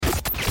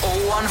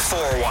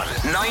0141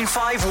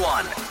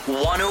 951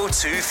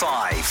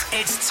 1025.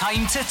 It's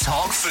time to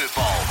talk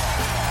football.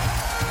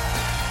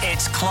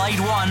 It's Clyde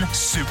 1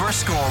 Super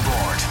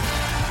Scoreboard.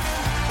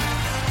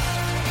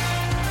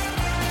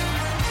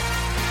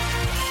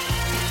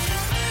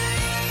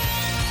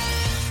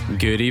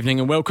 Good evening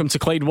and welcome to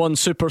Clyde 1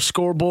 Super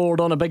Scoreboard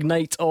on a big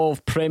night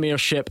of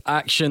Premiership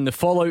action. The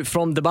fallout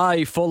from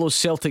Dubai follows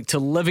Celtic to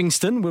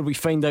Livingston, where we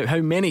find out how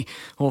many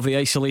of the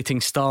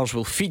isolating stars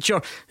will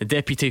feature. The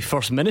Deputy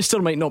First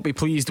Minister might not be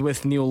pleased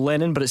with Neil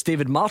Lennon, but it's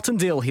David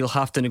Martindale he'll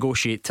have to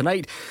negotiate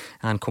tonight.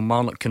 And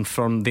Kilmarnock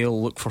confirmed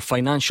they'll look for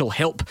financial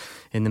help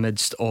in the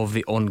midst of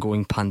the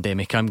ongoing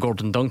pandemic. I'm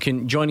Gordon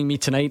Duncan. Joining me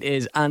tonight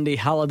is Andy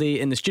Halliday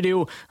in the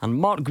studio and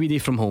Mark Guidi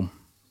from home.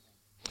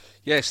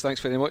 Yes, thanks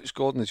very much,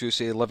 Gordon. As you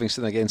say,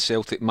 Livingston against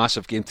Celtic,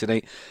 massive game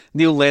tonight.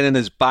 Neil Lennon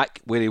is back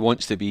where he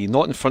wants to be,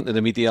 not in front of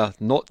the media,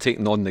 not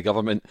taking on the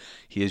government.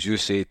 He, as you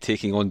say,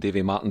 taking on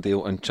Davy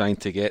Martindale and trying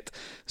to get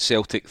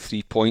Celtic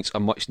 3 points, a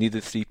much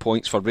needed 3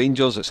 points for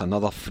Rangers. It's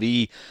another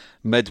free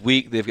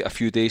midweek. They've got a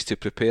few days to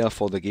prepare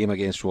for the game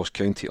against Ross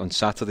County on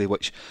Saturday,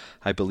 which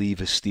I believe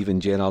is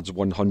Stephen Gerrard's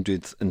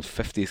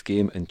 150th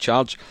game in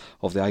charge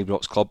of the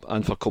Ibrox club.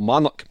 And for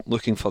Kilmarnock,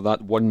 looking for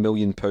that £1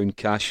 million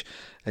cash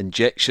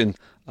injection.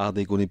 Are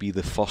they going to be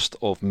the first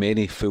of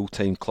many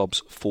full-time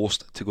clubs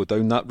forced to go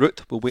down that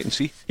route? We'll wait and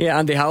see. Yeah,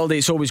 Andy Halliday,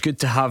 it's always good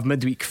to have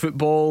midweek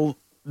football.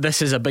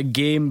 This is a big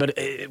game, but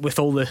with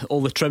all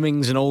the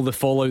trimmings and all the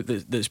fallout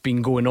that's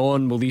been going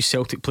on, will these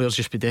Celtic players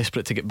just be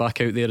desperate to get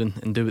back out there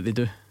and do what they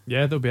do?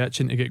 Yeah, they'll be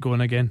itching to get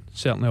going again,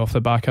 certainly off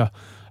the back of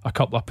a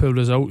couple of poor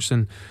results.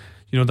 And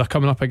you know, they're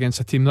coming up against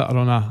a team that are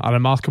on a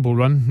remarkable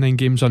run, 9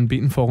 games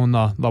unbeaten following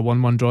their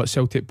 1-1 draw at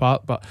Celtic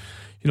Park. But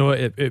you know,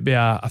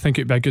 I think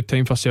it'd be a good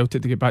time for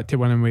Celtic to get back to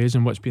winning ways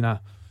in what's been a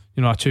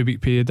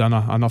 2-week period and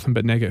a nothing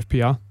but negative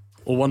PR.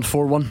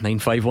 0141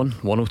 951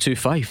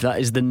 1025. That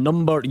is the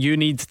number you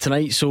need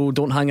tonight, so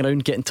don't hang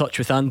around. Get in touch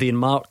with Andy and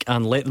Mark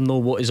and let them know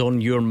what is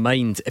on your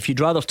mind. If you'd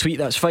rather tweet,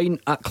 that's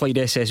fine, at Clyde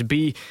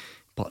SSB,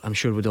 but I'm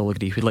sure we'd all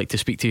agree we'd like to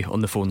speak to you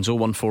on the phones.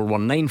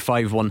 0141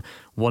 951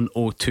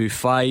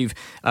 1025.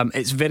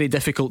 It's very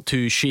difficult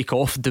to shake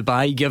off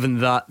Dubai, given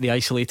that the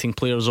isolating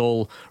players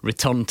all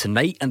return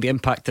tonight and the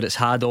impact that it's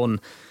had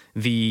on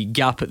the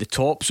gap at the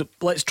top. So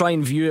let's try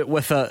and view it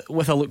with a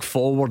look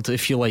forward,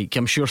 if you like.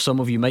 I'm sure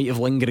some of you might have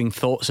lingering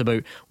thoughts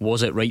about,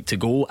 was it right to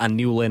go, and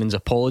Neil Lennon's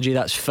apology.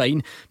 That's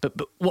fine, but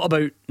what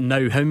about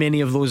now? How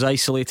many of those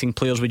isolating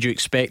players would you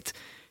expect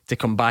to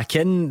come back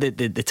in?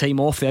 The time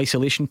off, the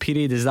isolation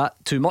period, is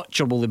that too much,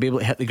 or will they be able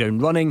to hit the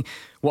ground running?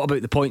 What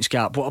about the points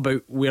gap? What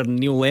about where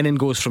Neil Lennon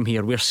goes from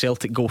here, where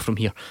Celtic go from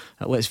here?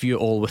 Let's view it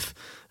all with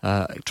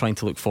trying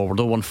to look forward.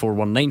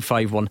 0141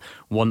 951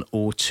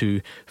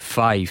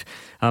 1025.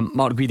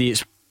 Mark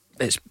Guidi,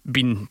 it's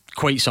been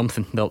quite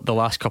something the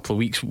last couple of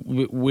weeks.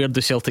 Where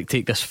do Celtic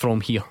take this from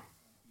here?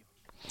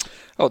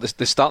 Oh,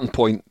 the starting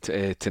point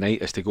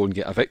tonight is to go and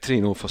get a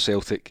victory, for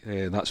Celtic.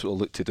 That's what they'll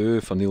look to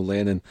do for Neil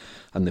Lennon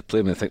and the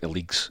player. I think the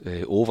league's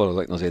over. I don't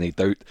think there's any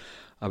doubt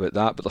about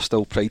that, but there's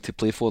still pride to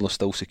play for. They're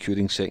still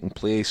securing second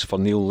place. For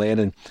Neil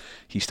Lennon,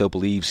 he still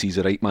believes he's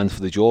the right man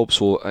for the job,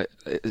 so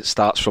it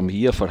starts from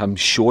here for him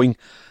showing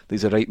that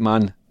he's the right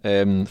man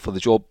for the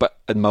job. But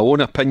in my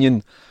own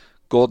opinion,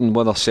 Gordon,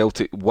 whether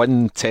Celtic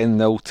win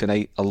 10-0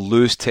 tonight or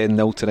lose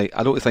 10-0 tonight,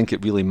 I don't think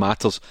it really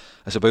matters.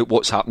 It's about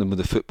what's happening with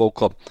the football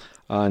club.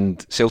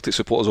 And Celtic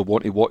supporters will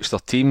want to watch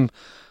their team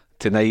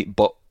tonight,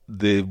 but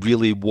they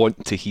really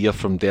want to hear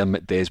from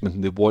Dermot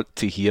Desmond. They want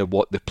to hear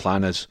what the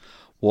plan is,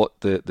 what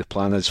the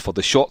plan is for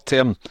the short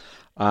term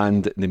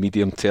and the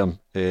medium term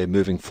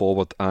moving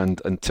forward.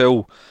 And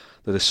until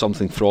there is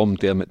something from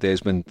Dermot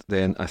Desmond,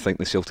 then I think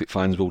the Celtic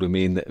fans will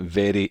remain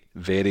very,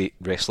 very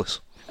restless.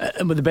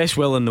 And with the best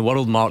will in the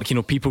world, Mark,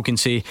 people can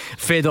say,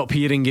 fed up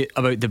hearing it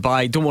about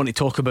Dubai, don't want to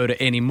talk about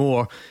it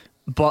anymore.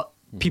 But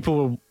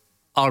people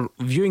are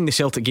viewing the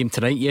Celtic game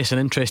tonight. Yes, an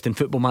interesting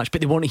football match, but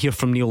they want to hear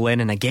from Neil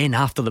Lennon again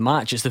after the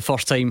match. It's the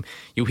first time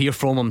you'll hear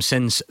from him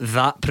since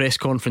that press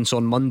conference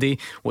on Monday.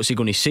 What's he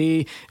going to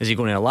say? Is he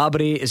going to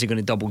elaborate? Is he going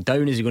to double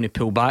down? Is he going to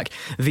pull back?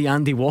 The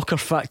Andy Walker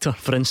factor,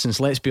 for instance,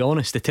 let's be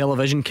honest, the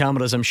television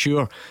cameras, I'm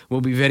sure,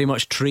 will be very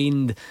much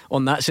trained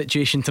on that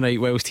situation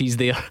tonight whilst he's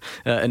there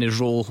in his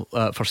role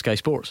for Sky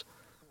Sports.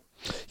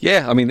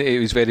 Yeah, I mean, he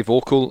was very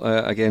vocal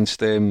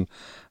against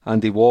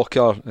Andy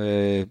Walker,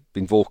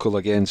 been vocal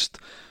against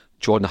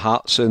John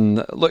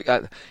Hartson. Look,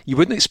 you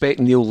wouldn't expect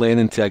Neil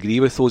Lennon to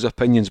agree with those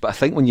opinions, but I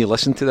think when you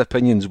listen to the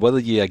opinions, whether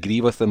you agree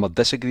with them or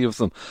disagree with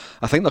them,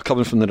 I think they're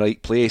coming from the right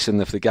place,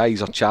 and if the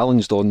guys are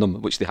challenged on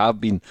them, which they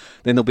have been,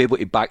 then they'll be able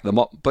to back them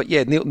up. But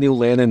yeah, Neil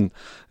Lennon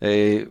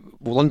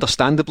will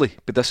understandably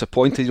be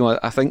disappointed.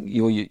 I think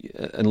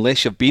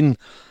unless you've been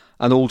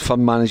an Old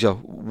Firm manager,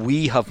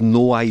 we have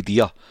no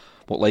idea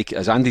what like it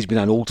is. Andy's been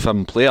an Old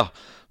Firm player,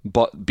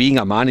 but being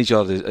a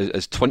manager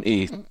is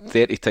 20,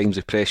 30 times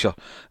the pressure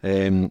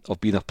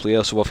of being a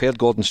player. So we've heard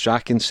Gordon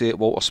Strachan say it,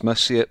 Walter Smith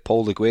say it,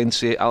 Paul Le Guen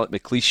say it, Alec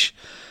McLeish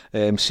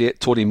say it,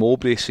 Tony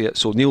Mowbray say it.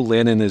 So Neil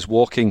Lennon is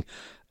walking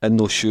in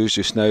those shoes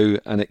just now,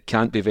 and it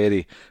can't be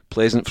very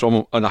pleasant from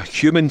him. On a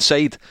human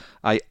side,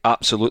 I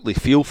absolutely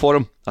feel for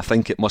him. I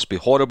think it must be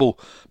horrible,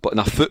 but on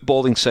a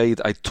footballing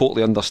side, I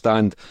totally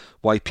understand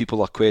why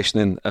people are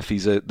questioning if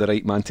he's the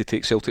right man to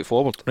take Celtic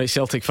forward. Right,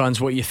 Celtic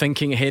fans, what are you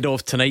thinking ahead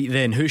of tonight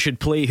then? Who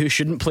should play, who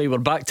shouldn't play? We're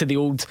back to the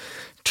old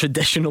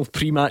traditional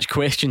pre-match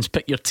questions.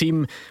 Pick your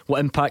team. What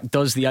impact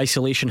does the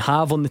isolation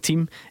have on the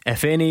team,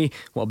 if any?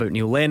 What about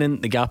Neil Lennon?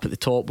 The gap at the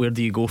top, where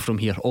do you go from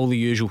here? All the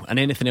usual, and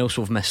anything else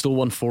we've missed.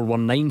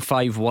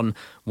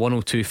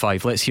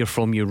 01419511025. Let's hear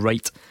from you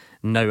right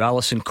now.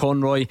 Alison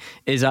Conroy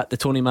is at the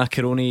Tony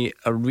Macaroni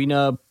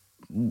Arena,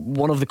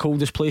 one of the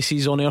coldest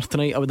places on earth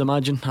tonight, I would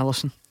imagine.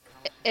 Alison,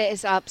 it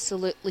is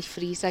absolutely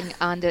freezing,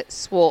 and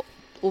it's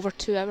over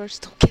 2 hours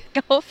till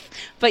kick off.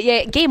 But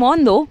yeah, game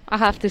on though, I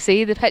have to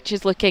say. The pitch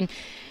is looking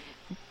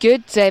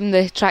good.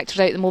 The tractor's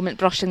out at the moment,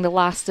 brushing the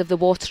last of the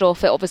water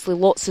off it. Obviously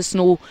lots of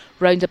snow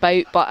round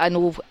about, but I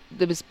know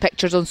there was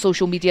pictures on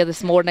social media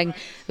this morning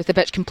with the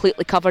pitch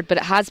completely covered, but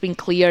it has been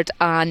cleared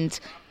and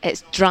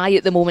it's dry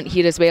at the moment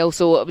here as well.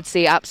 So I would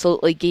say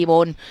absolutely game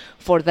on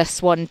for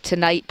this one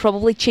tonight.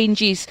 Probably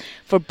changes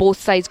for both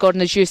sides,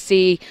 Gordon, as you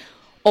say.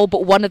 All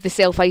but one of the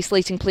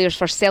self-isolating players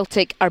for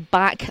Celtic are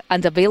back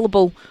and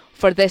available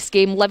for this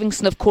game.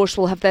 Livingston, of course,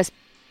 will have this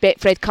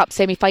Betfred Cup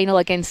semi-final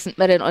against St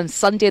Mirren on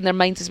Sunday in their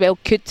minds as well.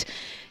 Could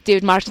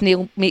David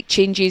Martinelli make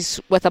changes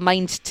with a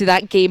mind to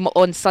that game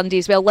on Sunday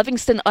as well?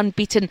 Livingston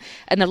unbeaten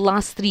in their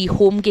last 3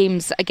 home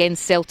games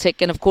against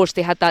Celtic, and of course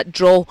they had that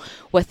draw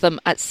with them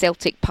at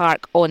Celtic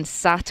Park on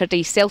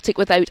Saturday. Celtic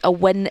without a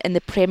win in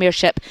the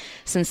Premiership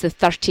since the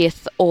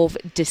 30th of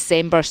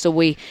December, so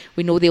we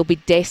know they'll be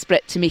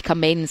desperate to make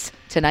amends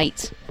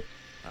tonight.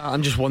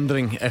 I'm just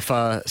wondering if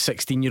a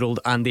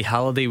 16-year-old Andy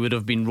Halliday would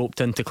have been roped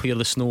in to clear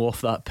the snow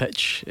off that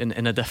pitch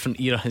in a different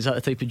era. Is that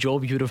the type of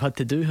job you would have had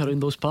to do around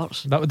those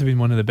parts? That would have been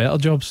one of the better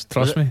jobs,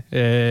 trust me.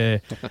 Yeah,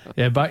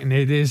 back in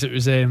the days it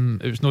was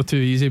not too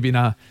easy being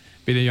a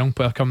young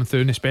player coming through,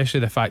 and especially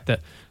the fact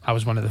that I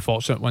was one of the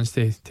fortunate ones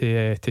to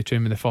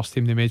train with the first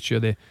team. They made sure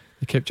they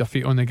kept your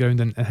feet on the ground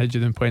and had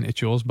you doing plenty of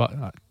chores,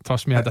 but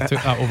trust me, I'd have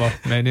took that over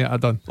many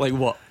I'd done. Like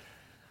what?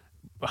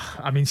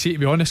 I mean, see, to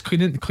be honest,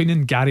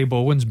 cleaning Gary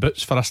Bowen's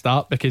boots for a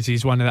start, because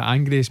he's one of the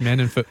angriest men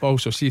in football.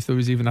 So see if there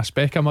was even a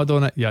speck of mud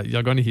on it,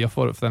 you're going to hear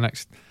for it for the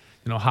next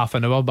half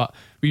an hour. But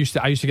I used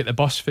to get the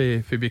bus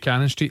for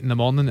Buchanan Street in the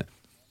morning,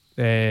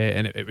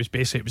 and it was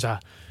a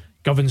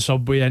Govan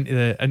subway into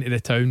the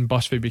town,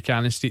 bus for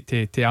Buchanan Street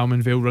to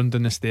Almonvale, run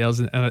down the stairs,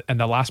 and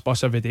the last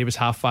bus every day was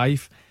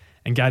 5:30.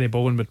 And Gary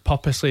Bowen would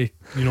purposely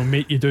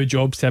make you do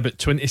jobs to about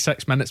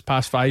 26 minutes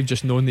past 5,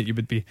 just knowing that you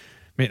would be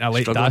making a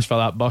late dash for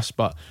that bus.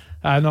 But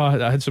I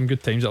had some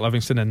good times at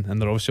Livingston, and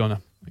they're obviously on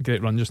a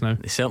great run just now.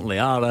 They certainly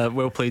are.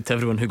 Well played to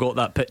everyone who got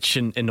that pitch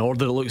in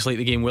order. It looks like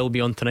the game will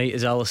be on tonight,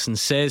 as Alison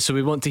says, so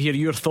we want to hear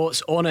your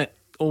thoughts on it.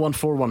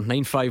 0141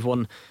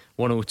 951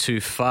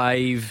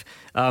 1025.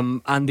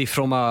 Andy,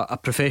 from a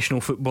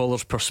professional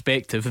footballer's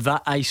perspective,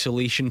 that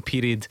isolation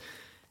period,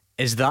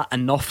 is that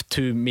enough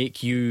to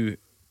make you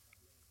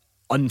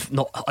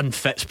not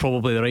unfit's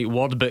probably the right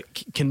word, but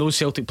can those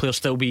Celtic players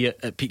still be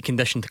at peak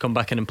condition to come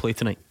back in and play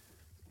tonight?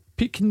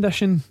 Peak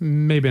condition,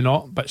 maybe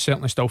not, but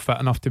certainly still fit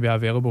enough to be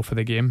available for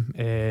the game.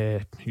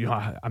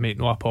 I make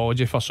no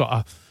apology for sort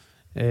of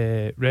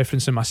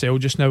referencing myself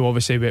just now.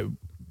 Obviously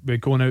we're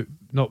going out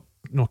not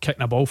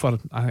kicking a ball for,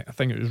 I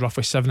think it was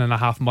roughly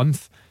 7.5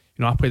 months.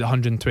 I played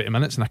 120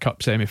 minutes in a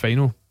cup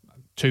semi-final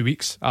 2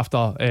 weeks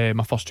after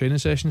my first training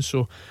session.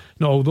 So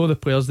although the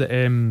players that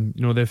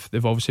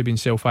they've obviously been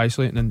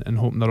self-isolating and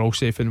hoping they're all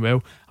safe and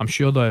well, I'm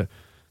sure that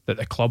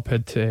the club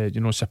had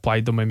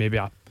supplied them with maybe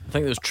I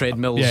think there's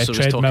treadmills.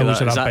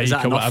 Treadmills or a bike is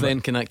that or enough whatever.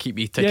 then? Can that keep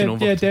you ticking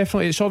over? Yeah,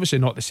 definitely. It's obviously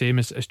not the same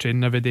as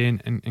training every day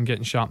and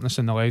getting sharpness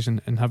in the legs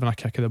and having a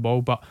kick of the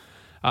ball, but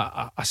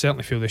I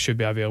certainly feel they should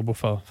be available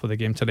for the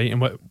game tonight. And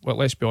what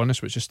let's be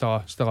honest, which is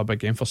still a big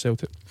game for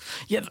Celtic.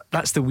 Yeah,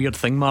 that's the weird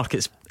thing, Mark.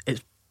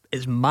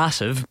 It's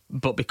massive,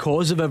 but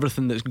because of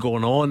everything that's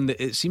going on,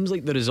 it seems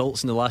like the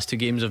results in the last 2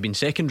 games have been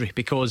secondary,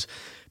 because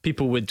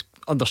people would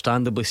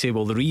understandably say,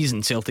 well, the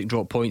reason Celtic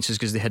dropped points is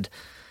because they had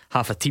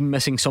half a team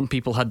missing. Some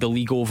people had the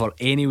league over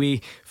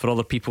anyway. For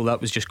other people, that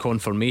was just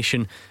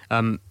confirmation.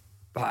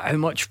 How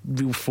much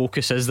real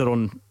focus is there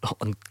on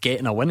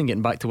getting a win and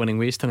getting back to winning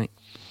ways tonight?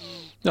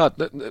 No,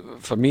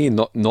 for me,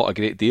 not a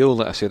great deal.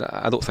 Like I said,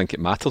 I don't think it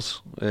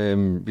matters.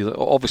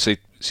 Obviously,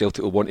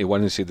 Celtic will want to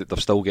win and say that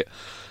they've still got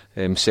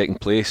second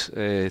place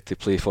to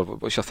play for,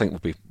 which I think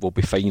will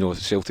be fine.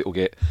 Celtic will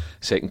get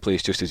second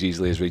place just as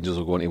easily as Rangers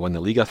will go on to win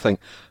the league, I think.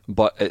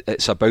 But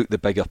it's about the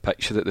bigger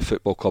picture at the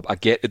football club. I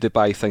get the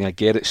Dubai thing, I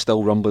get it's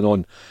still rumbling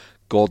on,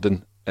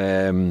 Gordon,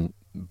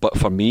 but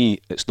for me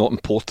it's not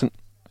important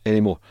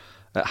anymore.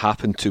 It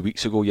happened 2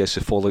 weeks ago. Yes,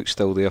 the fallout's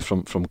still there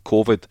from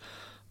COVID,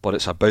 but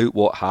it's about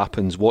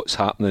what's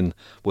happening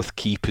with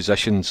key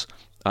positions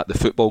at the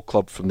football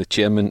club, from the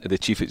chairman to the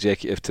chief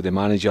executive to the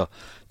manager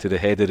to the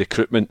head of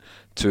recruitment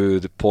to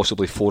the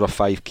possibly 4 or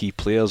 5 key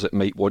players that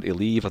might want to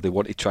leave, or they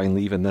want to try and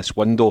leave in this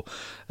window.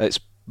 It's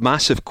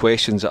massive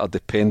questions that are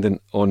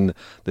dependent on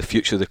the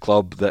future of the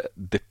club, that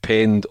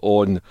depend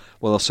on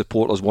whether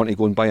supporters want to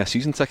go and buy a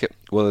season ticket,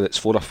 whether it's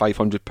 £400 or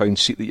 £500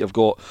 seat that you've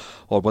got,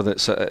 or whether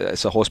it's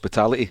a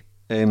hospitality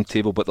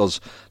table. But there's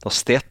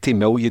 30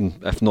 million,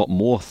 if not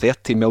more,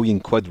 30 million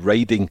quid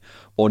riding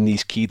on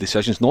these key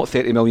decisions. Not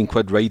 30 million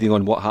quid riding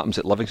on what happens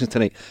at Livingston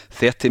tonight,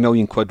 30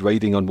 million quid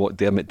riding on what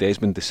Dermot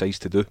Desmond decides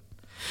to do.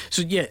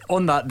 So yeah,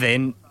 on that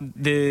then,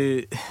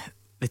 the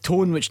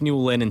tone which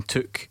Neil Lennon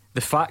took,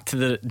 the fact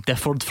that it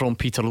differed from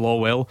Peter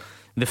Lawwell,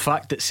 the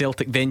fact that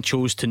Celtic then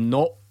chose to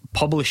not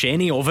publish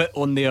any of it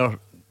on their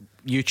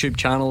YouTube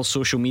channels,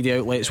 social media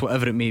outlets,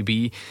 whatever it may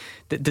be,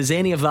 does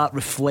any of that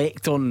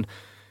reflect on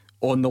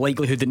the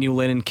likelihood that Neil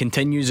Lennon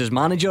continues as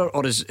manager,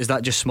 or is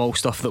that just small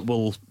stuff that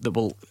will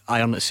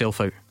iron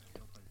itself out?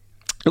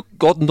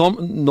 Gordon,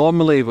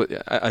 normally,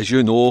 as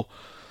you know,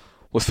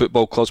 with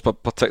football clubs,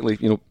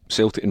 particularly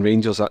Celtic and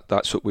Rangers,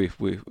 that's what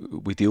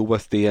we deal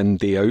with day in,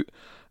 day out.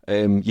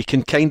 You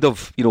can kind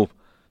of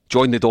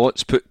join the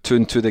dots, put two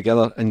and two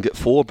together and get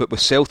four, but with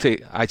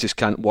Celtic I just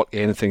can't work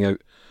anything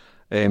out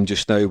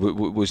just now.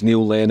 Was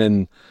Neil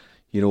Lennon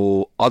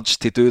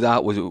urged to do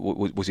that?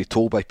 Was he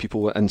told by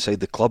people inside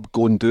the club,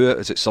 go and do it?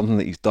 Is it something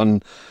that he's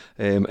done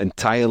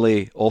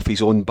entirely off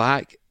his own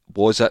back?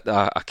 Was it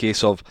a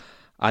case of,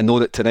 I know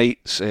that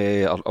tonight's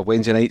or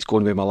Wednesday night's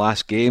going to be my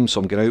last game,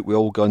 so I'm going out with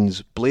all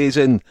guns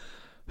blazing?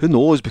 Who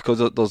knows? Because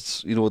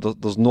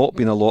there's not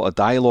been a lot of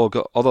dialogue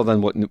other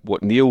than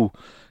what Neil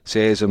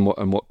says and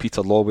what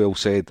Peter Lawwell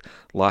said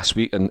last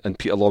week, and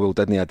Peter Lawwell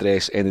didn't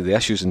address any of the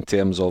issues in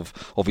terms of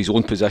his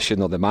own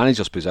position or the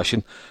manager's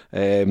position.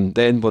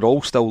 Then we're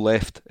all still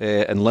left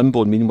in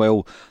limbo, and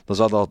meanwhile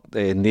there's other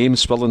names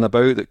swirling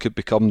about that could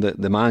become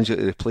the manager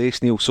to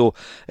replace Neil. So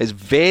it's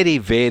very,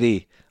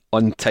 very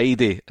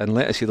untidy, and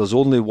let us say there's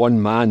only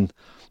one man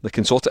that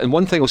can sort it. And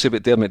one thing I'll say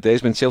about Dermot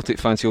Desmond, Celtic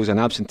fans, he was an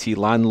absentee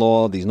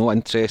landlord, he's not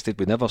interested,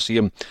 we never see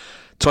him.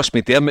 Trust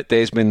me, Dermot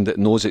Desmond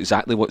knows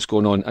exactly what's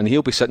going on, and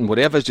he'll be sitting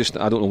wherever's just,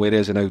 I don't know where he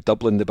is now,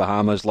 Dublin, the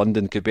Bahamas,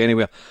 London, could be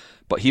anywhere,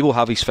 but he will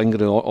have his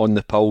finger on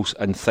the pulse,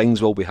 and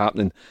things will be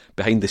happening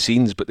behind the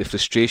scenes. But the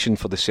frustration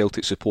for the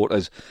Celtic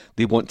supporters,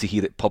 they want to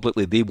hear it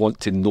publicly, they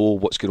want to know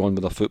what's going on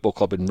with their football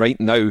club, and right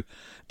now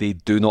they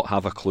do not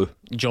have a clue.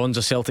 John's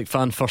a Celtic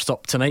fan, first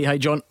up tonight. Hi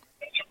John.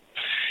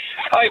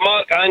 Hi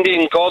Mark, Andy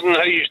and Gordon,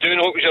 how you doing?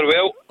 Hope you're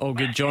well. Oh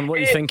good, John. What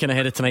are you thinking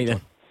ahead of tonight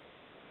then?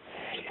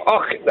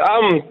 I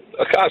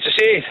have to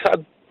say,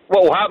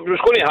 what will happen,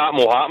 what's going to happen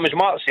will happen. As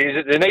Mark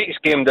says, the night's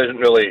game doesn't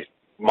really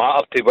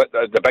matter to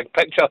the big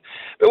picture.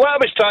 But what I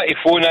was trying to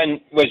phone in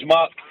was,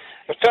 Mark,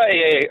 I was trying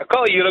to, a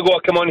couple of years ago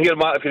I came on here,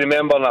 Mark, if you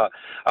remember, and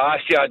I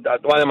asked you,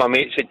 one of my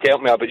mates had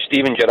told me about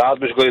Steven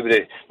Gerrard was going to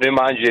be the new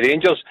manager of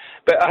Rangers.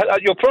 But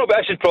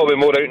this is probably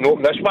more out and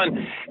open, this one.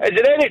 Is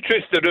there any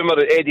truth to the rumour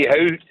that Eddie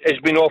Howe has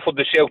been offered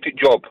the Celtic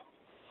job?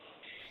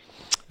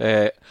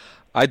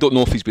 I don't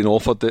know if he's been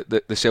offered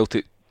the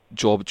Celtic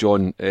job,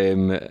 John.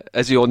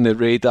 Is he on the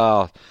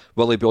radar?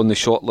 Will he be on the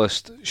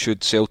shortlist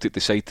should Celtic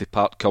decide to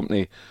part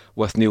company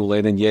with Neil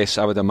Lennon? Yes,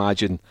 I would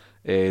imagine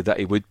that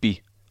he would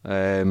be.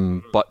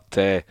 But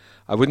I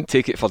wouldn't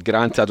take it for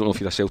granted. I don't know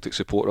if you're a Celtic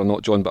supporter or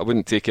not, John, but I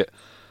wouldn't take it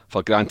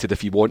for granted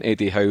if you want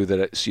Eddie Howe that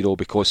it's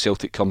because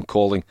Celtic come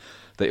calling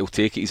that he'll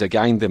take it. He's a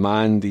guy in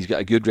demand, he's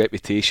got a good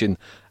reputation,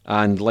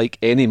 and like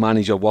any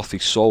manager worth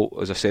his salt,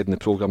 as I said in the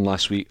programme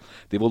last week,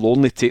 they will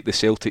only take the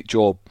Celtic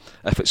job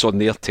if it's on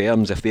their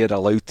terms, if they're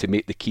allowed to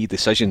make the key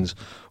decisions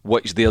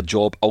which their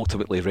job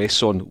ultimately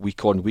rests on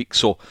week.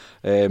 So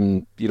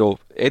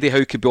Eddie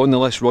Howe could be on the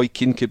list, Roy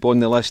Keane could be on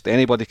the list,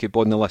 anybody could be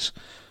on the list,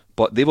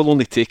 but they will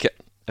only take it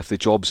if the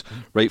job's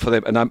right for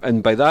them.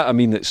 And by that I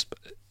mean, it's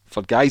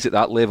for guys at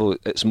that level,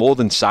 it's more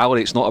than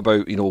salary. It's not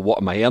about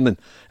what am I earning,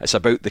 it's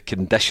about the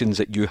conditions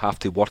that you have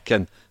to work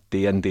in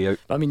day in, day out.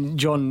 I mean,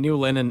 John, Neil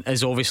Lennon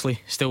is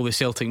obviously still the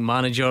Celtic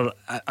manager.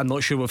 I'm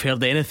not sure we've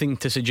heard anything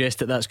to suggest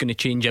that that's going to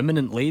change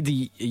imminently.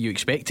 Are you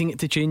expecting it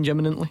to change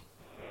imminently?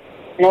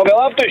 No,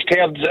 well, I've just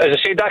heard, as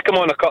I said, I came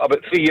on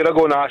about 3 years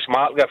ago and asked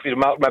Mark, if you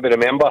maybe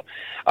remember,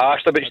 I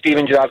asked about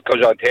Steven Gerrard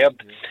because I'd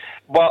heard.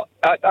 But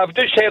I've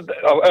just heard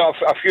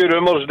a few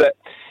rumours that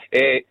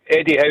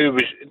Eddie Howe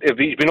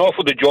he's been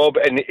offered the job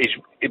and he's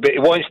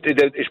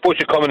supposed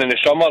to come in the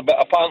summer,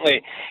 but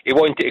apparently he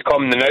wanted to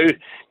come now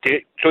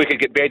so he could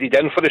get bedded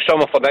in for the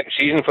summer for next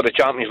season for the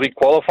Champions League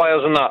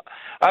qualifiers and that.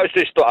 That's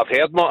just what I've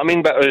heard, know what I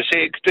mean? But as I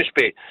say, it could just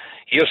be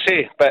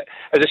hearsay. But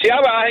as I say,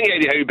 I think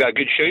Eddie Howe would be a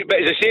good shout. But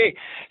as I say,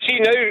 see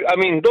now, I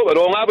mean, don't get me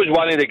wrong, I was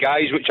one of the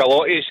guys which a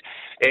lot is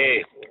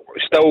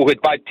still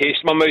had bad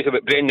taste in my mouth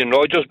about Brendan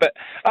Rodgers, but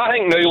I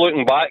think now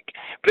looking back,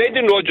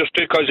 Brendan Rodgers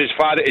took us as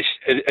far as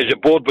the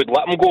board would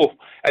let him go,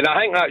 and I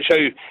think that's how,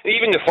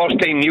 even the first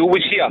time Neil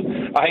was here,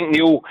 I think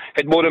Neil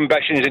had more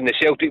ambitions than the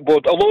Celtic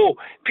board, although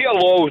Peter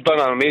Lawwell's done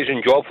an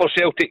amazing job for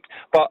Celtic.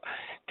 But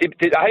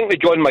I think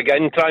the John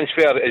McGinn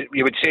transfer,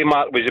 you would say,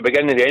 Mark, was the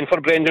beginning of the end for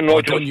Brendan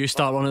Rodgers. Don't you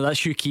start on it,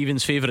 that's Hugh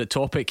Keevan's favourite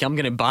topic. I'm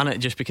going to ban it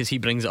just because he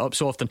brings it up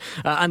so often.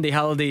 Andy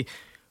Halliday,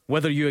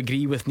 whether you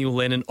agree with Neil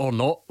Lennon or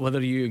not,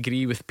 whether you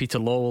agree with Peter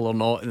Lawwell or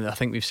not, and I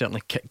think we've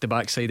certainly kicked the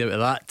backside out of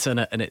that,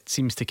 and it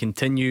seems to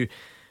continue.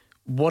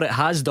 What it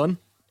has done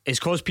is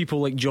cause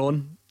people like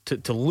John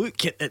to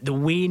look at the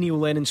way Neil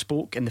Lennon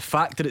spoke and the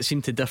fact that it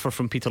seemed to differ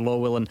from Peter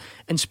Lawwell,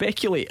 and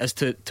speculate as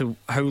to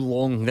how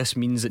long this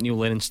means that Neil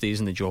Lennon stays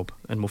in the job.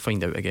 And we'll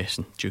find out, I guess,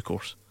 in due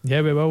course.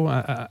 Yeah, we will.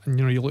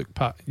 You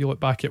look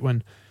back at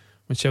when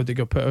Celtic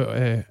got put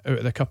out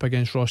of the cup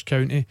against Ross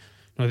County.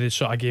 They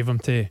sort of gave him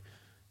to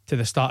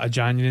the start of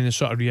January, and they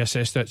sort of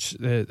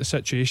reassessed the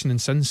situation.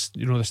 And since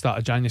the start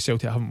of January,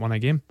 Celtic haven't won a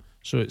game.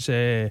 So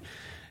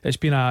it's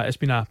been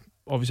a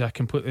obviously a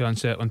completely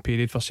unsettling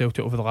period for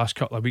Celtic over the last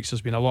couple of weeks.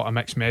 There's been a lot of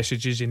mixed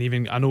messages, and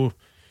even I know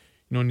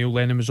Neil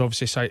Lennon was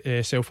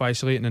obviously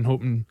self-isolating and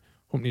hoping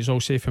he's all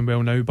safe and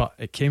well now. But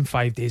it came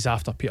 5 days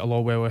after Peter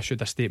Lawwell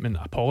issued a statement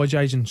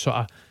apologising,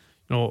 sort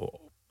of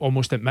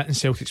almost admitting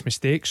Celtic's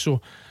mistakes.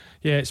 So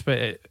yeah, it's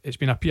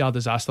been a PR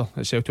disaster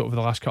at Celtic over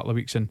the last couple of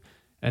weeks, and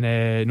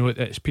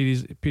it's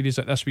periods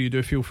like this where you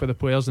do feel for the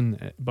players,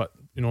 but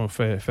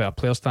for a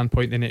player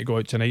standpoint, they need to go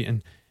out tonight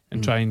and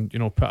try and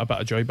put a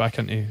bit of joy back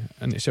into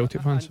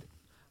Celtic fans.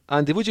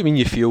 Andy, what do you mean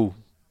you feel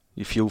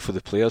for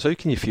the players? How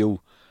can you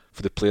feel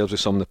for the players with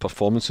some of the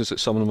performances that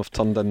some of them have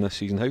turned in this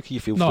season? How can you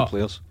feel for the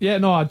players? Yeah,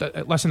 no,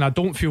 listen, I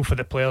don't feel for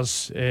the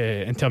players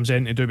in terms of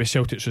anything to do with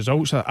Celtic's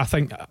results. I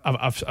think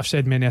I've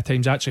said many a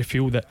times, I actually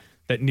feel that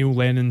Neil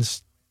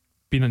Lennon's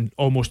been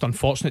almost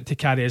unfortunate to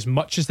carry as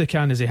much as they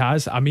can as he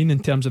has. I mean, in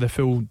terms of the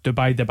full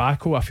Dubai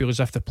debacle, I feel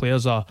as if the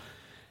players are,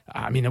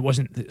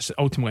 it's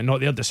ultimately not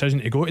their decision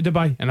to go to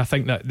Dubai, and I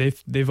think that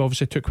they've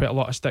obviously took quite a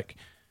lot of stick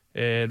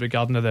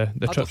regarding the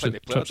trips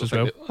as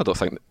well. I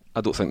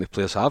don't think the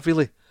players have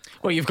really.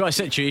 Well, you've got a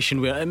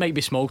situation where it might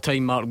be small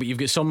time, Mark, but you've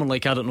got someone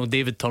like, I don't know,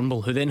 David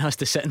Turnbull, who then has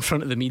to sit in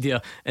front of the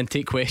media and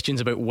take questions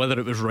about whether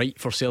it was right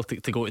for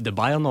Celtic to go to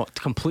Dubai or not.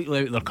 Completely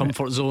out of their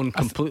comfort zone,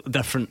 completely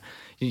different.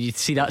 You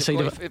see that side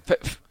of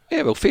it.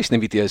 Yeah, well, facing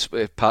the media is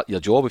part of your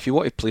job. If you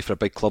want to play for a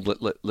big club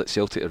like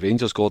Celtic or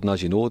Rangers, Gordon,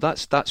 as you know,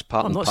 that's part and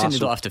parcel. I'm not saying they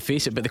don't have to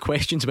face it, but the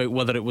questions about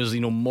whether it was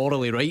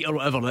morally right or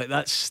whatever,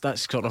 that's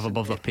sort of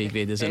above their pay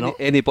grade, is it not?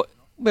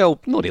 Well,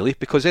 not really,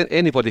 because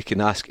anybody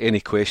can ask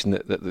any question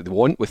that they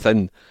want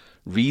within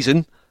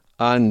reason,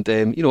 and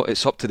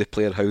it's up to the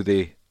player how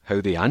they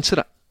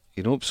answer it.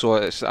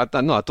 So I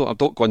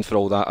don't go in for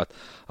all that.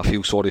 I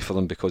feel sorry for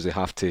them because they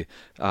have to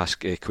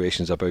ask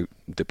questions about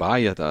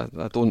Dubai. I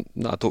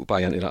don't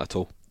buy into that at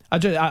all.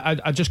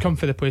 I just come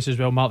for the place as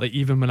well, Mark. That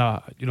even when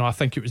I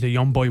think it was the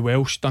young boy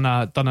Welsh done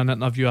an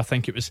interview. I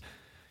think it was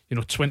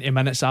 20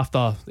 minutes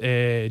after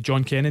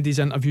John Kennedy's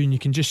interview, and you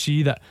can just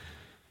see that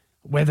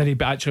whether he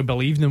actually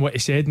believed in what he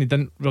said, and he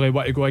didn't really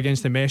want to go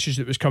against the message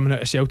that was coming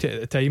out of Celtic at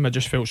the time. I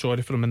just felt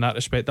sorry for him in that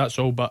respect, that's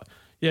all. But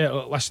yeah,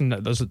 listen,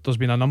 there's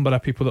been a number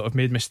of people that have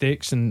made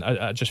mistakes, and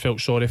I just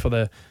felt sorry from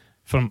a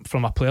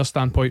player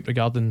standpoint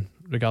regarding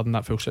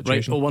that full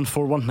situation. Right,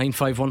 0141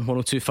 951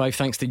 1025.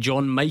 Thanks to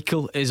John.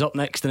 Michael is up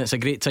next, and it's a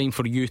great time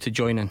for you to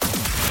join in.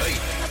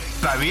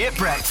 Bowie at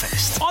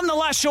breakfast. On the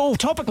last show,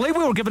 topically,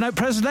 we were giving out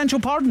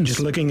presidential pardons. Just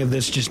looking at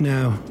this just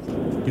now,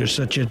 you're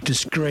such a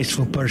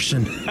disgraceful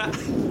person.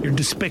 You're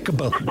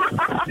despicable.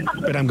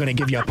 But I'm going to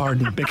give you a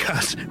pardon,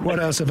 because what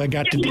else have I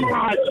got to do?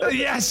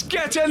 Yes,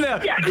 get in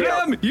there.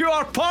 Graham, you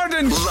are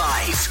pardoned.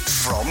 Live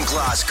from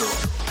Glasgow.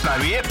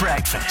 Bowie at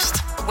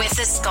breakfast. With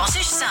the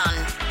Scottish Sun.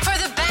 For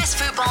the best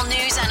football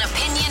news and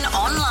opinion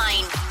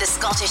online,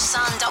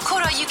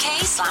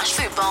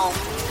 thescottishsun.co.uk/football.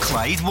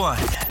 Clyde 1.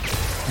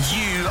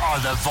 You are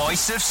the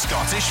voice of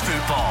Scottish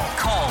football.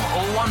 Call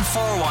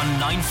 0141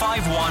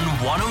 951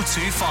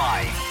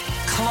 1025.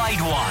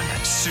 Clyde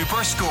 1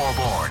 Super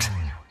Scoreboard.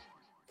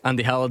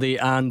 Andy Halliday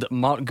and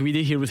Mark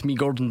Guidi here with me,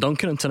 Gordon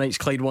Duncan, on tonight's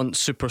Clyde 1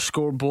 Super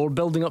Scoreboard.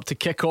 Building up to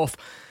kick-off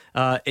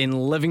in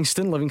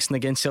Livingston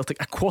against Celtic.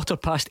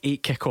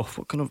 8:15 kick-off.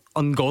 What kind of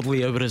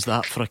ungodly hour is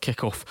that for a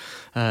kick-off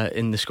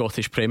in the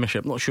Scottish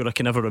Premiership? Not sure I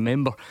can ever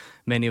remember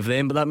many of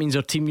them, but that means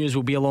our team news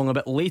will be along a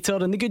bit later.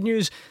 And the good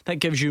news, that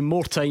gives you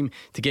more time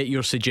to get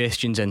your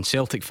suggestions in.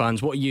 Celtic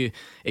fans, what are you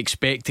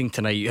expecting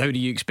tonight? How do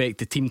you expect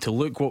the team to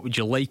look? What would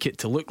you like it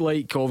to look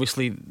like?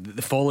 Obviously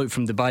the fallout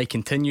from Dubai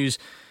continues,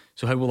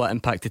 so how will that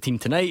impact the team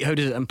tonight? How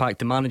does it impact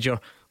the manager?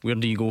 Where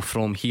do you go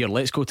from here?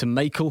 Let's go to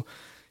Michael,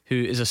 who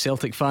is a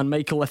Celtic fan.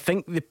 Michael, I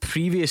think the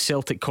previous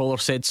Celtic caller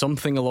said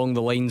something along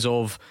the lines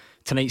of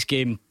tonight's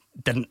game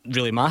didn't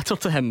really matter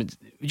to him.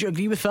 Would you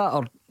agree with that,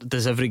 or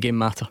does every game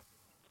matter?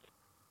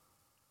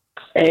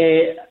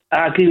 I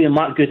agree with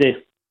Mark Goody.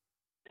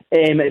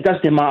 It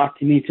doesn't matter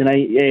to me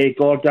tonight,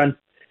 Gordon.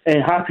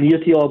 Happy New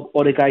Year to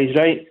all the guys,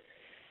 right?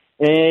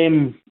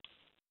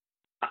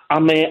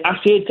 I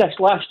said this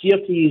last year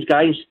to these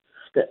guys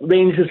that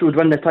Rangers would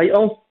win the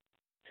title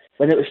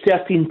when it was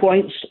 13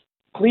 points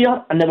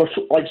clear, and there was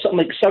something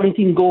like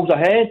 17 goals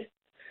ahead,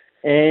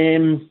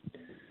 and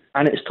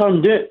it's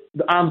turned out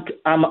that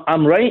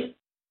I'm right.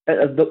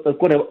 They're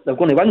going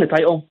to win the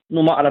title,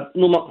 no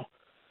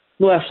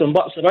ifs and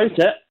buts about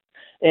it.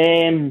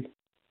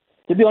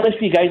 To be honest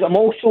with you guys, I'm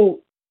also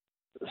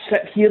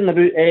sit hearing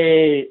about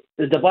the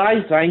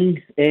Dubai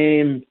thing,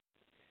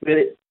 where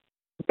it,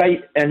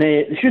 right, and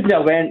they shouldn't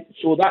have went,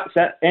 so that's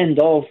it, end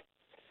of.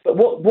 But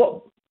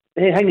what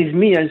hangs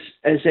me is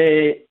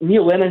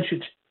Neil Lennon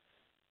should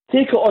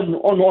take it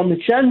on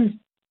the chin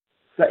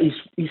that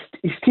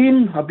his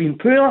team have been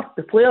poor,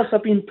 the players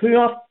have been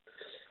poor,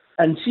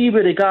 and see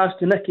with regards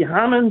to Nicky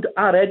Hammond,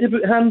 I read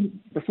about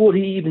him before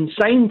he even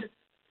signed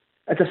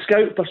as a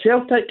scout for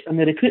Celtic in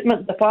the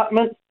recruitment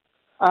department,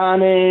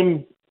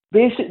 and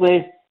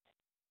basically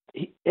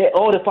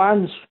all the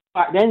fans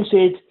back then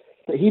said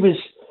that he was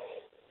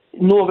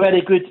no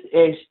very good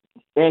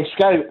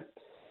scout.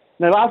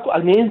 Now I've got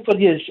a name for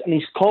you, and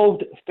he's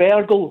called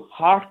Fergal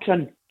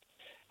Harkin,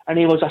 and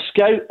he was a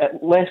scout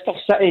at Leicester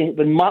City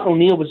when Martin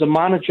O'Neill was the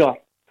manager,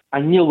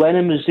 and Neil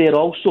Lennon was there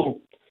also.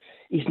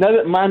 He's now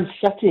at Man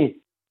City.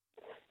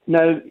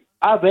 Now,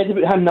 I read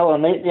about him the other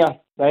night there,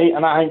 right,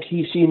 and I think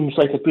he seems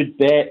like a good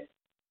bet.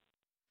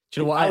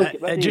 Do you know what?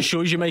 It just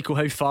shows you, Michael,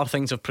 how far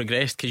things have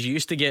progressed, because you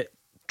used to get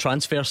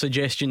transfer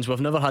suggestions. We've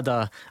never had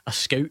a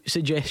scout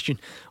suggestion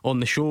on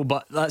the show,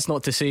 but that's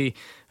not to say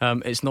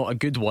it's not a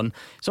good one.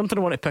 Something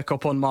I want to pick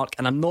up on, Mark,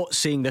 and I'm not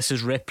saying this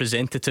is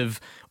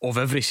representative of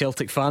every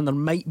Celtic fan. There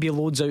might be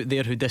loads out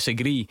there who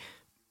disagree,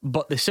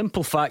 but the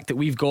simple fact that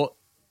we've got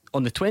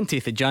on the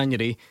 20th of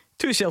January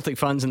 2 Celtic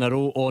fans in a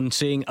row on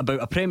saying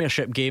about a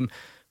Premiership game,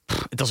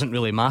 it doesn't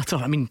really matter.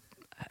 I mean,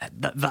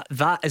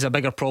 that is a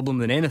bigger problem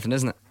than anything,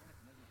 isn't it?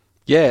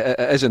 Yeah, it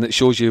is, and it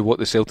shows you what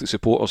the Celtic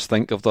supporters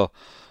think of their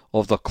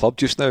club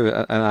just now,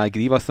 and I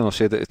agree with them. I've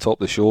said at the top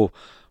of the show,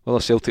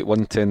 whether Celtic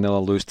win 10-0 or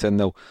lose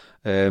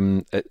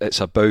 10-0, it's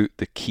about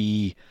the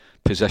key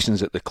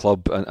positions at the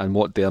club and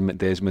what Dermot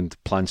Desmond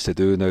plans to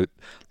do. Now,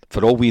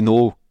 for all we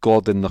know,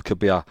 Gordon, there could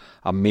be a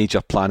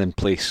major plan in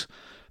place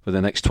for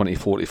the next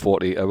 24 to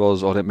 48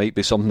 hours, or it might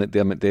be something that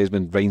Dermot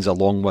Desmond reigns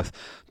along with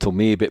till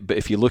May. But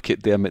if you look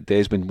at Dermot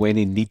Desmond, when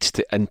he needs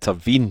to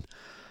intervene,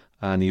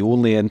 and he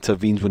only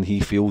intervenes when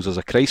he feels there's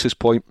a crisis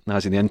point,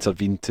 hasn't he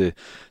intervened to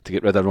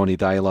get rid of Ronnie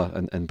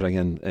Dyler and bring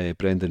in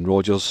Brendan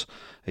Rodgers?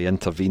 He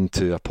intervened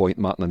to appoint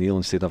Martin O'Neill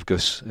instead of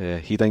Gus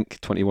Hiddink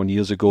 21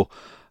 years ago.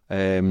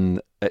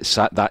 It's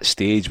at that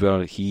stage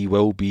where he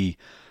will be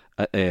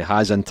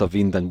has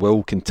intervened and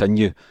will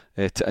continue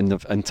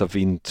to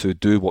intervene to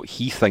do what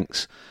he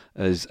thinks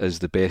is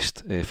the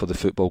best for the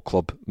football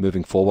club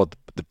moving forward.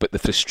 But the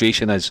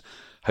frustration is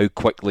how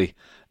quickly,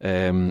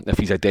 if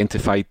he's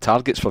identified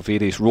targets for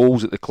various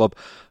roles at the club,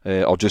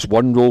 or just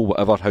one role,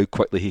 whatever, how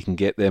quickly he can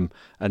get them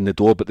in the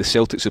door. But the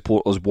Celtic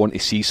supporters want to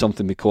see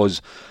something,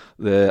 because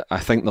I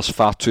think there's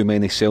far too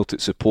many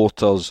Celtic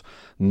supporters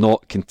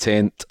not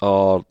content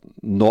or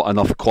not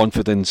enough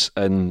confidence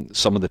in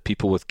some of the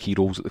people with key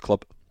roles at the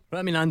club.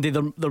 I mean, Andy,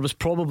 there was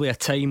probably a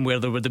time where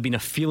there would have been a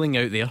feeling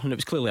out there, and it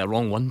was clearly a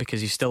wrong one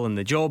because he's still in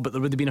the job, but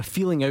there would have been a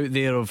feeling out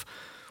there of,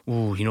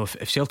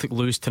 if Celtic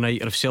lose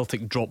tonight, or if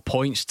Celtic drop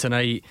points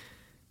tonight,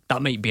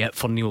 that might be it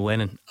for Neil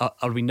Lennon.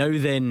 Are we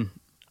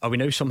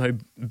now somehow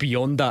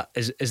beyond that?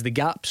 Is the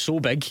gap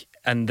so big,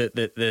 and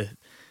the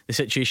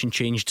situation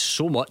changed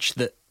so much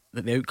that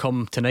the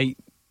outcome tonight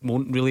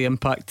won't really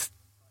impact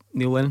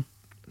Neil Lennon?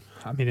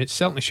 I mean, it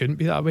certainly shouldn't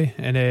be that way.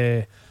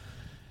 And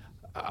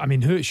I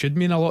mean, who it should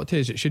mean a lot to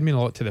is it should mean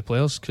a lot to the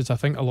players, because I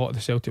think a lot of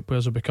the Celtic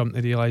players have become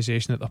to the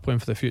realisation that they're playing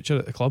for the future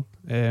at the club.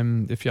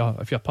 If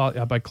you're part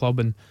of a big club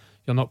and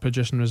you're not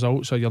producing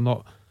results, or you're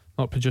not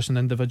producing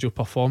individual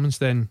performance,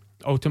 then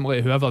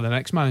ultimately whoever the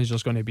next manager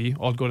is going to be,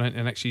 or going into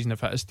the next season,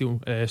 if it is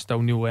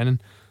still Neil Lennon,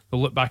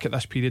 they'll look back at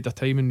this period of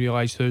time and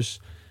realise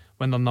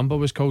when their number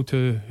was called,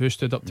 who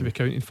stood up to be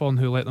counted for and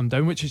who let them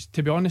down. Which is,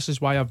 to be honest,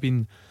 is why I've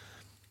been,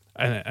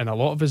 and a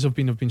lot of us have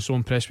been so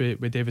impressed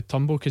with David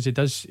Turnbull, because he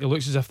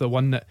looks as if the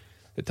one that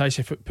tries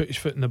to put his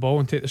foot in the ball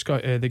and take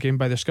the game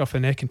by the scruff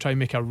of the neck and try and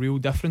make a real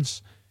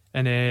difference.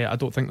 And I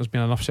don't think there's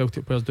been enough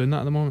Celtic players doing that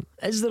at the moment.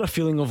 Is there a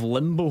feeling of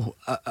limbo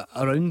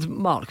around,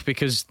 Mark?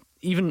 Because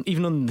even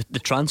on the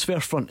transfer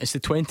front, it's the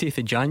 20th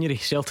of January.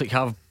 Celtic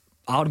have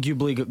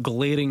arguably got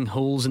glaring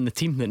holes in the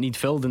team that need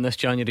filled in this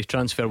January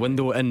transfer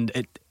window, and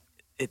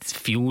it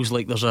feels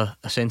like there's a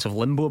sense of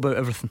limbo about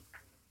everything.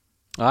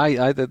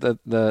 Aye,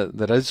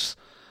 there is,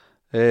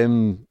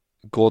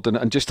 Gordon.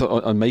 And just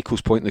on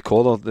Michael's point in the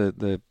collar,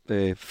 the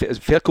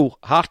Fergal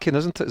Harkin,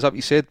 isn't it? Is that what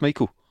you said,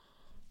 Michael?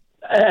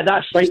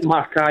 That's right,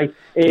 Mark.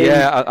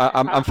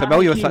 I'm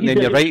familiar with that name.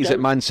 You're right. He's at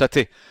Man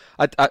City.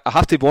 I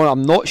have to be honest,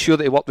 I'm not sure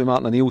that he worked with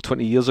Martin O'Neill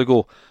 20 years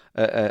ago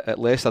at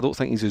Leicester. I don't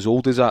think he's as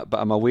old as that, but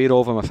I'm aware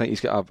of him. I think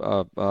he's got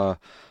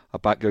a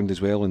background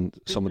as well in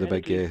some of the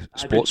big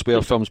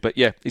sportswear films. But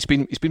yeah, he's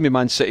been with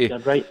Man City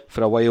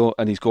for a while,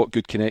 and he's got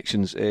good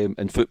connections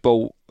in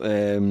football.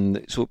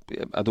 So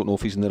I don't know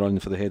if he's in the running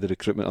for the head of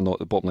recruitment or not.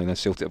 The bottom line is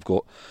Celtic have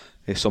got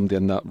somebody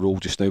in that role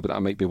just now, but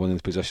that might be one of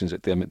the positions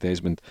that Dermot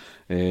Desmond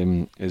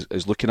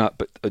is looking at.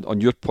 But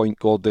on your point,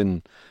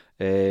 Gordon,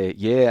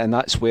 and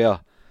that's where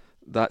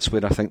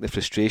I think the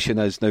frustration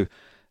is now.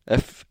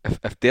 If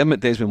Dermot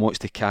Desmond wants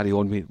to carry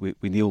on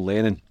with Neil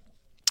Lennon,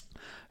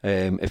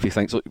 if he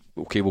thinks, look,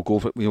 okay, we'll go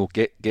for it, we'll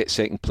get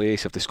second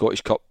place. If the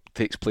Scottish Cup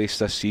takes place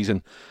this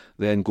season,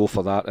 then go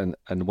for that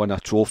and win a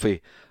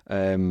trophy.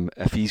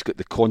 If he's got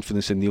the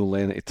confidence in Neil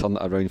Lennon to turn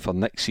it around for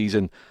next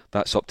season,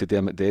 that's up to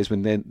Dermot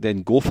Desmond.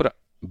 Then go for it,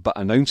 but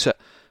announce it.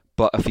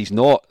 But if he's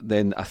not,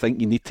 then I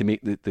think you need to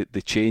make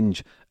the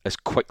change as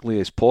quickly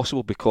as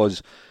possible,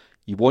 because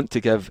you want to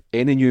give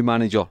any new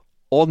manager,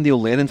 or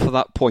Neil Lennon for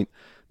that point,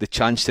 the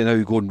chance to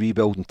now go and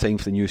rebuild in time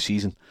for the new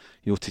season.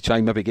 To try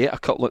and maybe get a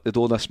couple at the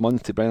door this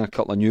month, to bring a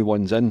couple of new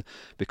ones in,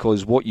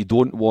 because what you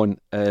don't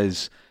want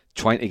is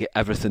trying to get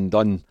everything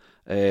done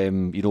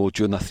during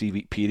a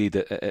 3-week period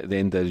at the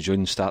end of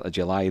June, start of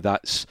July.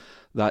 That's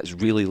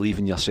really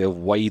leaving yourself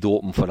wide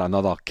open for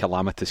another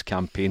calamitous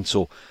campaign.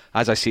 So,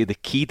 as I say, the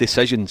key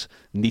decisions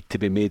need to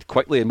be made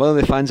quickly, and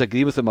whether the fans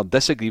agree with them or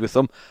disagree with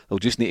them, they'll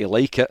just need to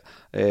like it.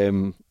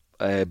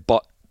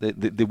 But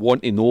they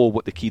want to know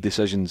what the key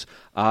decisions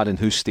are and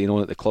who's staying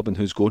on at the club and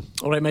who's going.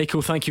 Alright,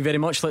 Michael, thank you very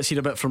much. Let's hear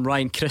a bit from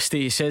Ryan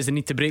Christie. He says they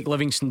need to break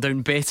Livingston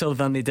down better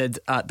than they did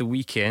at the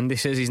weekend. He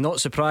says he's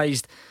not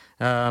surprised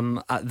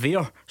at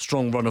their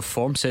strong run of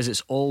form. Says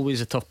it's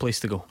always a tough place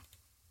to go.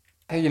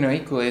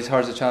 Equally as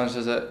hard a challenge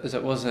as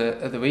it was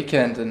at the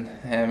weekend, and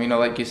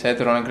like you said,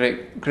 they're on a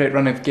great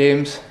run of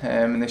games,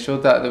 and they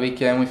showed that at the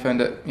weekend. We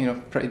found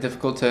it pretty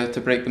difficult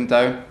to break them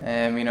down,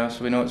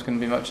 so we know it's going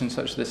to be much and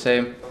such the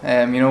same.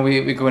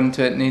 We go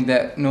into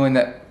it knowing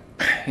that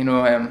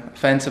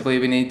offensively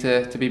we need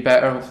to be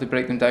better, hopefully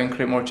break them down,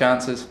 create more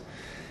chances.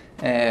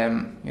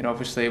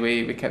 Obviously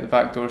we kept the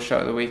back door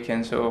shut at the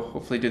weekend, so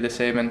hopefully do the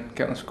same and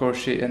get on the score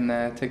sheet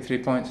and take 3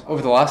 points.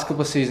 Over the last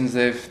couple of seasons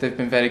they've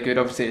been very good,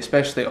 obviously,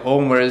 especially at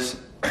home, whereas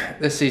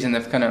this season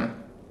they've kind of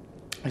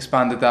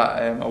expanded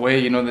that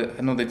away. I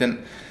know they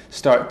didn't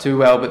start too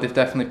well, but they've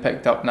definitely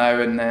picked up now,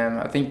 and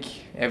I think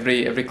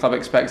every club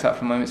expects that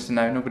from Livingston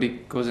now. Nobody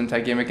goes into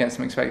a game against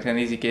them expecting an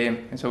easy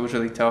game. It's always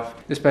really tough,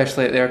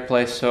 especially at their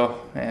place, so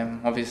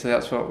obviously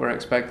that's what we're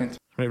expecting.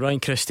 Right, Ryan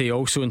Christie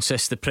also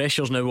insists the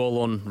pressure's now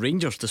all on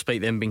Rangers,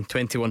 despite them being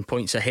 21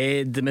 points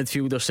ahead. The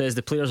midfielder says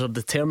the players are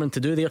determined to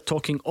do their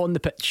talking on the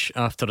pitch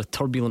after a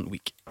turbulent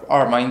week.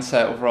 Our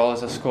mindset overall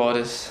as a squad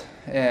is,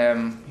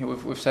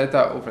 we've said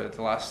that over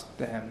the last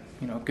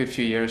good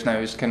few years now,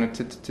 is kind of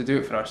to do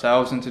it for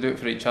ourselves and to do it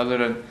for each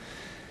other,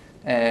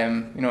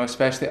 and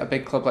especially at a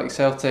big club like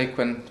Celtic,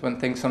 when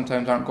things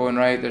sometimes aren't going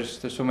right,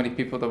 there's so many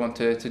people that want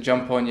to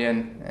jump on you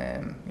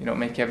and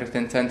make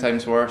everything 10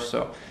 times worse.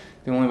 So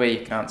the only way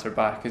you can answer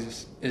back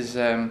is as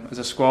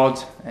a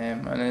squad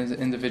and as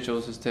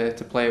individuals is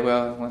to play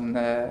well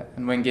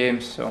and win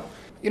games. So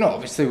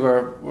obviously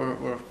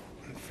we're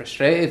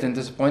frustrated and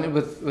disappointed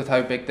with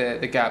how big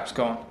the gap's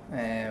gone.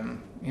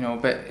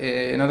 But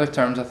in other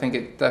terms, I think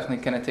it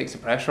definitely kind of takes the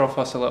pressure off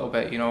us a little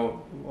bit.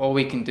 All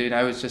we can do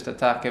now is just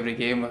attack every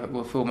game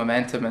with full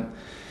momentum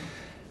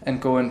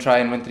and go and try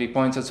and win 3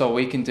 points. That's all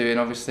we can do, and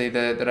obviously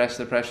the rest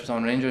of the pressure's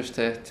on Rangers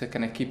to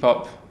kind of keep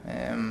up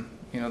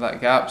that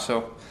gap.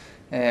 So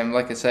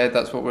like I said,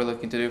 that's what we're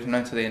looking to do from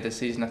now to the end of the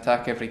season: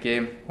 attack every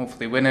game,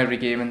 hopefully win every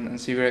game, and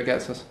see where it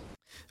gets us.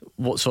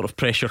 What sort of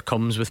pressure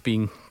comes with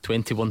being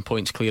 21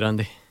 points clear,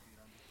 Andy?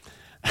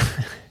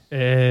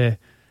 Listen,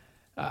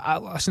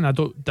 I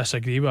don't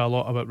disagree with a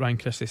lot of what Ryan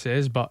Christie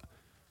says, but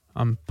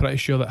I'm pretty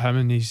sure that him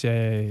and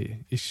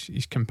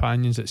his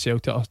companions at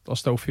Celtic are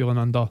still feeling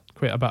under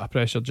quite a bit of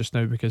pressure just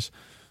now, because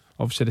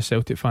obviously the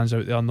Celtic fans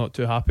out there are not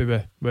too happy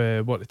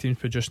with what the team's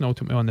producing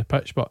ultimately on the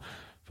pitch. But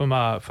from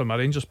a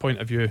Rangers point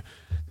of view,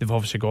 they've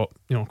obviously got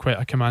quite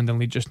a commanding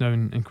lead just now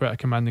and quite a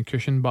commanding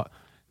cushion, but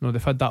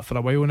they've had that for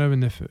a while now,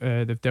 and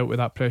they've dealt with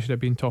that pressure of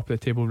being top of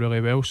the table really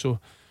well. So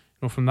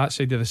from that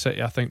side of the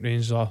city, I think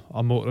Rangers are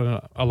motoring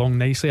along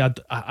nicely. I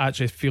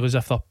actually feel as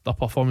if their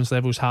performance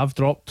levels have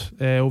dropped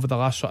over the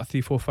last sort of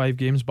 3, 4, 5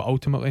 games, but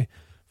ultimately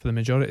for the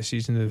majority of the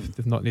season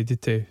they've not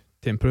needed to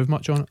improve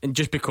much on it. And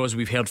just because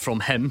we've heard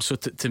from him, so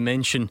to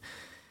mention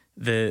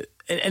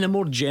in a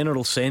more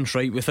general sense,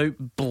 right, without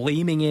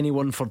blaming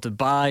anyone for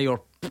Dubai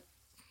or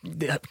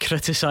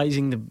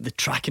criticising the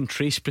track and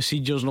trace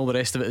procedures and all the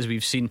rest of it, as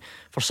we've seen,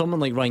 for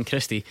someone like Ryan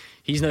Christie,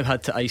 he's now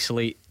had to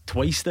isolate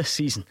twice this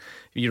season.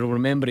 You'll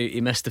remember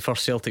he missed the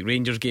first Celtic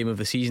Rangers game of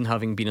the season,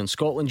 having been on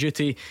Scotland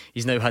duty.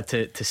 He's now had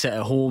to sit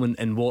at home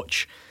and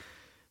watch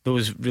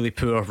those really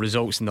poor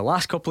results in the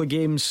last couple of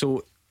games.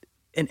 So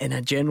in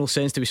a general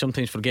sense, do we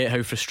sometimes forget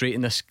how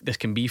frustrating this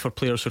can be for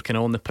players who are kind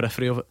of on the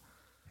periphery of it?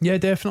 Yeah,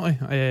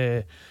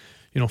 definitely.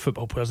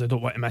 Football players, they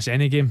don't want to miss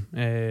any game,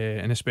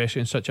 and especially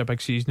in such a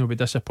big season, they'll be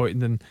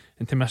disappointed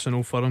and to miss an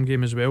Old Firm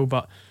game as well.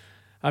 But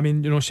I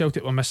mean,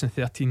 Celtic were missing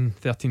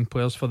 13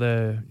 players for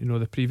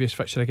the previous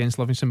fixture against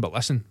Livingston. But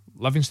listen,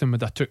 Livingston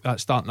would have took that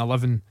starting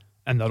 11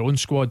 in their own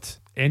squad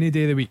any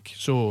day of the week.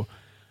 So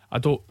I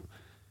don't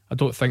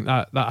think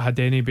that had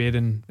any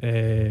bearing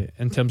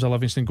in terms of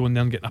Livingston going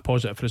there and getting a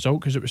positive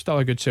result, because it was still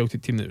a good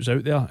Celtic team that was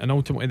out there, and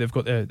ultimately they've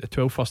got the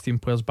 12 first team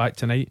players back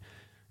tonight.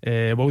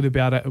 Will there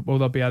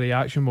be a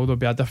reaction? Will there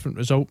be a different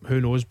result?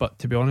 Who knows? But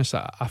to be honest,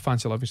 I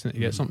fancy Livingston to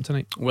get something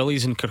tonight.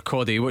 Willie's in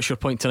Kirkcaldy. What's your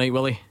point tonight,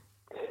 Willie?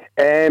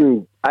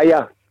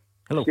 Hiya.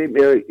 Hello.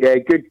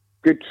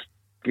 Good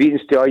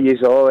greetings to all you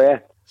all.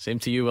 Same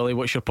to you, Willie.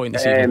 What's your point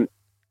this evening?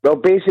 Well,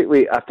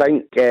 basically, I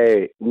think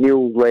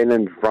Neil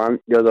Lennon's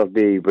rant the other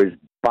day was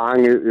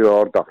bang out the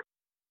order.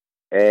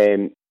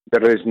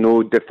 There is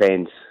no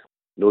defence.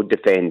 No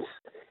defence.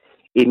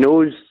 He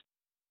knows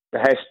the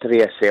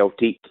history of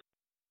Celtic,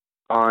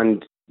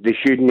 and they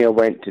shouldn't have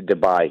went to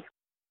Dubai.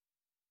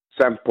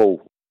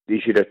 Simple. They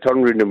should have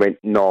turned around and went,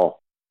 no,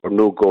 we're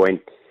no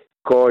going.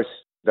 Because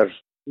there's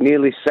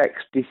nearly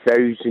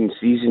 60,000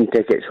 season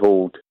tickets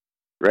hold,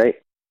 right?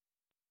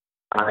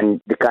 And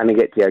they can't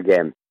get to a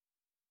game.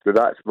 So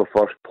that's my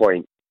first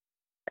point.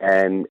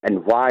 And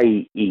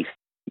why he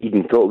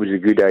even thought it was a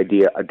good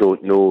idea, I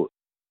don't know.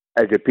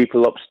 Are the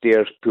people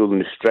upstairs pulling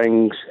the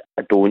strings?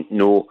 I don't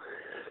know.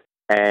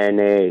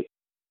 And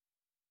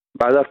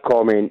my other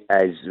comment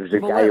is, there's a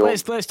guy...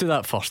 Let's do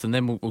that first, and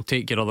then we'll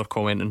take your other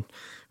comment and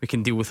we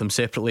can deal with them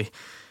separately.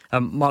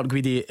 Mark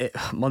Guidi,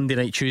 Monday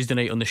night, Tuesday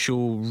night on the show,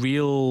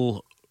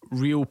 real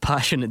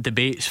passionate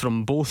debates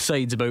from both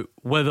sides about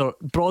whether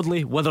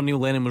Neil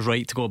Lennon was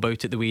right to go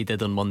about it the way he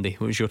did on Monday.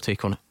 What was your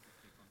take on it?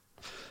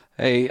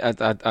 Hey,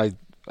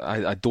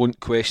 I don't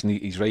question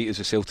he's right as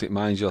a Celtic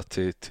manager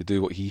to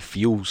do what he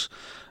feels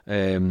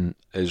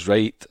is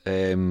right.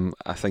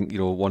 I think,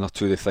 one or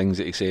two of the things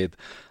that he said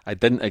I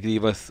didn't agree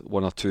with.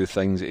 One or two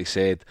things that he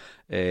said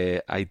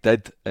I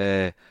did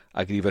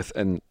agree with,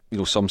 and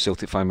some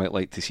Celtic fan might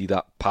like to see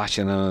that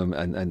passion in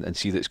him and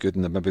see that it's good,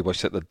 and they maybe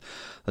wish that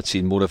they'd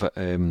seen more of it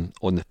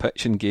on the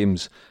pitch in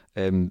games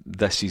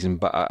this season.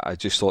 But I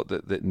just thought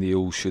that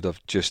Neil should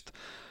have just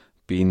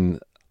been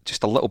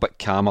just a little bit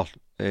calmer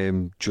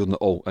during it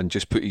all, and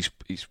just put his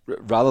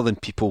rather than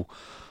people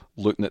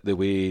looking at the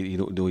way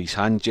his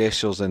hand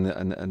gestures and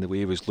the way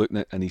he was looking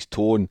at and his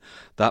tone,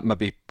 that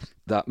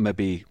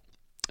maybe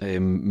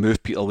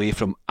moved people away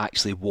from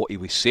actually what he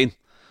was saying.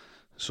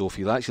 So if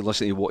you actually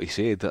listen to what he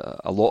said,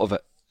 a lot of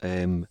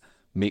it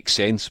makes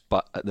sense.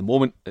 But at the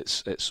moment,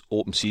 it's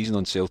open season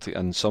on Celtic,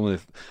 and some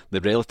of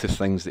the relative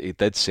things that he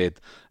did said,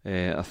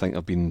 I think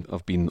have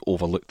been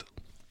overlooked.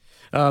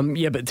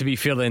 Yeah, but to be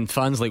fair then,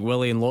 fans like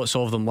Willie and lots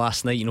of them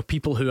last night,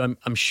 people who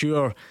I'm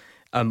sure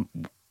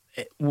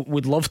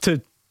would love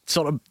to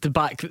sort of to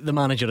back the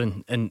manager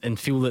and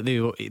feel that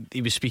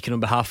he was speaking on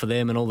behalf of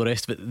them and all the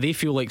rest of it, they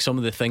feel like some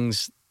of the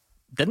things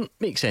didn't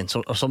make sense,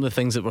 or some of the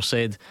things that were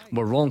said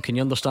were wrong. Can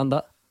you understand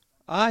that?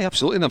 Aye,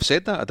 absolutely, and I've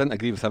said that. I didn't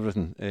agree with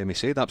everything he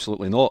said,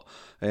 absolutely not.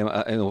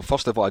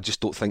 First of all, I just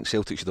don't think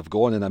Celtic should have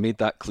gone, and I made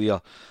that clear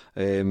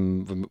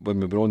when we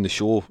were on the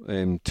show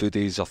 2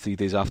 days or 3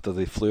 days after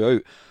they flew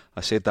out. I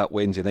said that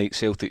Wednesday night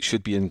Celtic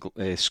should be in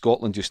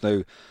Scotland just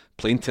now,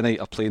 playing tonight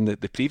or playing the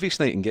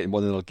previous night and getting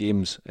one of their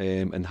games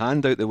in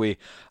hand out the way.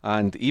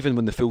 And even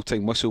when the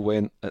full-time whistle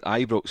went at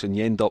Ibrox and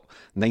you end up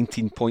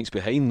 19 points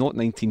behind, not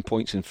 19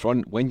 points in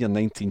front, when you're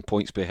 19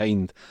 points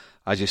behind,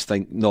 I just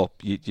think no,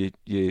 we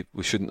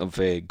shouldn't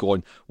have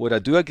gone. What I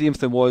do agree with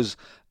them was,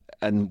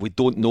 and we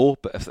don't know,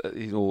 but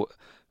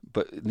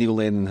but Neil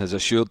Lennon has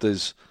assured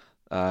us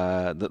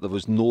that there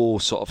was no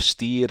sort of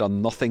steer or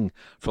nothing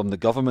from the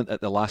government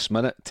at the last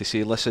minute to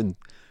say, listen,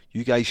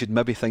 you guys should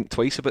maybe think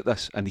twice about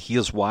this, and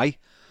here's why.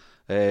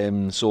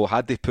 So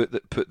had they put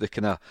the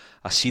kind of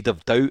a seed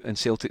of doubt in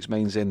Celtic's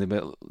minds, then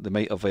they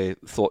might have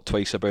thought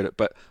twice about it.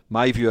 But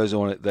my view is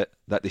on it that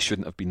they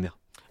shouldn't have been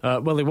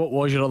there. Willie, what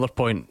was your other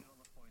point?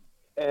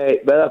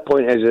 The other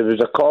point is, there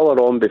was a caller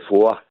on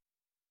before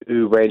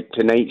who went,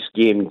 tonight's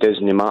game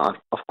doesn't matter.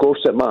 Of course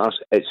it matters.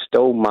 It's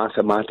still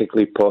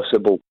mathematically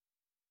possible.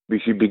 We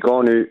should be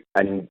going out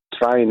and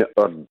trying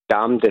our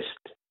damnedest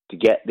to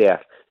get there.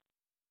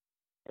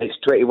 It's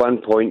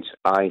 21 points,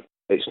 aye.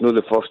 It's not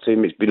the first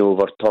time it's been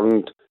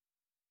overturned.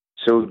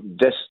 So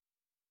this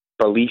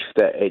belief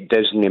that it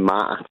doesn't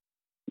matter,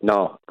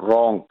 no,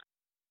 wrong.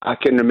 I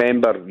can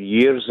remember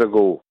years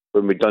ago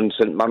when we done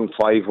St Mirren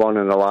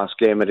 5-1 in the last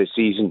game of the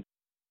season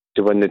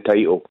to win the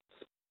title.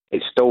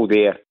 It's still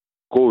there.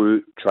 Go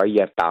out, try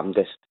your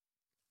damnedest.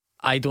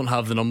 I don't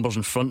have the numbers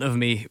in front of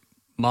me.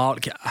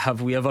 Mark,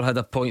 have we ever had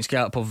a points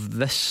gap of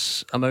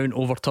this amount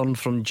overturned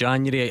from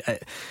January?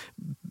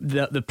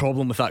 The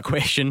problem with that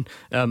question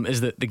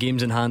is that the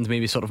games in hand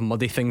maybe sort of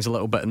muddy things a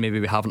little bit, and maybe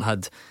we haven't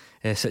had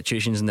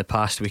situations in the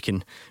past we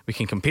can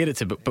compare it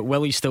to. But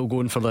Willie's still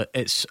going for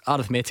it's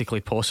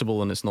arithmetically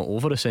possible and it's not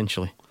over,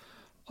 essentially.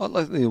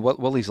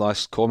 Willie's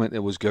last comment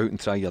there was go out and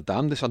try your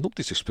damnedest.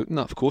 Nobody's disputing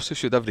that. Of course they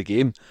should. Every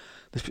game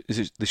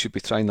they should be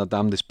trying their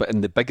damnedest, but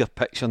in the bigger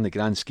picture, in the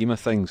grand scheme of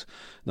things,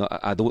 no,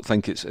 I don't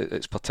think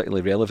it's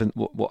particularly relevant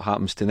what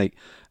happens tonight.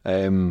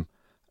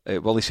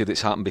 Willie said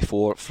it's happened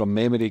before. From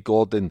memory,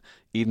 Gordon,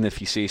 even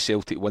if you say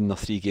Celtic win their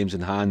 3 games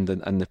in hand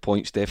and the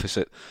points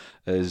deficit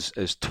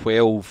is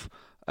 12,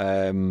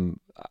 and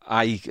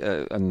I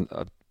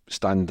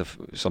stand, if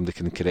somebody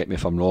can correct me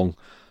if I'm wrong,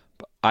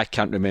 but I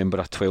can't remember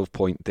a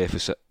 12-point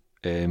deficit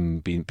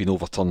being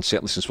overturned,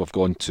 certainly since we've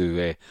gone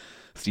to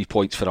 3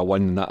 points for a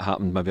win, and that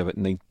happened maybe about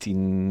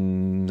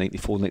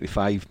 1994,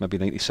 95, maybe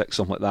 96,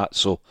 something like that.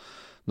 So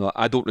no,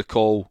 I don't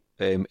recall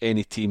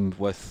any team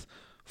with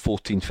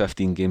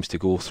 14-15 games to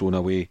go, throwing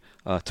away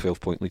a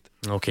 12-point lead.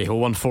 Okay,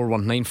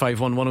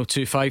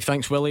 01419511025.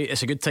 Thanks, Willie.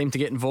 It's a good time to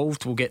get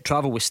involved. We'll get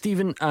travel with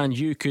Stephen, and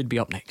you could be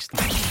up next.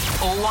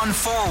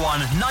 0141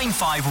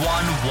 951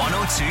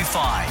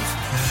 1025.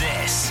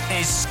 This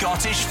is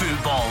Scottish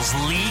football's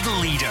league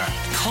leader,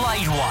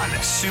 Clyde One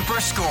Super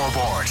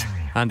Scoreboard.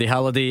 Andy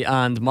Halliday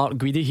and Mark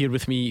Guidi here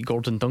with me,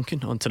 Gordon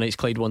Duncan, on tonight's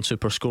Clyde One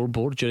Super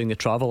Scoreboard. During the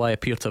travel, I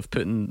appear to have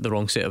put in the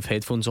wrong set of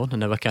headphones on,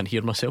 and now I can't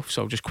hear myself,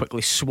 so I'll just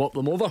quickly swap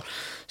them over.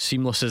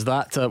 Seamless as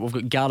that. We've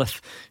got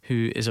Gareth,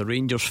 who is a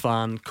Rangers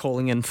fan,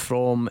 calling in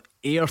from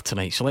Ayr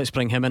tonight, so let's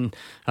bring him in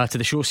to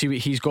the show, see what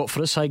he's got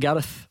for us. Hi,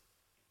 Gareth.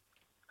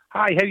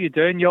 Hi, how you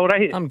doing? You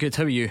alright? I'm good,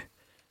 how are you?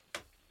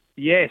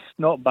 Yes,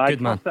 not bad.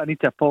 Good, man. I need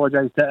to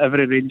apologise to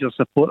every Rangers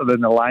supporter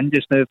in the land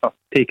just now for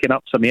taking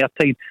up some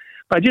airtime.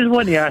 But I just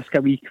want to ask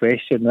a wee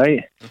question,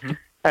 right?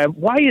 Mm-hmm.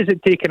 Why is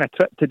it taking a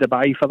trip to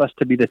Dubai for this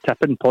to be the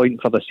tipping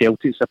point for the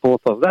Celtic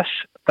supporters? This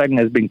thing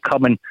has been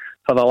coming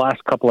for the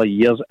last couple of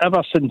years,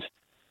 ever since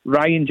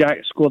Ryan Jack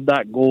scored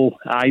that goal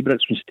at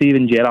Ibrox when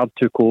Steven Gerrard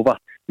took over.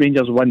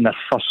 Rangers won their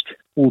first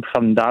Old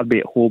Firm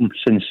derby at home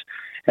since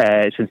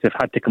they've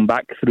had to come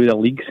back through the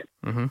leagues.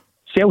 Mm-hmm.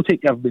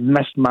 Celtic have been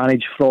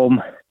mismanaged from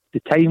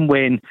the time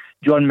when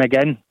John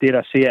McGinn, dare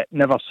I say it,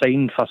 never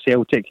signed for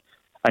Celtic,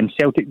 and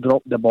Celtic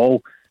dropped the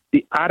ball.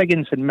 The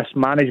arrogance and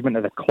mismanagement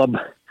of the club,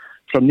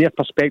 from their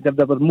perspective,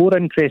 they were more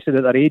interested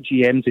at their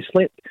AGMs. They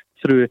slept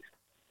through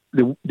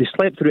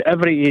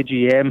every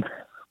AGM,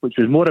 which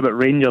was more about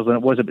Rangers than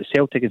it was about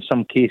Celtic in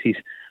some cases,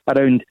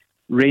 around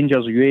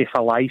Rangers'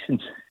 UEFA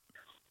licence.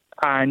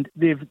 And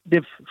they've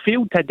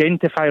failed to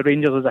identify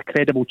Rangers as a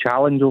credible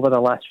challenge over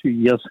the last few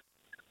years.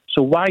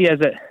 So why is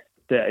it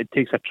that it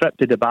takes a trip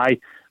to Dubai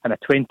and a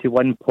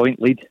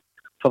 21-point lead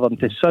for them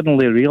to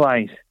suddenly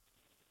realise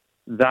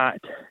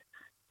that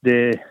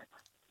they're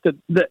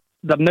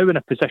now in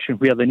a position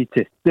where they need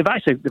to? They've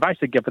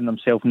actually given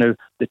themselves now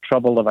the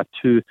trouble of a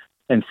 2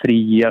 and 3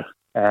 year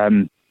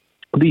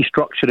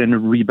restructuring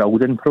and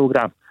rebuilding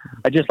programme.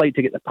 I'd just like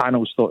to get the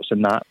panel's thoughts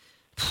on that.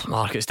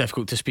 Mark, it's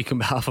difficult to speak on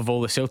behalf of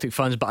all the Celtic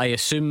fans, but I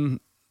assume,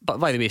 but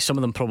by the way, some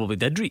of them probably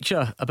did reach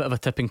a bit of a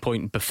tipping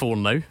point before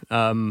now,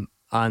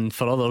 and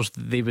for others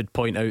they would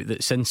point out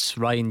that since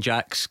Ryan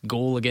Jack's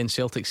goal against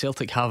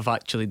Celtic have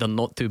actually done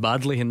not too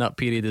badly in that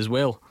period as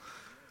well.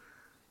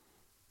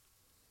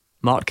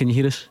 Mark, can you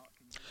hear us?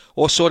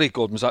 Oh, sorry,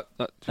 Gordon. Was that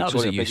was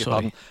sorry, it you,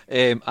 sorry.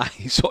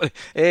 Sorry.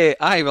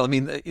 Well, I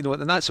mean, you know,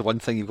 and that's the one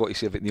thing you've got to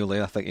say about Neil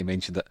Lennon. I think he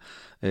mentioned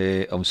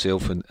it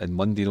himself on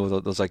Monday. You know,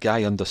 there's a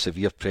guy under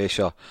severe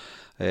pressure.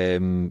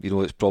 You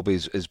know, it's probably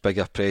as big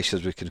a pressure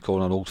as we can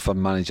call an Old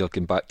Firm manager,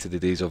 going back to the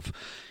days of,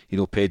 you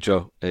know,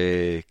 Pedro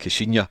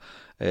Caixinha.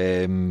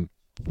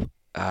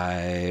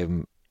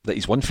 That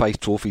he's won 5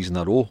 trophies in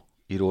a row.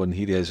 You know, and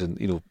here he is, and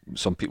you know,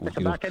 some people,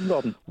 you know,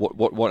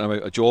 want him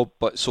out of job.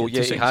 But so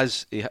yeah,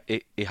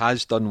 he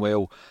has done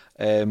well.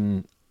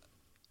 You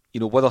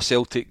know, whether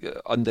Celtic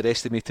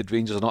underestimated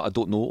Rangers or not, I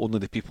don't know. Only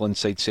the people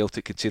inside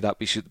Celtic could say that.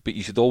 But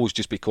you should always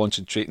just be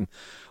concentrating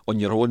on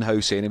your own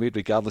house anyway,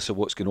 regardless of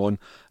what's going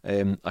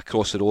on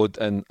across the road.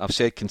 And I've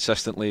said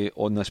consistently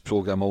on this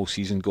programme all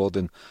season,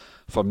 Gordon,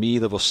 for me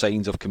there were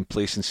signs of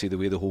complacency the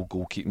way the whole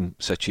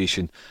goalkeeping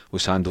situation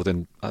was handled,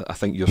 and I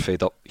think you're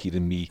fed up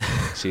hearing me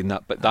saying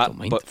that.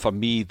 But for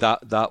me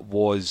that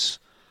was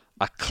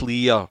a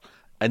clear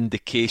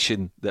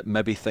indication that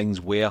maybe things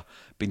were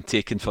being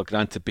taken for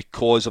granted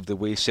because of the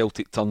way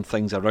Celtic turned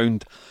things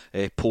around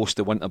post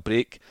the winter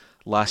break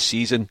last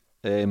season.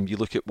 You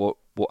look at what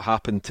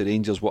happened to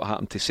Rangers, what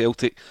happened to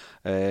Celtic,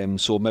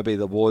 so maybe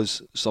there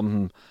was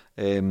something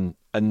in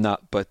that.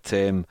 But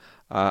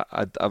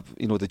I've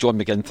you know, the John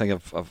McGinn thing,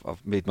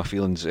 I've made my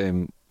feelings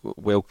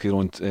well clear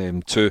on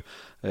too.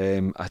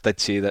 I did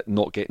say that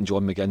not getting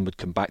John McGinn would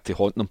come back to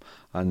haunt them,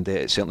 and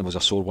it certainly was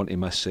a sore one to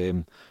miss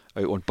out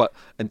on. But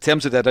in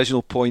terms of the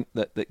original point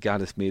that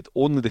Gareth made,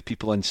 only the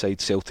people inside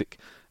Celtic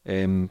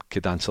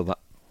could answer that.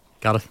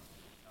 Gareth?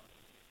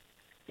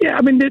 Yeah,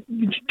 I mean, do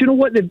you know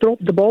what? They've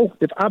dropped the ball.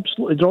 They've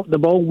absolutely dropped the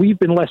ball. We've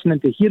been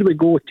listening to "Here We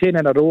Go" 10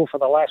 in a row for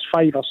the last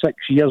 5 or 6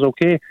 years,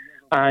 okay?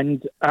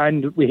 And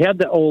we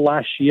heard it all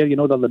last year. You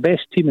know, they're the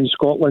best team in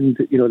Scotland.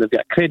 You know, they've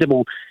got a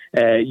credible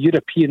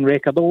European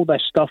record, all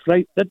this stuff,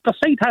 right? The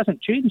side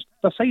hasn't changed.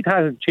 The side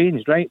hasn't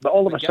changed, right? But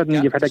all of a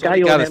sudden, you've had a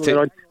guy on earlier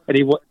on, and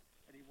he...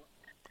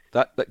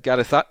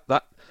 Gareth,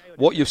 that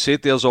what you've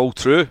said there is all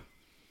true.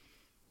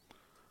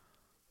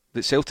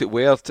 That Celtic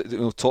were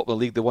top of the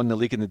league, they won the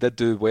league, and they did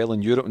do well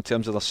in Europe in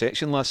terms of their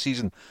section last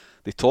season.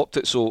 They topped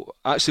it. So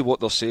actually what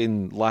they're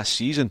saying last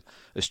season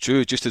is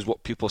true, just as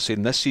what people are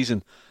saying this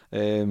season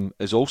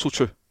is also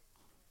true.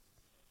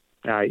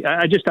 I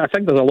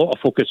think there's a lot of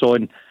focus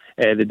on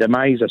the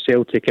demise of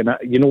Celtic, and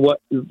you know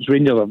what,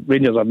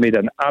 Rangers have made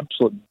an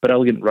absolute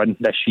brilliant run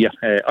this year,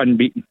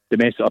 unbeaten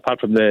domestic, apart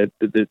from the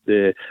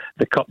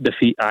cup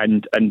defeat,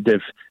 and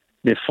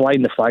they're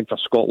flying the flag for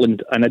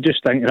Scotland. And I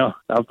just think, you know,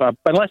 I've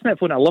been listening to the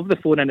phone. I love the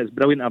phone, and it's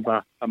brilliant.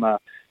 I'm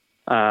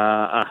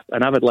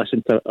an avid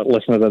listener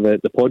of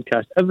the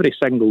podcast every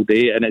single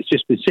day, and it's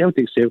just been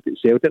Celtic.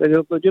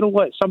 And you know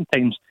what?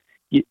 Sometimes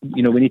we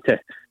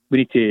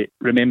need to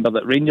remember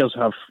that Rangers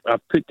have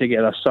put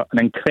together an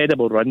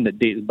incredible run that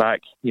dates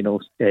back,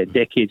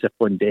 decades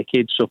upon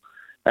decades. So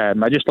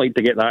I just like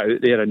to get that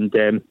out there, and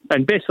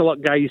best of luck,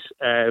 guys,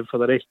 for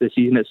the rest of the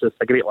season. It's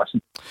a great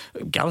listen.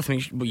 Gareth,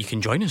 you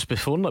can join us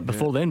before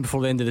the end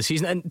of the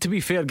season. And to be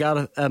fair,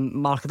 Gareth,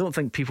 Mark, I don't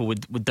think people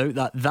would doubt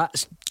that.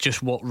 That's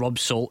just what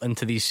rubs salt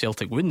into these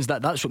Celtic wins.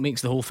 That's what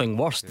makes the whole thing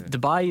worse. Yeah.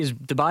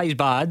 Dubai is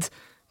bad,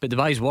 but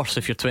Dubai's worse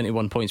if you're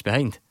 21 points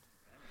behind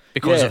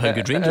because of how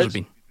good Rangers have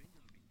been.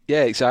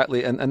 Yeah,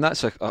 exactly, and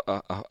that's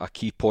a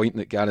key point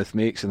that Gareth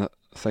makes, and I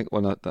think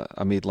one that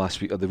I made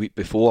last week or the week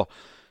before.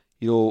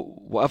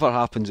 Whatever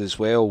happens as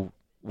well,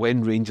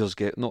 when Rangers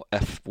get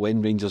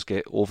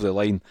over the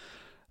line,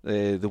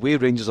 the way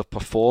Rangers have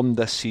performed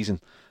this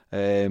season,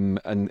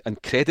 and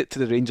credit to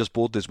the Rangers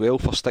board as well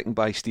for sticking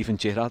by Steven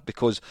Gerrard,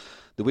 because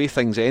the way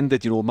things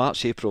ended,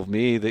 March, April,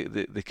 May,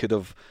 they could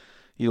have,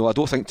 I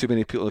don't think too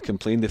many people have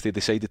complained if they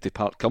decided to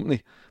part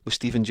company with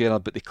Steven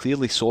Gerrard, but they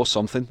clearly saw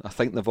something. I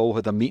think they've all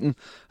had a meeting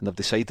and they've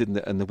decided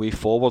in the way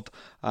forward,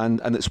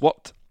 and it's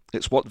worked.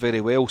 It's worked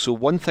very well. So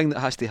one thing that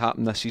has to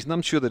happen this season,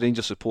 I'm sure the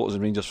Rangers supporters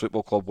and Rangers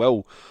Football Club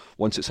will,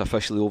 once it's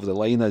officially over the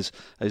line, is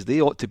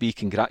they ought to be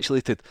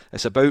congratulated.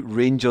 It's about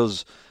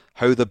Rangers,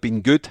 how they've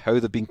been good,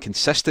 how they've been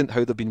consistent,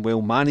 how they've been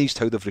well managed,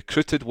 how they've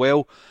recruited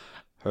well,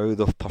 how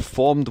they've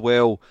performed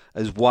well,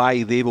 is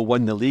why they will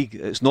win the league.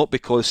 It's not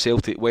because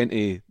Celtic went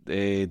to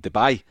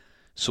Dubai.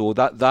 So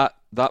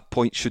that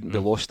point shouldn't be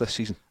lost this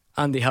season.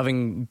 Andy,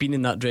 having been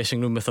in that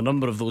dressing room with a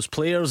number of those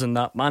players and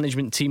that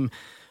management team,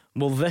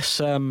 well, this,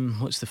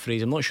 what's the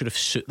phrase? I'm not sure if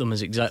suit them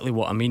is exactly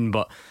what I mean,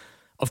 but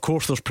of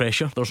course there's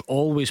pressure. There's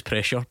always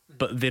pressure,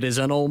 but there is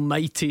an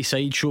almighty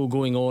sideshow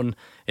going on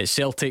at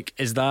Celtic.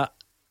 Is that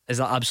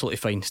absolutely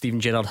fine? Steven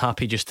Gerrard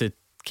happy just to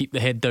keep the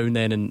head down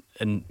then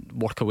and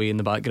work away in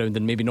the background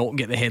and maybe not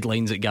get the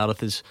headlines that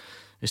Gareth is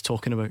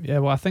talking about? Yeah,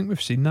 well, I think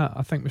we've seen that.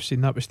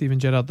 With Steven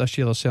Gerrard this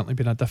year. There's certainly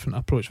been a different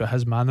approach with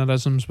his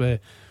mannerisms, with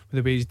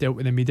the way he's dealt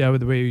with the media,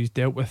 with the way he's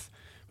dealt with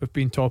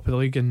being top of the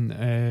league,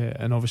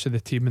 and obviously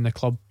the team and the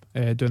club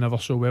doing ever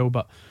so well.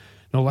 But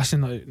no,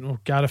 listen,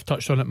 Gareth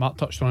touched on it, Mark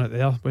touched on it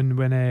there.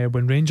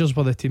 When Rangers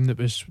were the team that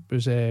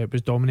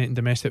was dominating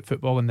domestic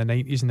football in the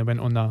 90s, and they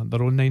went on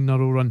their own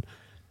 9-0 run,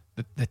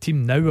 the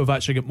team now have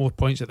actually got more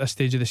points at this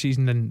stage of the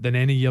season than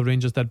any year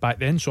Rangers did back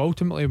then. So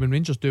ultimately, when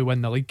Rangers do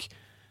win the league,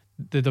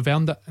 they've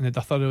earned it and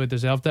they thoroughly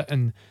deserved it.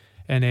 And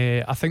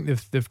I think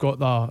they've got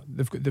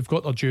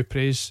their due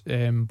praise,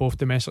 both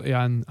domestically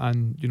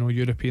and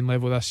European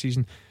level this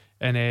season.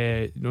 And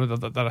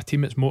they're a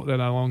team that's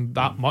motoring along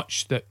that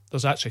much that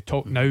there's actually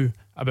talk now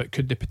about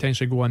could they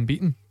potentially go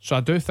unbeaten. So I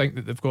do think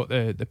that they've got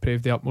the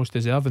praise they utmost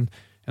deserve, and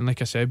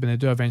like I said, when they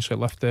do eventually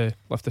lift the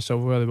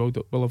silverware, they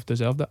will have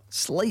deserved it.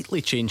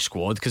 Slightly changed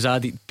squad, because I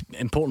had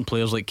important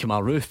players like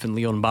Kemar Roofe and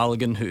Leon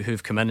Balogun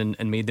who've come in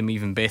and made them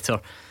even better.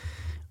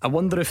 I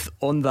wonder if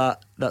on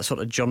that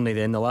sort of journey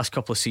then, the last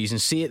couple of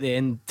seasons, say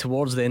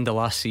towards the end of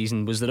last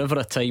season, was there ever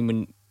a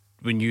time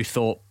when you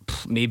thought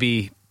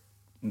maybe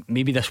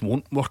this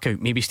won't work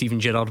out, maybe Steven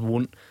Gerrard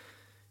won't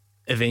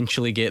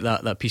eventually get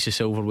that piece of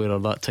silverware or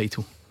that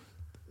title?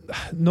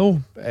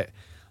 No.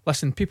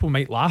 Listen, people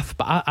might laugh,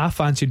 but I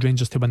fancied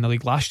Rangers to win the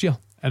league last year,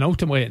 and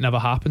ultimately it never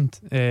happened.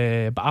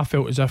 But I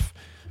felt as if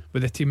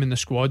with the team and the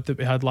squad that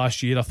we had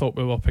last year, I thought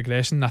we were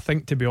progressing. I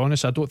think, to be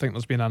honest, I don't think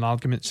there's been an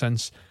argument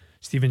since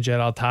Steven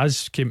Gerrard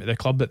has came to the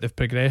club that they've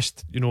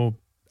progressed,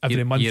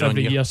 every month,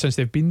 every year since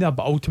they've been there.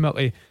 But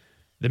ultimately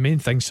the main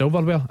thing's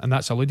silverware, and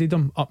that's eluded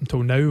them up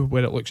until now,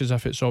 where it looks as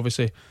if it's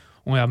obviously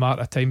only a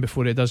matter of time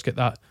before he does get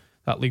that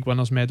league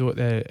winners medal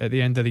at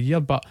the end of the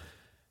year. But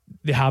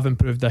they have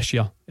improved this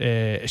year,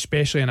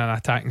 especially in an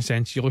attacking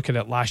sense. You look at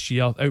it last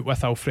year, out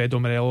with Alfredo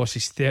Morelos,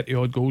 his 30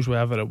 odd goals,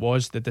 whatever it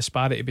was, the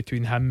disparity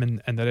between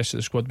him and the rest of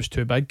the squad was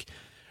too big.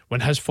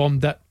 When his form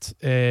dipped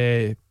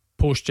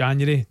post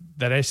January,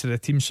 the rest of the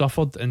team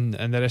suffered, and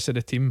the rest of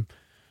the team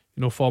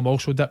form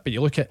also dipped. But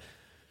you look at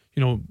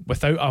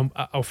without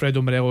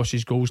Alfredo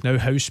Morelos' goals now,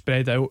 how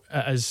spread out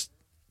it is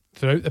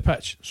throughout the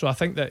pitch. So I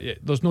think that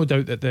there's no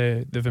doubt that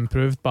they've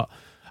improved, but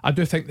I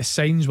do think the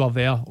signs were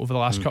there over the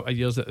last couple of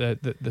years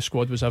that the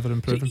squad was ever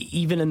improving. So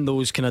even in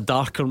those kind of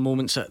darker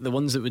moments, the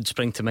ones that would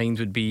spring to mind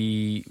would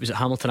be, was it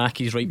Hamilton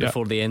Accies right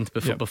before the end,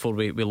 before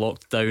we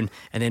locked down,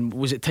 and then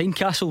was it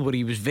Tynecastle where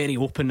he was very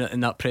open in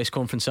that press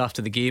conference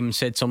after the game and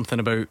said something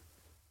about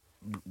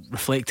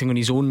reflecting on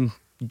his own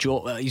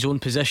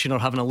position or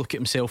having a look at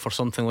himself or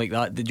something like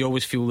that? Did you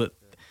always feel that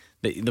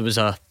there was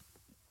a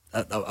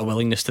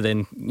willingness to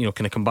then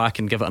kind of come back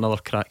and give it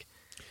another crack?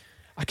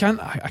 I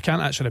can't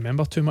actually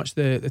remember too much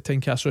the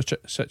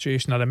Tynecastle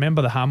situation. I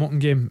remember the Hamilton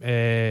game.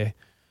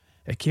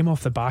 It came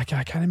off the back,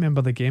 I can't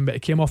remember the game, but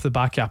it came off the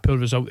back of a poor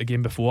result the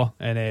game before,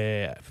 and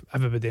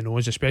everybody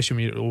knows, especially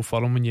when you're at Old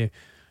Firm, when you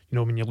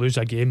lose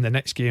a game, the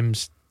next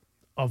game's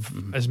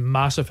of as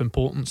massive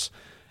importance.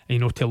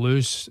 And, to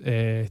lose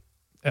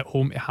at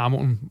home to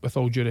Hamilton, with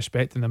all due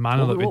respect, in the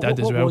manner that we did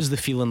as well. What was the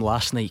feeling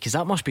last night? Because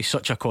that must be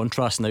such a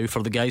contrast now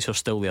for the guys who are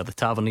still there, the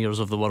Taverniers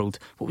of the world.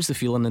 What was the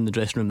feeling in the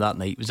dressing room that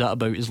night? Was that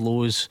about as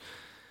low as,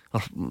 or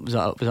was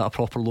that a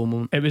proper low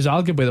moment? It was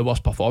arguably the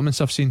worst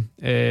performance I've seen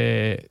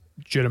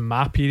during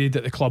my period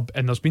at the club,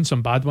 and there's been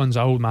some bad ones.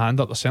 I hold my hand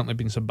up. There's certainly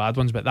been some bad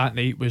ones, but that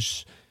night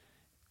was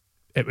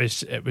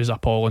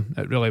appalling.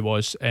 It really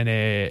was,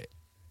 and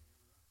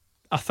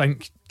I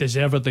think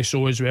deservedly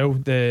so as well.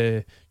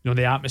 The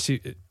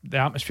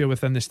atmosphere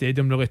within the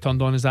stadium really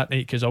turned on us that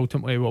night, because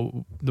ultimately,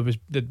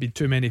 there'd been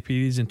too many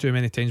periods and too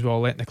many times we were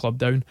letting the club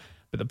down.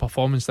 But the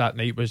performance that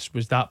night was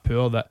that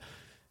poor that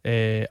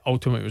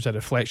ultimately it was a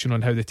reflection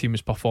on how the team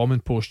was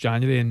performing post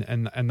January,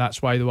 and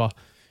that's why they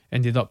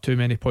ended up too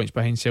many points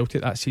behind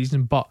Celtic that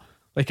season. But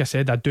like I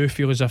said, I do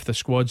feel as if the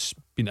squad's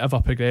been ever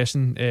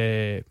progressing.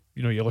 You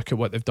look at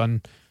what they've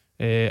done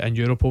in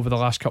Europe over the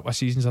last couple of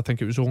seasons. I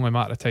think it was only a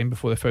matter of time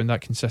before they found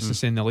that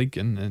consistency in the league,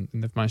 and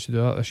they've managed to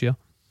do that this year.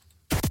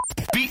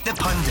 Beat the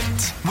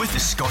Pundit with the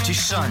Scottish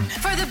Sun.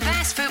 For the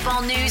best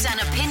football news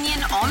and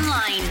opinion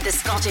online,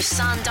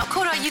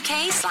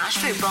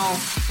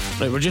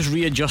 thescottishsun.co.uk/football. Right, we're just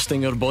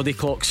readjusting our body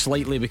clock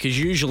slightly, because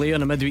usually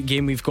on a midweek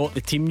game we've got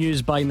the team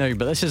news by now,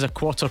 but this is a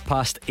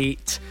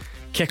 8:15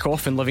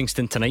 kick-off in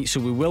Livingston tonight, so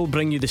we will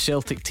bring you the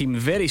Celtic team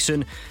very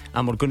soon,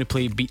 and we're going to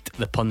play Beat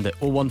the Pundit.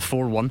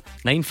 0141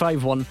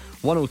 951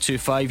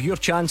 1025. Your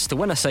chance to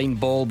win a signed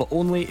ball, but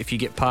only if you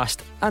get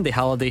past Andy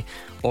Halliday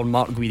or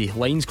Mark Guidi.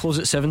 Lines close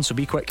at 7, so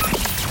be quick.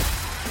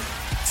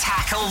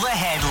 Tackle the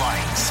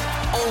headlines.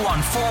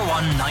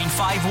 0141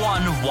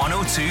 951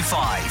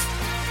 1025.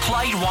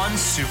 Clyde 1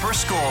 Super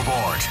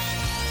Scoreboard.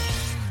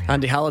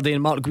 Andy Halliday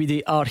and Mark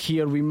Guidi are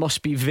here. We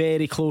must be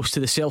very close to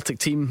the Celtic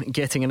team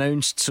getting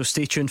announced, so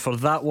stay tuned for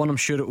that one. I'm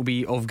sure it will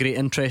be of great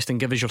interest, and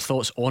give us your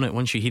thoughts on it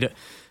once you hear it.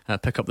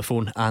 Pick up the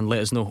phone and let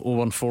us know.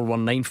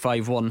 0141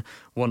 951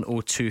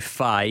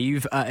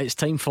 1025. It's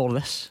time for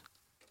this.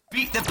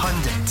 Beat the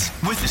Pundit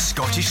with the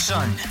Scottish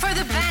Sun. For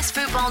the best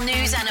football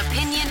news and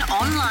opinion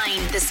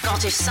online,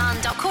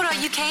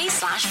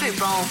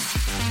 thescottishsun.co.uk/football.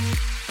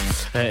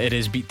 It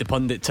is Beat the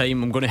Pundit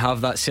time. I'm going to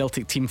have that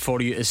Celtic team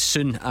for you as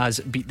soon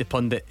as Beat the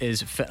Pundit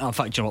is fit. In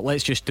fact, you know what,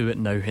 let's just do it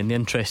now in the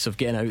interests of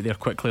getting out there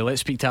quickly.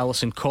 Let's speak to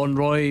Alison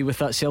Conroy with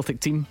that Celtic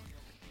team.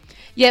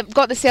 Yeah, we've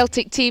got the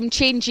Celtic team.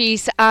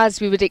 Changes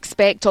as we would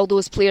expect, all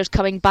those players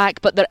coming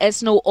back, but there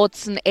is no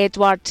Odsonne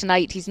Edouard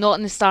tonight. He's not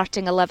in the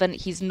starting 11.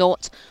 He's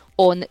not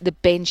on the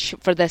bench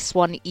for this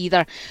one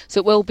either. So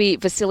it will be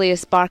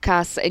Vasilius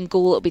Barkas in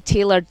goal. It'll be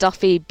Taylor,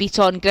 Duffy,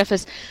 Beaton,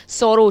 Griffiths,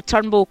 Sorrow,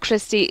 Turnbull,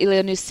 Christie,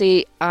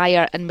 Ilianusi,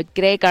 Ayer and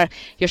McGregor.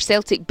 Your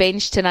Celtic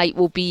bench tonight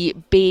will be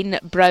Bain,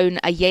 Brown,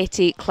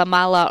 Ayeti,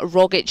 Klamala,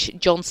 Rogic,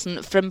 Johnson,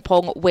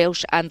 Frimpong,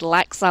 Welsh and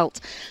Laxalt.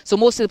 So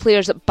most of the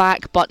players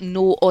back, but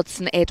no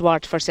Odsonne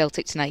Edouard for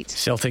Celtic tonight.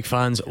 Celtic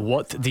fans,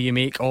 what do you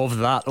make of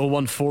that?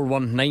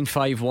 0141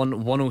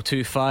 951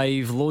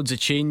 1025. Loads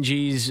of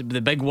changes. The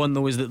big one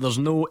though is that there's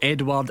no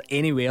Edouard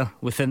anywhere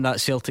within that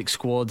Celtic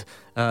squad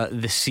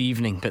this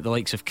evening, but the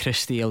likes of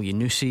Christie,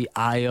 Ilianusi,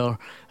 Ayer,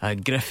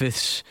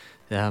 Griffiths,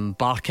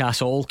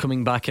 Barkas all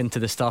coming back into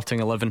the starting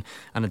 11,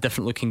 and a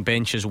different looking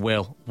bench as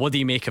well. What do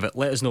you make of it?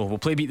 Let us know. We'll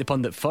play Beat the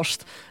Pundit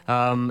first.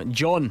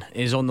 John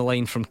is on the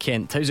line from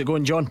Kent. How's it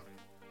going, John?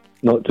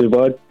 Not too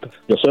bad.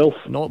 Yourself?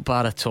 Not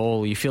bad at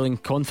all. Are you feeling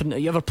confident?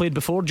 Have you ever played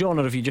before, John,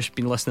 or have you just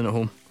been listening at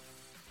home?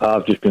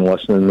 I've just been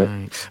listening,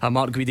 mate. Right.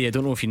 Mark Guidi, I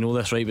don't know if you know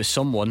this, right, but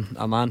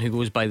a man who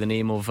goes by the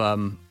name of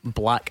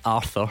Black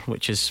Arthur,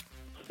 which is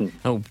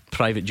a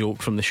private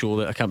joke from the show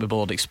that I can't be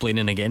bothered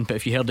explaining again, but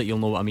if you heard it you'll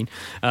know what I mean.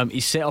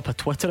 He's set up a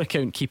Twitter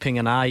account keeping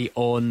an eye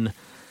on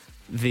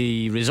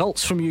the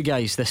results from you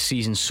guys this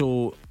season.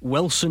 So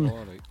Wilson,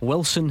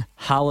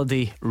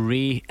 Halliday,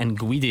 Ray and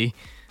Guidi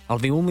are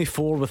the only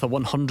four with a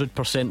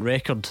 100%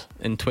 record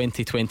in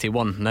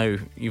 2021. Now,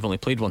 you've only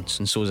played once,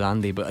 and so's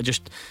Andy, but is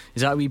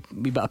that a wee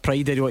bit of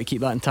pride there? You want to keep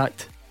that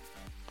intact?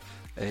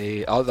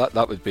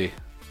 That would be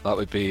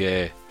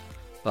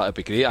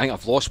great. I think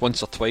I've lost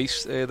once or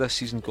twice this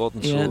season,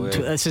 Gordon. Yeah, so,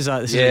 this is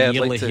a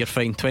yearly. You're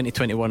fine.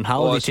 2021.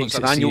 Halliday takes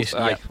it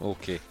seriously.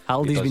 Okay.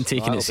 Halliday's been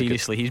taking it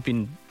seriously. He's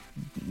been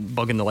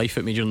bugging the life out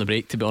of me during the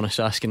break, to be honest,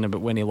 asking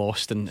about when he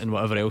lost and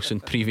whatever else in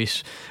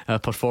previous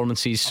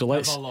performances. So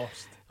let's. Never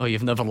lost. Oh,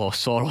 you've never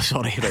lost. Sorry, right,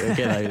 we'll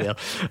get out of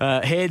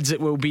there. Heads,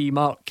 it will be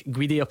Mark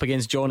Guidi up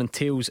against John, and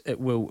tails, it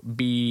will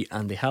be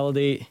Andy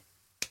Halliday.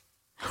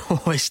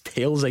 Oh, it's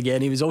tails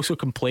again. He was also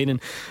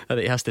complaining that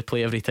he has to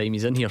play every time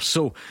he's in here.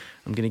 So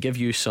I'm going to give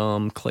you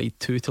some Clyde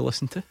 2 to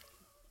listen to.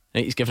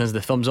 Right, he's giving us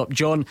the thumbs up.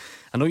 John,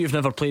 I know you've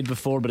never played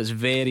before, but it's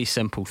very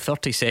simple.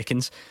 30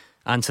 seconds.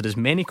 Answer as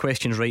many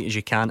questions right as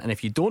you can, and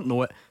if you don't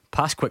know it,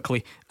 pass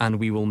quickly and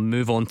we will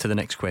move on to the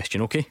next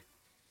question, okay?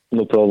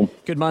 No problem.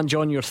 Good man,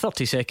 John. Your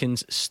 30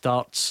 seconds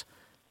starts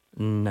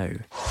now.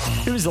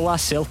 Who was the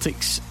last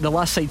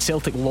side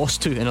Celtic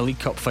lost to in a League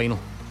Cup final?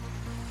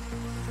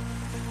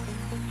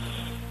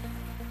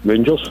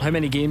 Rangers. How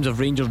many games have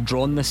Rangers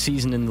drawn this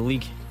season in the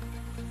league?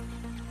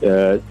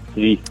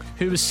 3.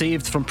 Who was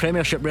saved from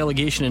Premiership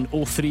relegation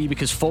in 03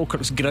 because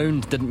Falkirk's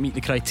ground didn't meet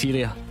the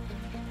criteria?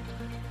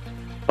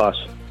 Pass.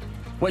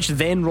 Which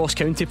then Ross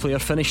County player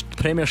finished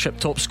Premiership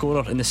top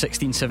scorer in the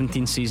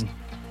 16-17 season?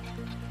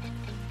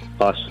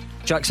 Pass.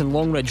 Jackson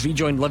Longridge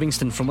rejoined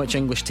Livingston from which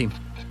English team?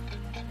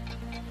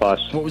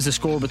 Pass. What was the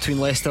score between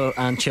Leicester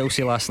and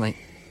Chelsea last night?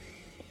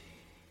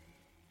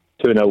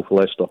 2-0 for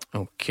Leicester.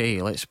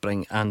 Okay, let's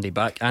bring Andy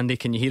back. Andy,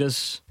 can you hear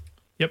us?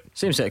 Yep.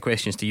 Same set of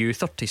questions to you.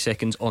 30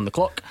 seconds on the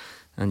clock,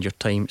 and your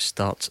time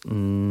starts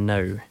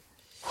now.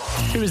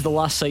 Who was the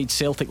last side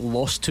Celtic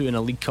lost to in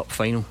a League Cup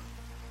final?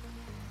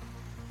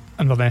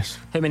 Inverness.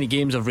 How many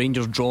games have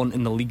Rangers drawn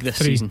in the league this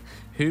 3. season?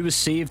 Who was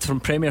saved from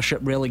Premiership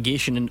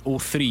relegation in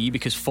 03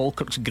 because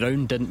Falkirk's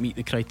ground didn't meet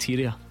the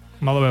criteria?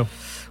 Motherwell.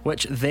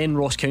 Which then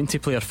Ross County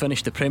player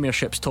finished the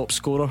Premiership's top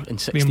scorer in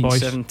Liam Boyce.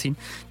 16-17?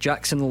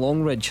 Jackson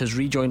Longridge has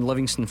rejoined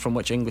Livingston from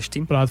which English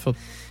team? Bradford.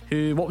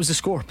 What was the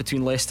score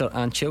between Leicester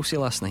and Chelsea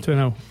last night?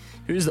 2-0.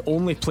 Who is the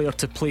only player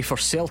to play for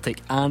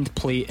Celtic and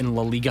play in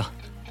La Liga?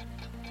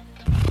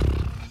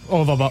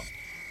 Oliver Butt.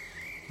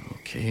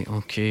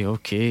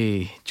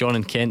 Okay. John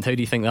and Kent, how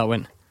do you think that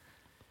went?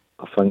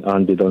 I think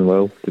Andy done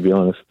well, to be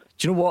honest.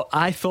 Do you know what?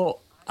 I thought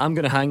I'm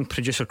going to hang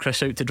producer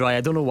Chris out to dry.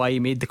 I don't know why he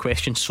made the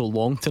questions so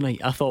long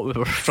tonight. I thought we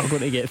were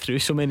struggling to get through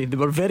so many. They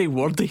were very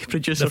wordy,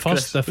 producer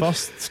Chris. The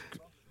first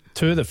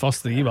 3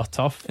 were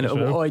tough. And do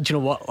you know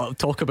what? I'll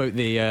talk about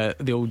the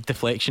old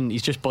deflection.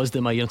 He's just buzzed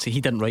in my ear and said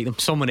he didn't write them.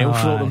 Someone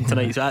else wrote them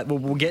tonight. So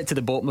we'll get to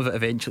the bottom of it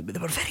eventually. But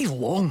they were very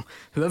long,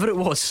 whoever it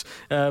was.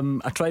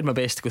 I tried my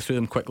best to go through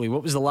them quickly.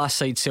 What was the last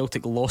side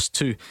Celtic lost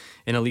to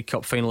in a League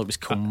Cup final? It was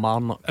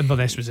Kilmarnock.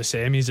 Inverness was the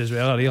semis as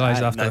well. I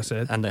realised after I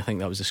said. And I think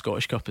that was the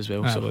Scottish Cup as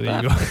well. Well,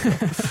 there you go.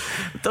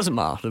 It doesn't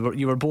matter.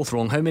 You were both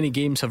wrong. How many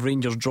games have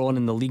Rangers drawn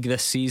in the league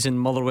this season?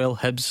 Motherwell,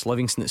 Hibs,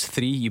 Livingston. It's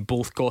 3. You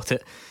both got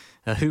it.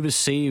 Who was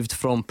saved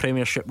from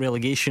Premiership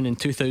relegation in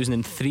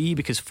 2003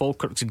 because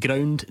Falkirk's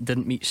ground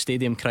didn't meet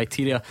stadium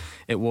criteria?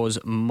 It was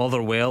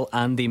Motherwell.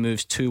 Andy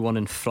moves 2-1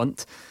 in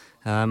front.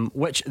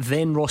 Which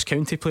then Ross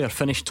County player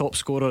finished top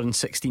scorer in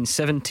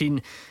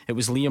 16-17? It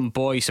was Liam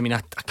Boyce. I mean,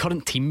 a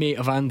current teammate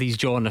of Andy's,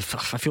 John. I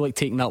feel like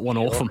taking that one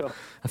off him.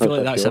 I feel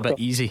like that's a bit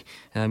easy.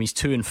 He's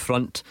 2 in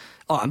front.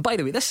 Oh, and by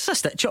the way, this is a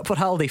stitch up for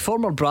Halliday,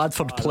 former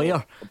Bradford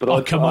player.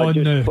 Come on.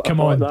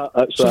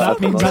 So that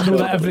means I know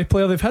that every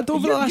player they've had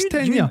over the last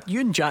 10 years.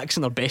 You and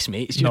Jackson are best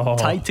mates. You're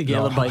tied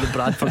together by the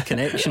Bradford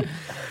connection.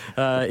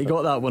 He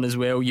got that one as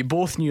well. You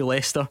both knew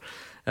Leicester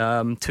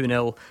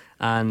 2-0.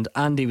 And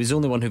Andy was the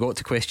only one who got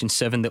to question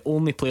 7. The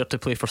only player to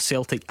play for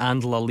Celtic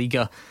and La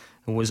Liga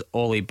was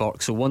Ollie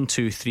Burke. So 1,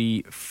 2,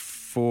 3,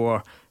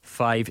 4,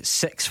 5,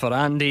 6 for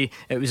Andy.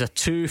 It was a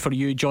 2 for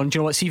you, John. Do you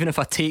know what? Even if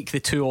I take the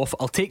 2 off,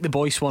 I'll take the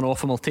Boyce one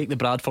off him, I'll take the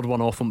Bradford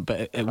one off him,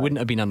 but it wouldn't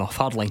have been enough.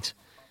 Hard lines.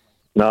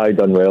 No, he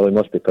done well. He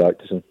must be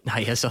practising.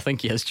 Yes, I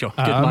think he is, John.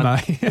 Good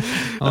man.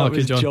 That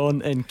was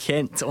John and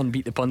Kent on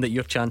Beat the Pundit.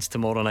 Your chance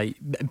tomorrow night.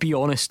 Be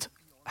honest,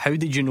 how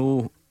did you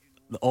know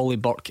Ollie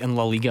Burke in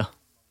La Liga?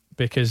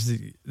 Because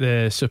the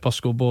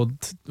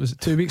Superscoreboard, was it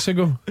 2 weeks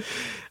ago?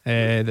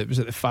 That was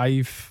at the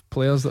 5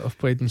 players that have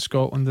played in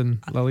Scotland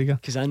and La Liga.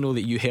 Because I know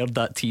that you heard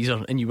that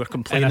teaser and you were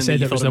complaining. And I said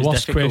that it was the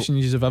worst question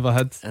you've ever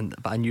had.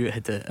 But I knew it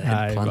had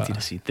planted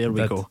a seed. There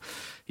we go.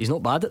 He's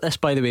not bad at this,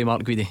 by the way,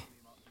 Mark Guidi.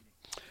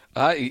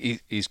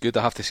 He's good.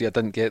 I have to say, I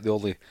didn't get the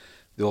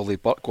Ollie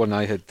Burke one.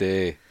 I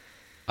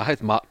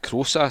had Mark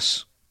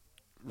Crosas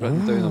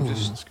written down.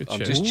 I'm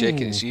just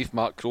checking to see if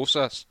Mark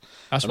Crosas.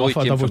 That's what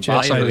I double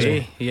check.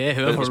 Yeah,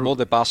 whoever. It was more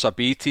the Barca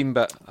B team,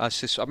 but I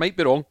might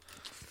be wrong.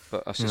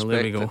 But I suspect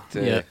there we go.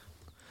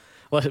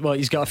 Well,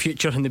 he's got a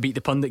future in the Beat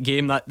the Pundit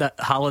game. That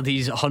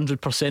Halliday's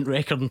 100%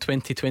 record in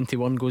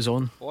 2021 goes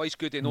on. Oh, he's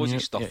good. He knows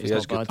his stuff. He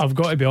is good. I've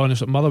got to be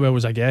honest. Motherwell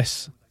was a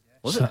guess.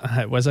 Was it?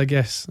 It was a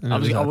guess. I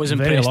was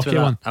impressed with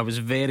that. One. I was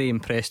very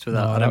impressed with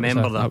that. I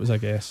remember that. That was a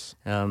guess.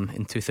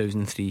 In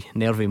 2003,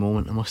 nervy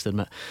moment, I must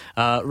admit.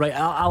 Right,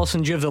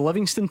 Alison, do you have the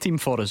Livingston team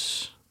for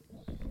us?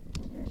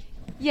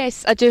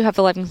 Yes, I do have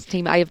the Livingston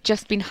team. I have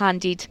just been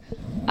handed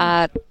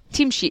a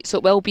team sheet, so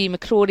it will be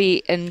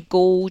McCrory in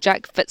goal.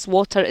 Jack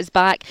Fitzwater is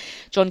back.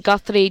 John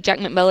Guthrie, Jack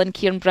McMillan,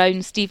 Kieran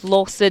Brown, Steve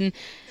Lawson,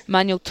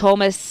 Emmanuel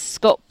Thomas,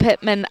 Scott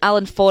Pittman,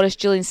 Alan Forrest,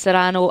 Julian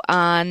Serrano,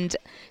 and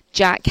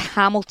Jack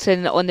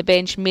Hamilton on the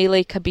bench.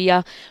 Melee,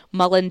 Kabia,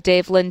 Mullen,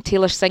 Devlin,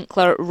 Taylor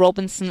Sinclair,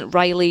 Robinson,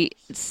 Riley,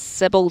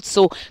 Sibbald.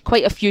 So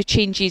quite a few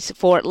changes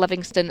for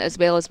Livingston, as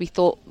well as we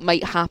thought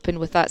might happen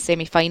with that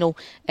semi-final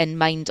in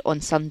mind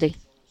on Sunday.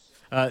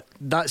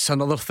 That's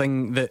another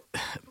thing that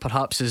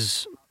perhaps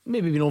is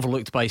maybe been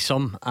overlooked by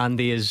some,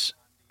 Andy, is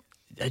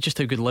just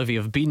how good Livy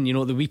have been. You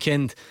know, at the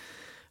weekend,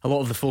 a lot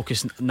of the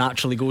focus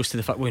naturally goes to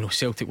the fact, well,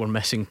 Celtic were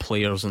missing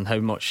players and how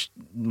much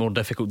more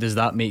difficult does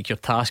that make your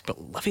task. But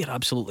Livy are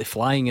absolutely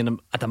flying, and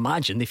I'd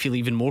imagine they feel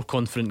even more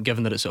confident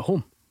given that it's at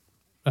home.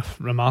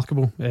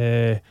 Remarkable.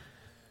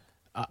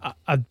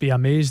 I'd be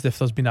amazed if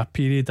there's been a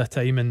period of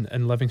time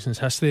in Livingston's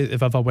history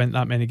they've ever went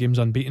that many games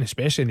unbeaten,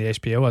 especially in the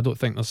SPL. I don't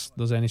think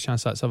there's any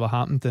chance that's ever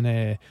happened. And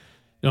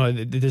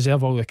they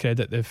deserve all the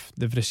credit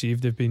they've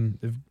received. They've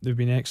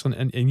been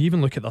excellent. And you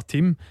even look at their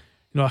team.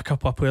 a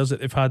couple of players that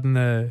they've had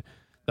that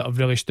have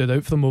really stood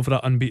out for them over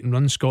that unbeaten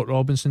run. Scott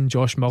Robinson,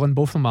 Josh Mullen,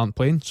 both of them aren't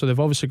playing, so they've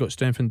obviously got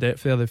strength and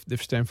depth there.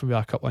 They've strengthened with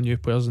a couple of new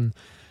players, and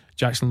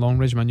Jackson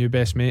Longridge, my new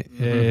best mate.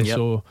 Yep.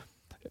 So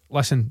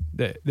listen,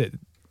 they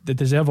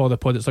deserve all the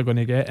plaudits they're going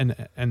to get,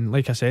 and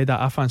like I said,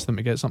 I fancy them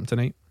to get something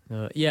tonight.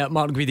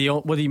 Mark Guidi,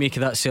 what do you make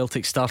of that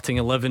Celtic starting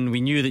 11?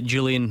 We knew that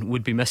Julian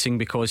would be missing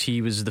because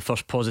he was the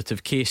first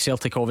positive case.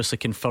 Celtic obviously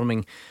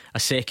confirming a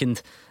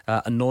second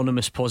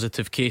anonymous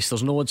positive case.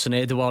 There's no Hudson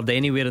Edouard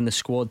anywhere in the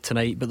squad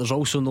tonight, but there's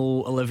also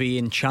no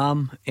Olivier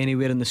Ncham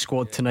anywhere in the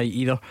squad tonight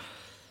either.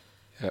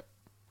 Yep.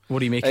 What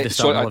do you make of the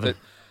starting 11?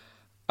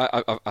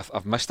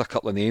 I've missed a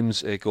couple of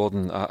names,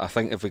 Gordon. I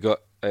think if we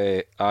got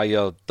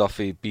Ayer,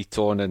 Duffy,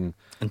 Beaton and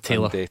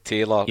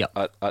Taylor, yep.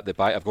 at the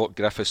back, I've got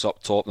Griffiths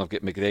up top, and I've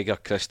got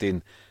McGregor,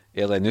 Christie,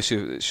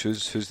 Elyounoussi.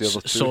 Who's the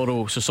other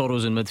two?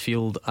 Sorrow's in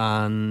midfield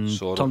and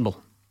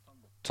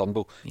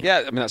Turnbull. Yeah,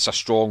 I mean that's a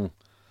strong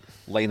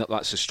lineup.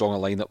 That's as strong a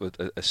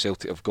lineup as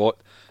Celtic have got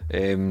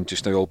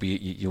just now.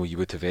 Albeit you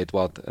would have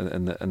Edward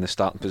in the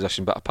starting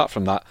position, but apart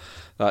from that,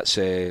 that's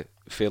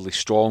fairly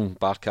strong.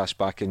 Barkas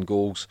back in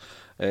goals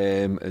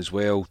as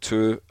well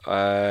too.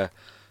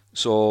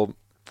 So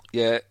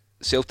yeah,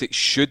 Celtic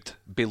should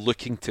be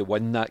looking to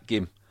win that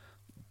game,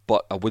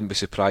 but I wouldn't be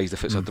surprised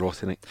if it's a draw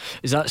tonight.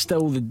 Is that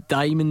still the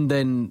diamond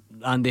then,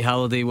 Andy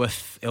Halliday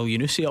with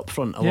Elyounoussi up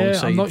front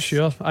alongside? Yeah, I'm not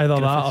sure. Either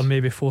Griffiths? That or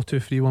maybe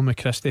 4-2-3-1 with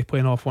Christie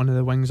playing off one of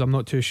the wings. I'm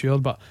not too sure,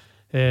 but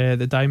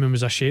the diamond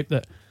was a shape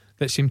that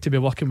seemed to be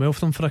working well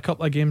for them for a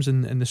couple of games,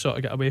 and they sort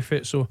of get away from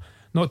it. So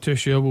not too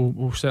sure.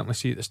 We'll certainly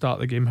see at the start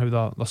of the game how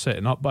they're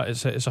setting up, but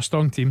it's a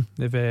strong team.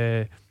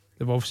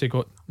 They've obviously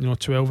got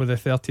 12 of the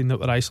 13 that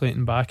were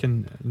isolating back,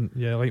 and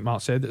yeah, like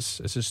Mark said, it's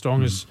as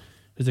strong as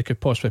they could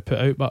possibly put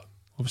out. But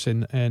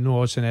obviously no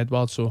odds in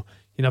Edward, so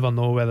you never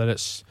know whether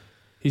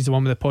he's the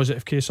one with the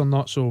positive case or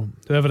not. So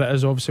whoever it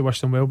is, obviously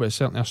wish them well, but it's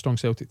certainly a strong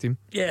Celtic team.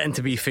 Yeah, and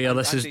to be fair,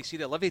 this is see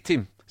the Livy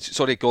team.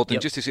 Sorry, Gordon,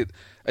 just to say,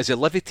 is the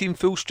Livy team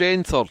full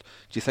strength, or do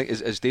you think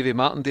is Davy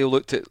Martindale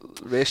looked at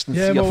resting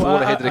 3 or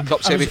 4 ahead of the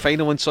cup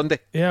semi-final on Sunday?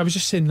 Yeah, I was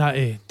just saying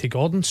that to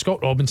Gordon.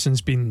 Scott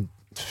Robinson's been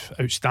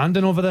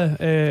outstanding over the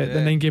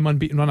 9-game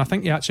unbeaten run. I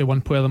think he actually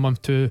won Player of the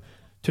Month two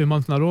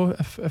months in a row,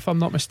 if I'm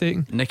not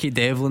mistaken. Nicky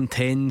Devlin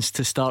tends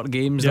to start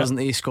games, doesn't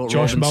he?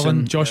 Josh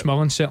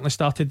Mullen certainly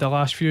started the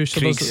last few.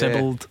 So Craig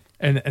Sibbald,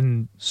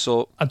 and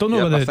so I don't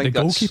know whether the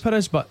goalkeeper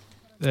is, but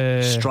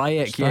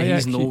Stryek,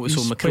 he's no.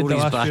 So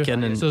McCrory's back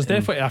in, and so there's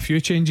definitely a few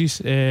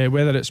changes.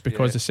 Whether it's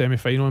because the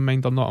semi-final in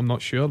mind or not, I'm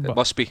not sure. But it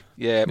must be.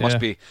 Yeah, it must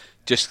be.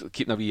 Just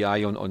keeping a wee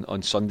eye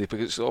on Sunday,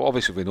 because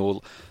obviously we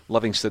know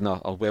Livingston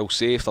are well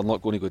safe. They're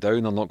not going to go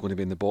down. They're not going to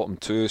be in the bottom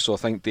two. So I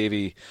think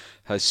Davy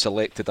has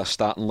selected a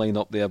starting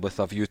line-up there with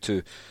a view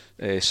to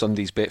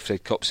Sunday's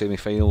Betfred Cup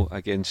semi-final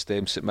against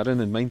St Mirren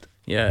in mind.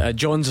 Yeah,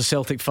 John's a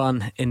Celtic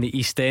fan in the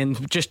East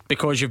End. Just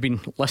because you've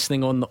been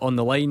listening on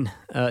the line,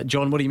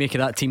 John, what do you make of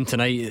that team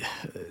tonight?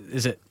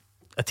 Is it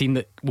a team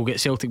that will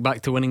get Celtic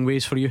back to winning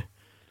ways for you?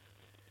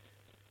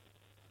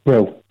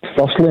 Well,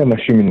 firstly, I'm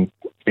assuming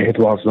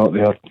Edward's not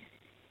there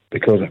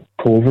because of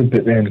COVID,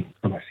 but then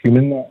I'm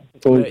assuming that.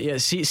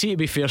 See, to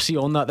be fair,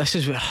 on that, this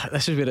is where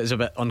it's a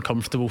bit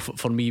uncomfortable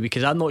for me,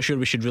 because I'm not sure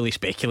we should really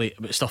speculate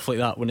about stuff like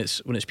that when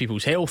it's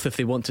people's health, if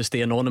they want to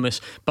stay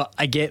anonymous. But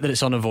I get that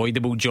it's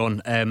unavoidable,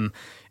 John.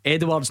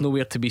 Edouard's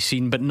nowhere to be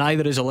seen, but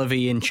neither is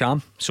Olivier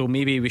Ncham, so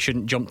maybe we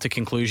shouldn't jump to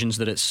conclusions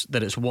that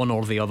it's one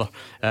or the other.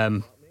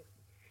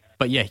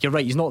 But yeah, you're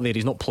right, he's not there,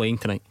 he's not playing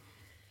tonight.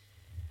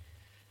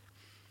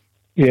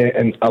 Yeah,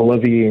 and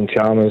Olivier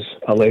Ncham is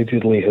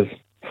allegedly his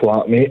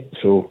flatmate,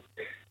 so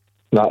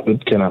that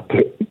would kind of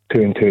put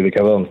 2 and 2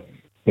 together and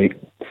make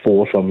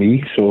 4 for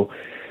me. So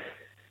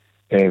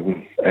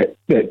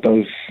it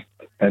does,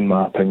 in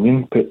my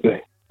opinion, put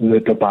the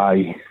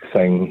Dubai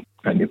thing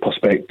into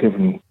perspective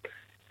and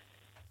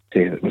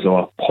say that it was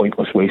a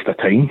pointless waste of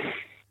time.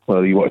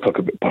 Whether you want to talk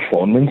about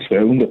performance,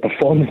 well, the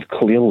performance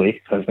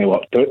clearly hasn't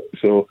worked out.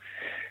 So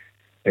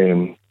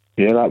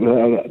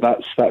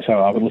that's how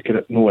I would look at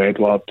it. No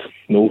Edward,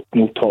 no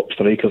top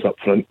strikers up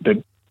front.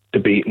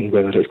 Debating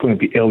whether it's going to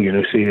be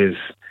Elyounoussi is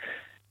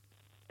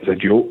a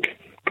joke,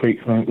 quite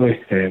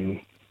frankly.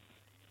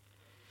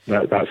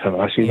 That's how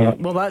I see that.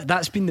 Well,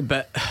 that's been the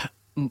bit,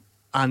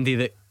 Andy,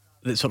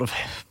 that sort of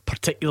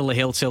particularly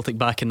held Celtic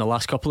back in the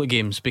last couple of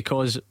games,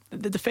 because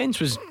the defence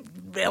was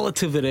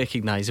relatively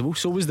recognisable,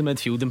 so was the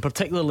midfield, and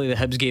particularly the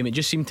Hibs game. It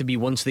just seemed to be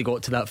once they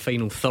got to that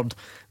final third,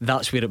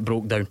 that's where it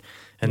broke down,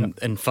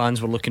 and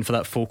fans were looking for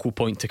that focal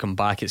point to come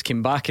back. It's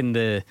came back in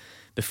the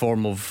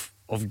form of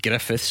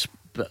Griffiths,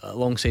 but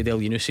alongside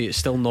Elyounoussi, it's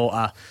still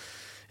not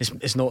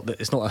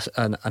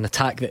an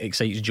attack that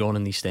excites John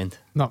in the East End.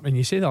 No, when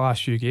you say the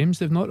last few games,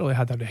 they've not really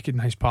had a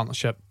recognised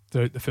partnership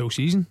throughout the full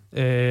season,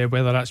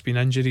 whether that's been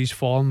injuries,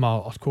 form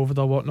or COVID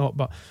or whatnot.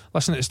 But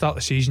listen, at the start of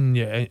the season,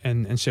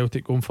 and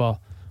Celtic going for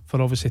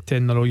obviously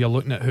 10 in a row, you're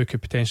looking at who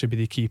could potentially be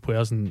the key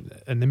players, and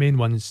the main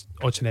one is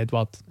Hudson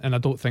Edouard. And I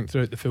don't think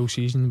throughout the full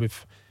season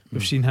we've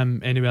seen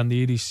him anywhere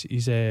near his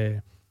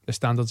the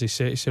standards he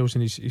set himself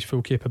and his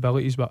full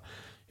capabilities. But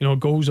You know,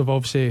 goals have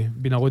obviously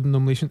been eluding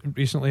them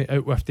recently.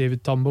 Out with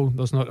David Turnbull,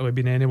 there's not really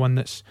been anyone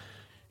that's,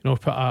 you know,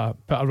 put a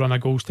run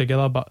of goals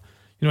together. But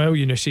you know,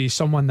 you see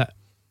someone that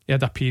he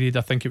had a period,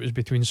 I think it was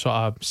between sort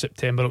of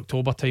September,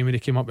 October time, where he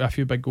came up with a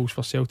few big goals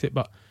for Celtic.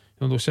 But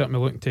you know, they're certainly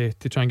looking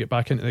to try and get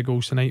back into the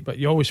goals tonight. But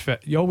you always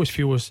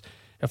feel as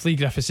if Lee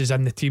Griffiths is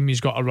in the team, he's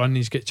got a run,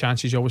 he's got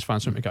chances. You always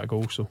fancy him to get a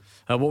goal. So,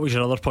 what was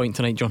your other point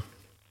tonight, John?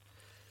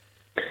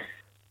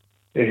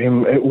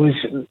 It was.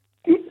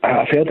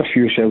 I've heard a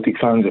few Celtic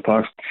fans the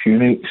past few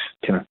nights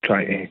kind of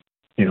try to,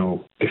 you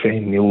know,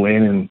 defend Neil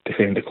Lennon,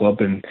 defend the club,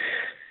 and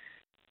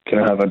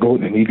kind of have a go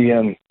at the media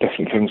and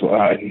different things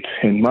like that.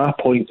 And my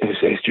point is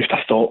just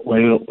I thought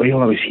while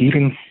I was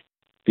hearing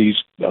these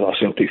other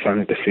Celtic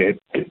fans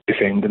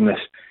defending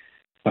this,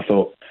 I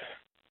thought,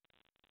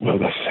 well,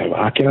 this is how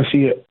I kind of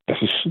see it. This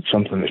is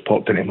something that's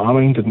popped into my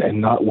mind,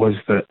 and that was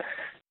that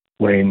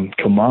when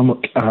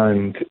Kilmarnock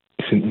and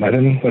St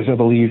Mirren, as I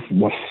believe,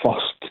 were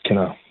first kind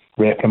of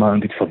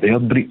reprimanded for their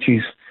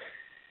breaches,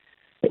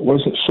 it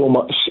wasn't so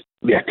much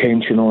the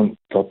attention on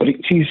their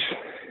breaches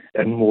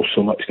and more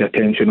so much the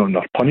attention on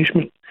their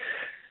punishment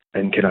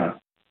and kind of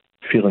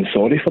feeling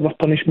sorry for their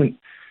punishment.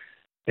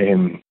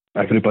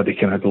 Everybody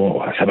kind of go,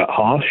 oh, that's a bit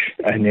harsh.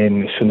 And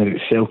then as soon as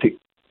it's Celtic,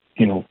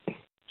 you know,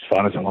 as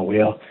far as I'm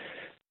aware,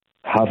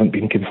 haven't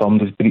been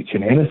confirmed as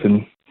breaching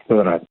anything,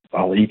 whether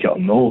I like it or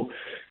no.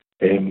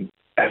 If,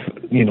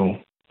 you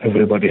know,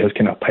 everybody has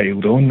kind of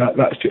piled on.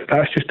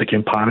 That's just the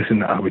comparison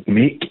that I would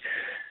make.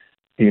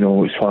 You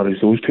know, as far as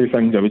those two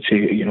things, I would say,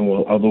 you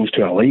know, are those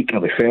two alike? Are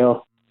they fair?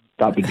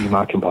 That would be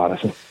my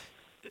comparison.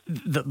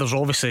 There's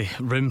obviously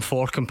room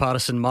for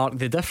comparison, Mark.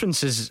 The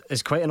difference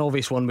is quite an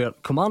obvious one, where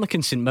Kilmarnock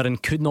and St Mirren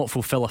could not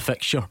fulfil a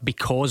fixture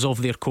because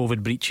of their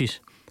COVID breaches,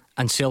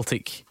 and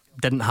Celtic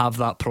didn't have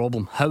that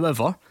problem.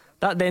 However,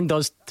 that then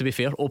does, to be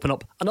fair, open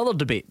up another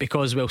debate,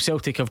 because, well,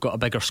 Celtic have got a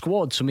bigger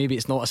squad, so maybe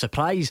it's not a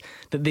surprise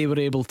that they were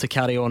able to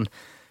carry on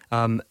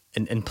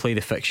and play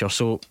the fixture.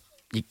 So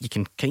you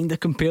can kind of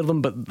compare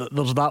them, but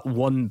there's that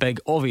one big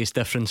obvious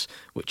difference,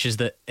 which is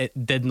that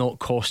it did not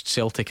cost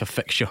Celtic a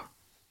fixture.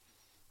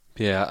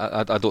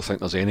 Yeah, I don't think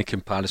there's any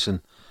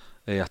comparison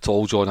at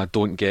all, John. I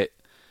don't get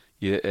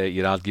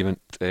your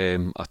argument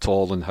at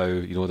all on how,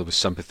 you know, there was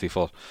sympathy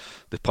for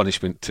the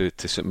punishment to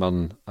St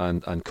Mirren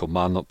and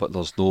Kilmarnock, but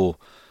there's no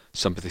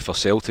sympathy for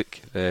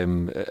Celtic.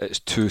 It's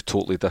two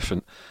totally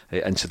different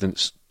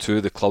incidents. Two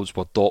of the clubs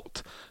were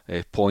docked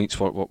points,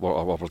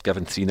 were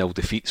given 3-0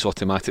 defeats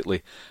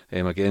automatically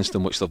against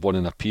them, which they've won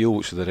in appeal,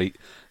 which are the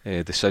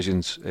right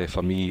decisions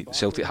for me.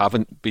 Celtic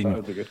haven't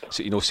been,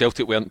 you know,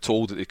 Celtic weren't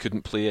told that they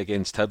couldn't play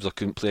against Hibs or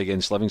couldn't play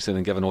against Livingston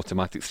and given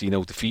automatic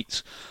 3-0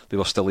 defeats. They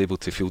were still able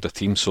to field a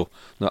team. So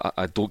no,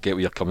 I don't get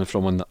where you're coming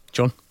from on that,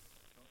 John.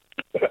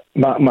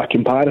 My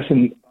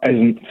comparison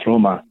isn't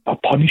from a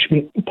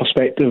punishment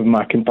perspective.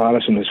 My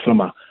comparison is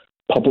from a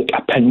public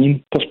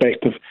opinion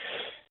perspective.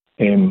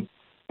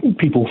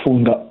 People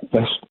phoned up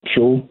this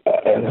show,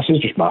 and this is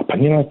just my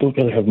opinion. I don't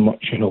really have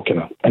much, you know,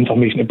 kind of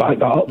information to back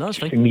that up. No, that's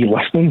fine. To me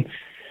listening,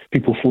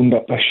 people phoned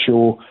up this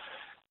show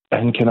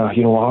and kind of,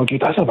 you know,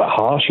 argued that's a bit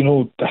harsh. You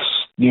know, this.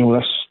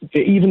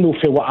 Even though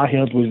for what I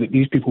heard was that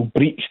these people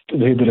breached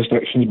the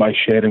restrictions by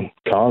sharing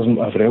cars and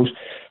whatever else,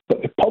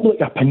 but the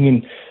public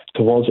opinion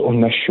towards it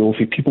on this show,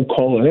 for people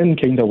calling in,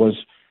 kind of was,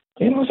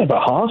 you know, it's a bit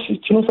harsh. Do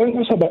you know, think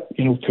that's a bit,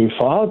 you know, too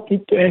far? The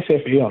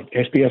SFA or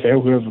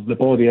SPFL, whoever the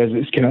body is,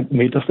 it's kind of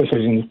made this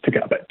decision to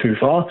get a bit too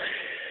far.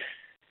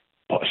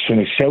 But as soon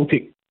as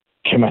Celtic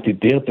committed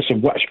their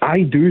decision, which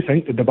I do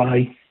think the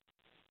Dubai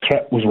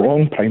trip was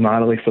wrong,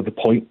 primarily for the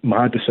point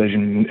my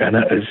decision in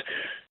it is,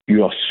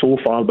 you are so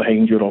far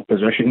behind your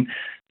opposition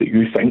that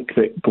you think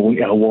that going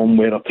to a warm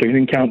weather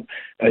training camp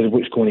is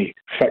what's going to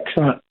fix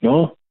that.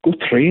 No, go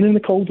train in the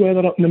cold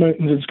weather up in the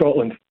mountains in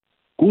Scotland.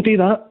 Go do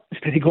that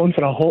instead of going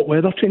for a hot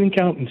weather training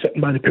camp and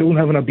sitting by the pool and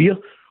having a beer.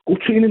 Go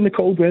train in the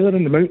cold weather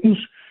in the mountains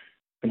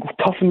and go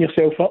toughen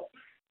yourself up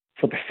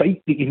for the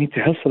fight that you need to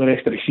have for the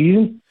rest of the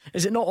season.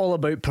 Is it not all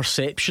about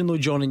perception though,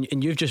 John?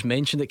 And you've just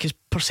mentioned it, because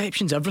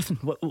perception's everything,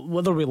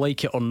 whether we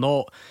like it or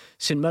not.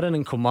 St Mirren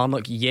and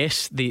Kilmarnock,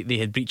 yes, they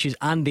had breaches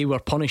and they were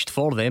punished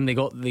for them. They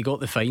got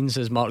the fines,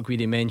 as Mark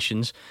Guidi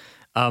mentions,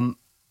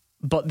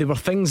 but there were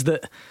things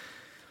that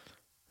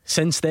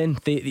since then,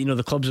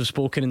 the clubs have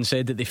spoken and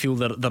said that they feel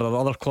there are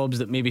other clubs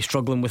that may be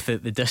struggling with the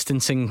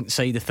distancing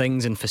side of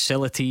things and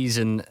facilities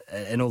and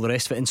all the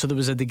rest of it. And so there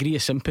was a degree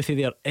of sympathy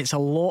there. It's a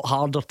lot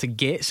harder to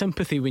get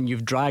sympathy when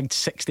you've dragged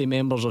 60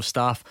 members of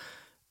staff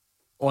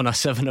on a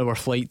 7-hour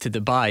flight to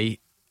Dubai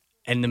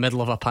in the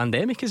middle of a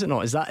pandemic, is it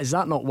not? Is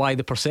that not why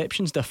the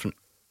perception's different?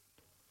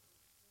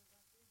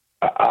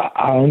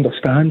 I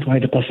understand why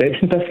the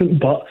perception's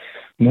different, but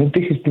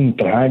nobody has been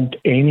dragged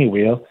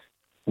anywhere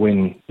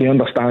when the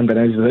understanding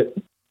is that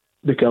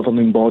the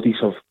governing bodies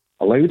have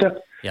allowed it.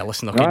 Yeah,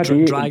 listen,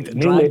 okay,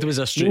 dragged was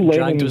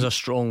a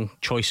strong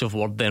choice of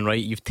word then,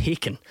 right? You've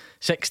taken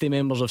 60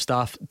 members of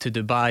staff to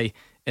Dubai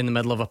in the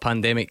middle of a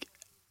pandemic.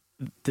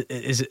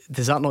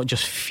 Does that not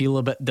just feel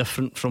a bit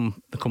different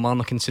from the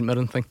Kilmarnock and St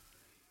Mirren thing?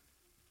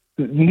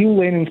 Neil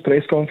Lennon's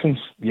press conference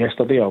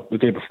yesterday or the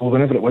day before,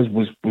 whenever it was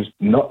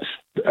nuts.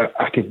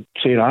 I could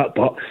say that,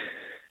 but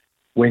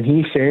when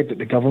he said that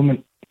the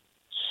government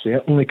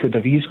certainly could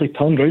have easily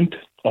turned round,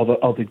 or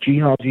the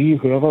GRG,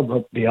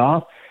 whoever they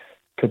are,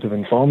 could have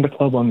informed the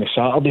club on the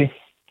Saturday.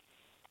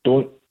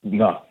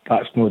 No,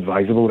 that's not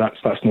advisable. That's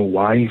not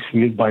wise.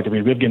 By the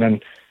way, we're getting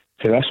into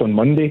this on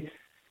Monday.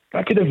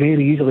 That could have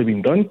very easily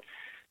been done.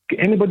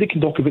 Anybody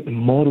can talk about the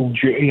moral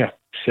duty of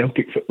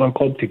Celtic Football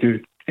Club to do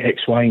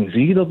X, Y and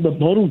Z. The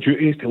moral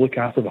duty is to look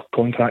after the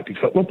contracted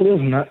football players,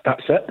 and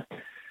that's it.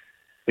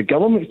 The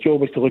government's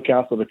job is to look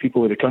after the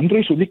people of the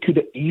country, so they could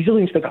have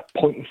easily, instead of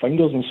pointing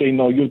fingers and saying,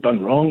 no, you've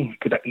done wrong,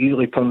 could have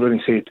easily turned around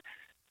and said,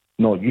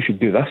 no, you should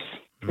do this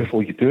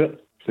before you do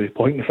it. So they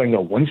point the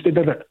finger once they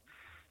did it.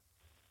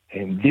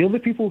 And they're the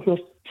people who are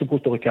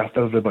supposed to look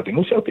after everybody.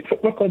 No, Celtic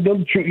Football Club, their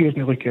duty isn't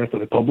to look after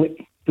the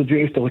public. Their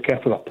duty is to look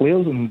after their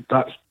players, and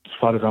that's, as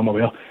far as I'm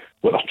aware,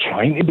 what they're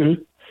trying to do.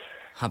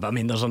 But I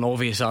mean, there's an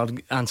obvious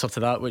answer to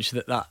that, which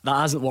that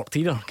hasn't worked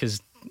either,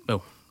 because,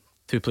 well,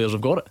 2 players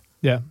have got it.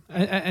 Yeah,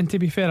 and to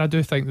be fair, I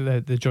do think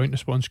that the joint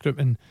response group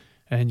and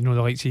you know,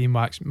 the likes of Ian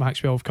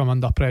Maxwell have come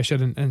under pressure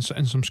and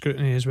some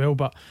scrutiny as well.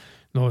 But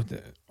no,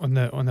 on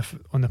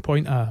the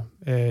point of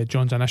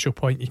John's initial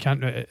point,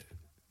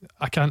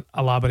 I can't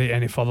elaborate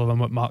any further than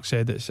what Mark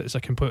said. It's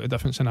a completely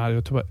different scenario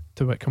to what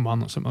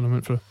Kilmarnock St Mirren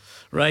went through.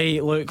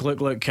 Right,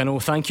 look, I know,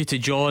 thank you to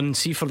John.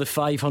 See, for the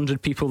 500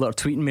 people that are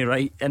tweeting me,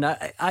 right, and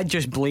I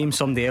just blame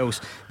somebody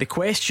else. The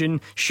question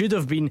should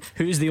have been,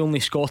 who's the only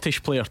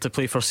Scottish player to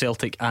play for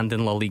Celtic and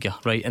in La Liga,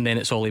 right? And then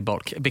it's Ollie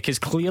Burke, because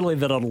clearly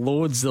there are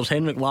loads. There's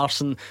Henrik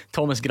Larsson,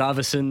 Thomas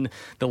Gravesen,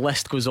 the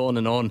list goes on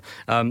and on.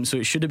 So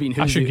it should have been,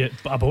 I should get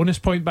a bonus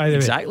point, by the way.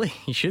 Exactly,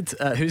 you should.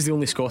 Who's the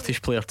only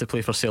Scottish player to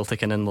play for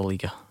Celtic and in La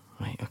Liga?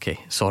 Right, okay,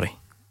 sorry,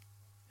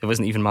 it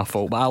wasn't even my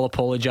fault, but I'll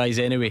apologise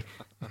anyway.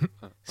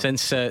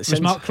 Since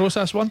Mark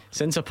Process one?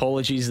 Since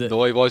apologies that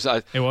no, he was.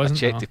 It wasn't.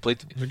 I checked. He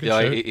played.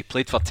 Yeah, he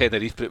played for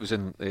Tenerife, but it was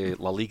in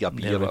La Liga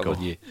B or whatever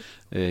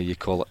you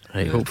call it.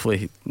 Right.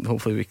 Hopefully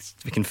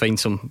we can find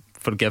some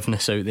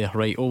forgiveness out there.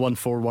 Right.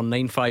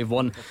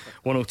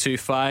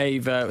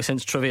 01419511025.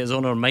 Since trivia's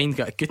on our mind,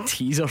 got a good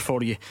teaser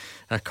for you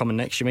coming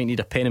next. You might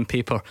need a pen and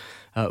paper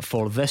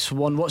for this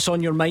one. What's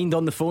on your mind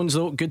on the phones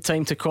though? Good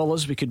time to call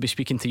us. We could be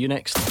speaking to you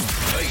next.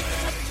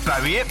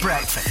 Bowie at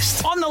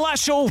breakfast. On the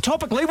last show,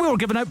 topically, we were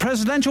giving out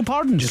presidential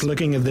pardons. Just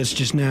looking at this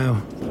just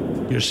now,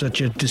 you're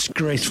such a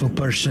disgraceful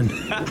person.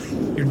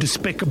 You're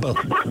despicable.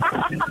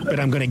 But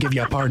I'm going to give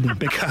you a pardon,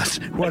 because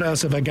what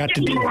else have I got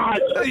to do?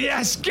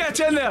 Yes, get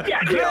in there.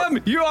 Graham,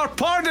 you are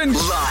pardoned.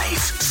 Live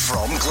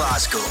from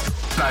Glasgow.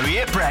 Bowie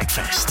at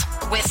breakfast.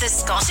 With the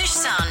Scottish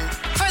Sun.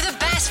 For the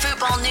best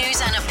football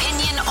news and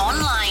opinion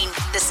online,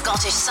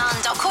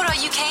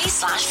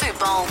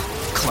 thescottishsun.co.uk/football.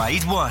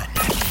 Clyde 1.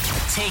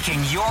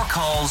 Taking your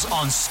calls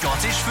on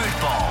Scottish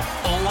football.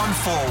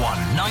 0141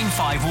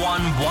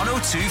 951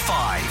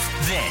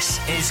 1025. This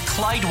is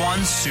Clyde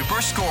 1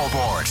 Super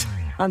Scoreboard.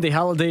 Andy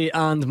Halliday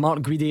and Mark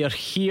Guidi are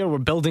here. We're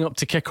building up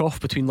to kick-off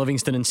between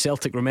Livingston and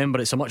Celtic.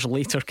 Remember, it's a much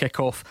later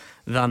kick-off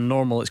than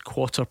normal. It's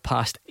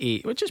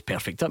 8:15, which is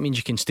perfect. That means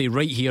you can stay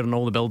right here in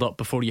all the build-up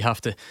before you have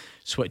to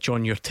switch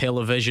on your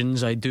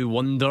televisions. I do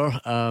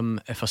wonder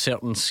if a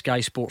certain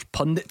Sky Sports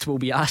pundit will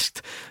be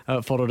asked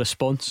for a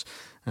response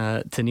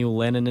to Neil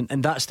Lennon.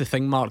 And that's the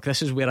thing, Mark.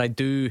 This is where I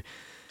do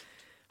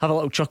have a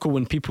little chuckle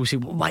when people say,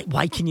 well,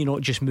 why can you not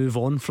just move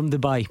on from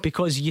Dubai?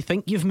 Because you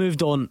think you've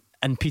moved on,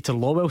 and Peter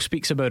Lawwell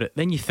speaks about it.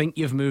 Then you think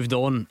you've moved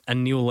on,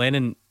 and Neil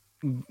Lennon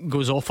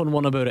goes off on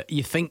one about it.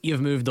 You think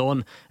you've moved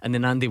on, and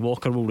then Andy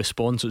Walker will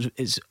respond. So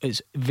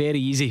it's very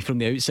easy from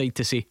the outside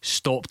to say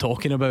stop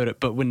talking about it,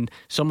 but when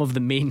some of the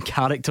main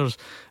characters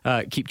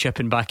keep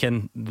chipping back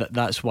in,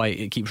 that's why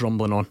it keeps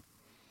rumbling on.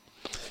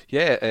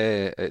 Yeah,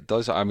 it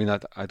does. I mean,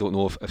 I don't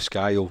know if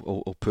Sky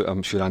will put,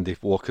 I'm sure Andy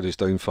Walker is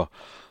down for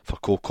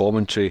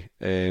co-commentary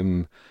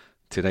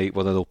tonight,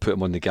 whether they'll put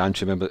him on the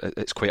gantry. Remember,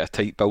 it's quite a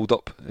tight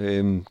build-up.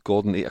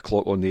 Gordon, 8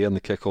 o'clock on the air, and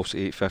the kick-off's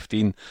at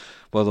 8:15.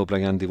 Whether they'll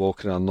bring Andy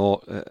Walker in or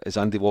not. Is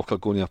Andy Walker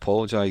going to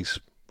apologise?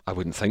 I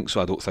wouldn't think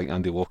so. I don't think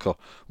Andy Walker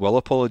will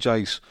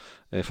apologise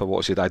for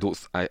what he said. I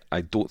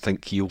don't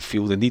think he'll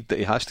feel the need that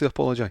he has to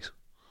apologise.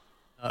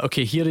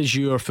 Okay, here is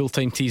your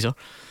full-time teaser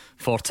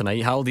for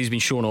tonight. Halliday's been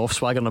shown off,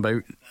 swaggering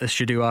about the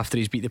studio after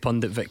he's beat the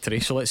pundit victory.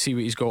 So let's see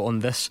what he's got on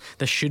this.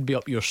 This should be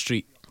up your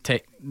street,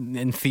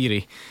 in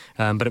theory,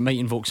 but it might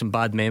invoke some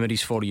bad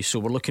memories for you. So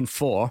we're looking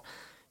for,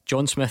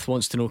 John Smith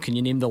wants to know, can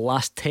you name the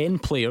last 10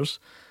 players,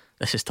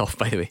 this is tough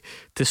by the way,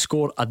 to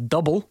score a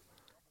double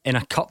in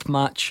a cup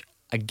match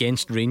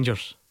against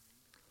Rangers?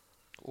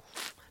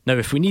 Now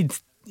if we need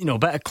a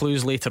bit of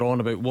clues later on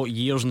about what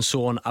years and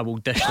so on, I will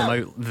dish them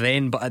out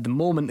then, but at the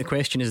moment the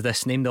question is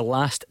this: name the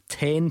last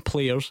 10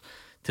 players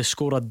to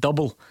score a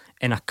double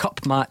in a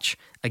cup match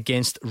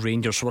against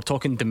Rangers. So we're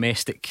talking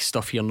domestic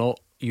stuff here, not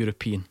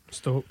European.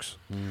 Stokes.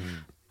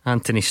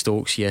 Anthony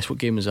Stokes, yes. What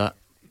game was that?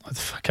 I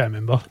can't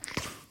remember.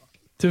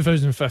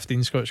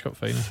 2015 Scottish Cup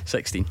final.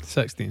 16.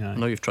 I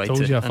know you've tried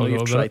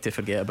to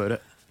forget about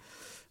it.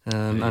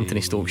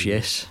 Anthony Stokes,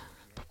 yes.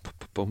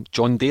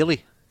 John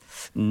Daly?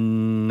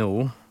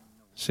 No.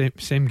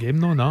 Same game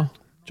though, no?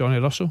 Johnny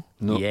Russell?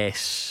 No.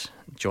 Yes,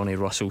 Johnny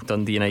Russell,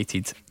 Dundee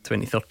United,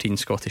 2013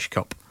 Scottish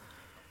Cup.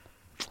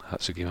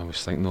 That's the game I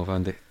was thinking of,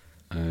 Andy.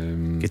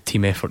 Good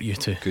team effort, you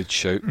two. Good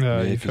shout.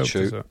 Yeah, good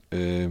shout.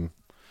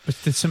 But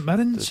did St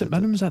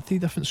Mirren was at 3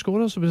 different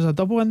scorers? There was a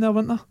double in there,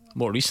 wasn't there?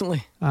 More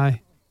recently?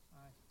 Aye.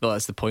 Well,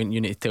 that's the point.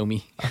 You need to tell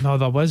me. I know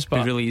there was, but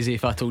it'd be really easy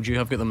if I told you.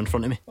 I've got them in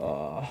front of me.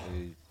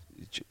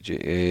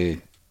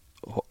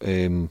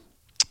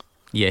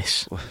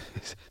 Yes.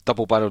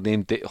 Double barrel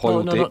name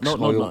Hoyle Dix.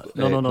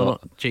 No.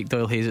 Jake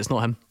Doyle Hayes. It's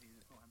not him.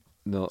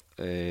 No.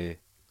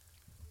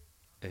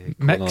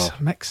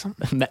 Mix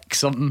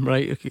something.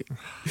 Right. Okay.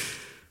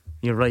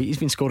 You're right. He's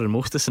been scoring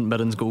most of St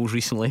Mirren's goals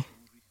recently.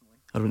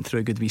 I went through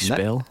a good wee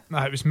spell.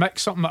 Nah, it was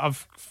Mix something that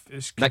I've.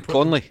 Nick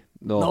Conley.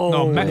 No,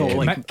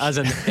 Mick. As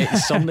in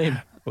its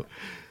surname.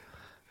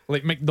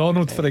 Like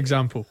McDonald, for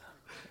example.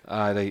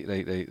 Right.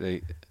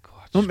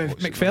 God, no,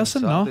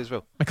 McPherson, no.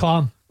 Well.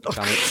 McLaren.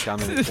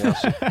 Cameron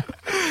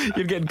McPherson.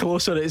 You're getting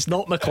closer. It's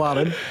not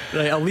McLaren.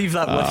 Right, I'll leave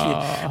that with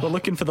you. We're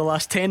looking for the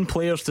last 10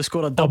 players to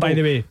score a double. Oh, by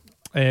the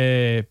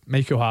way,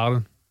 Michael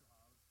Harlan.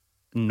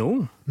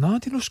 No.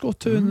 Did he not score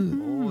 2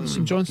 in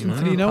St Johnstone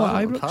 3-0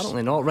 at Ibrox?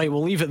 Apparently not. Right,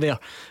 we'll leave it there.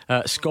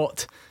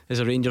 Scott is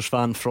a Rangers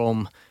fan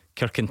from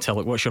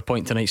Kirkintilloch. What's your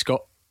point tonight,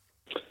 Scott?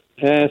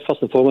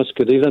 First and foremost,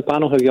 good evening,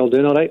 panel. How are you all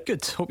doing? All right?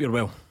 Good. Hope you're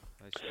well.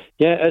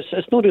 Yeah,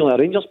 it's not really a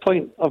Rangers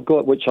point I've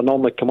got, which I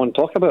normally come on and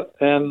talk about.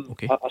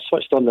 Okay. I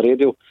switched on the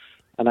radio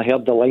and I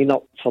heard the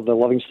lineup for the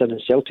Livingston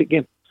and Celtic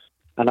game,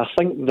 and I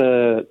think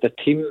the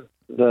team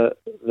the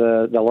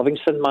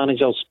Livingston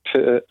managers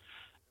put out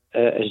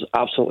is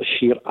absolutely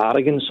sheer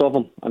arrogance of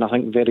them, and I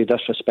think very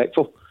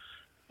disrespectful.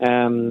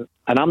 And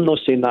I'm not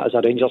saying that as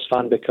a Rangers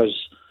fan because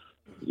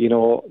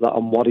that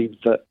I'm worried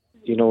that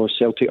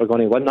Celtic are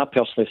going to win. I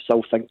personally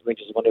still think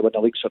Rangers are going to win the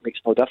league, so it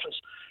makes no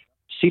difference.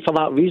 See, for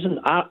that reason,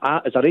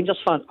 I as a Rangers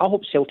fan, I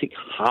hope Celtic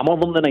hammer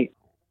them tonight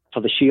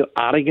for the sheer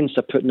arrogance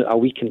of putting out a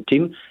weakened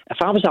team. If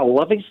I was a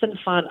Livingston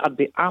fan, I'd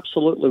be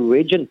absolutely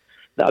raging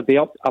that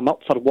I'm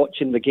up for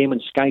watching the game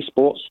on Sky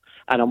Sports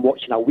and I'm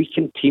watching a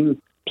weakened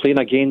team playing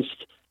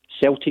against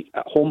Celtic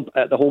at home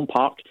at the home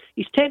park.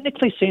 He's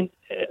technically saying,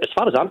 as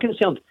far as I'm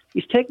concerned,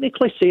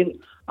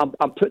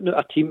 I'm putting out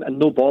a team and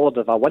no bothered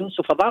if I win.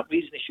 So for that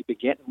reason, he should be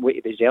getting what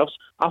he deserves.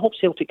 I hope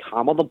Celtic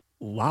hammer them.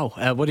 Wow.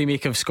 What do you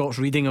make of Scott's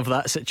reading of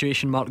that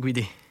situation, Mark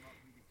Guidi?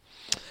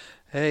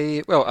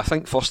 Well, I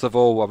think first of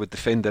all I would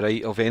defend the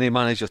right of any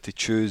manager to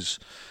choose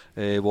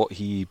what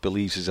he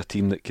believes is a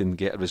team that can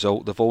get a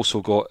result. They've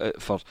also got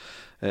it for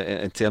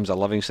in terms of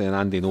Livingston, and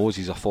Andy knows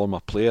he's a former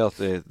player.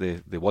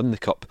 They won the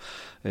cup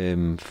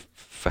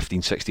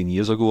 15-16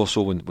 years ago or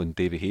so when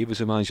Davy Hay was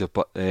the manager,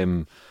 but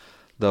they've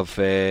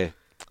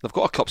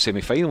got a cup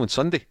semi-final on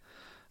Sunday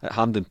at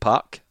Hampden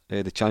Park,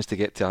 the chance to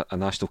get to a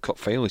National Cup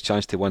final, the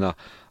chance to win a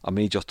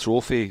major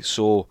trophy.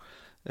 So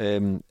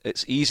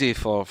it's easy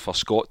for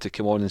Scott to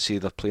come on and say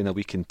they're playing a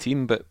weakened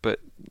team, but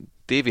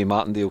Davy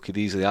Martindale could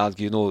easily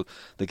argue,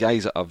 the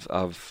guys that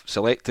I've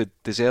selected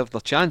deserve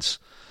their chance.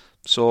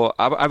 So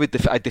I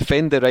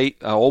defend the right.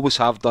 I always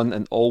have done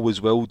and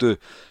always will do.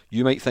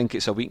 You might think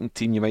it's a weakened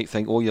team. You might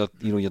think, you're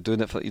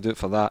doing it you do it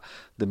for that.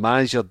 The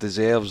manager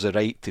deserves the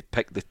right to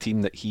pick the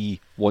team that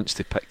he wants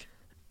to pick.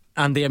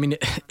 Andy, I mean,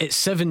 it's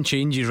 7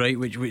 changes, right?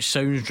 Which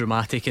sounds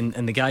dramatic, and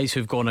the guys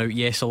who've gone out,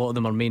 yes, a lot of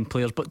them are main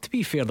players. But to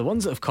be fair, the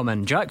ones that have come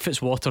in, Jack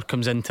Fitzwater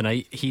comes in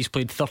tonight. He's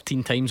played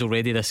 13 times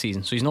already this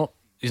season, so he's not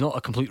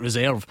a complete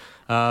reserve.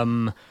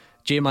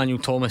 J. Emmanuel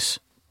Thomas,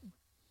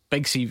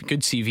 good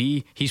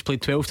CV. He's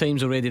played 12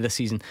 times already this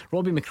season.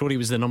 Robbie McCrory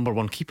was the number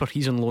 1 keeper.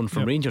 He's on loan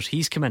from Rangers.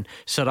 He's come in.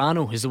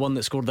 Serrano is the one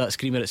that scored that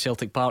screamer at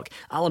Celtic Park.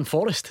 Alan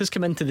Forrest has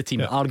come into the team,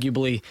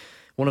 arguably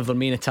one of their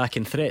main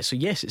attacking threats. So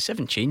yes, it's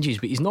 7 changes,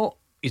 but he's not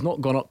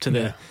gone up to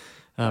the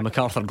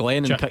MacArthur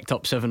Glen and picked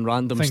up 7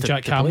 randoms. I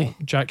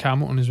think Jack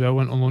Hamilton as well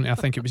went on loan. I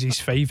think it was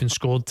East 5 and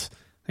scored,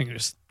 I think it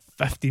was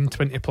 15,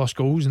 20 plus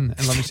goals in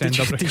Livingston.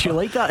 Did you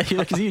like that?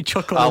 Because you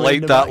chuckle. I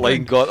like that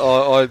line.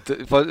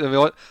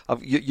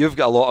 You've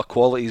got a lot of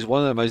qualities.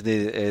 One of them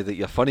isn't that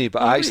you're funny,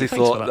 but I actually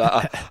thought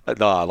that.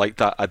 I like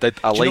that. I did.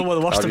 I like. You know what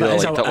the worst of it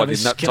is? I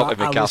was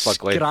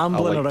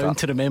scrambling around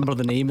to remember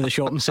the name of the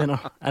shopping centre,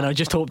 and I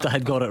just hoped I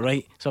had got it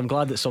right. So I'm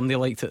glad that somebody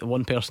liked it.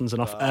 One person's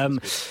enough.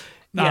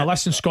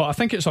 Listen, Scott, I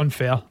think it's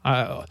unfair.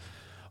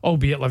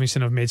 Albeit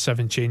Livingston have made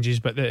 7 changes,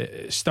 but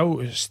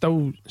still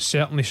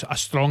certainly a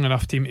strong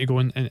enough team to go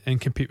and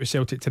compete with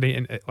Celtic tonight.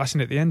 And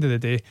listen, at the end of the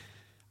day,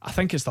 I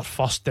think it's their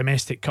first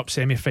domestic cup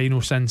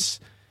semi-final since,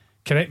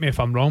 correct me if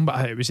I'm wrong,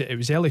 but it was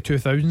early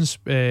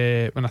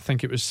 2000s when I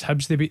think it was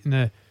Hibs they beat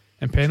in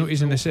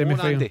penalties in the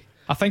semi-final.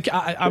 I think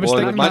I was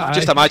thinking that.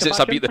 Just imagine it's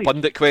a beat the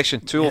pundit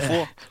question.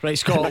 204. Right,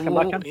 Scott.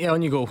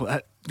 On you go.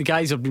 The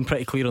guys have been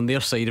pretty clear on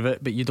their side of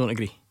it, but you don't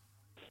agree.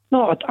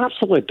 No, I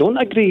absolutely don't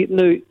agree.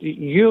 Now,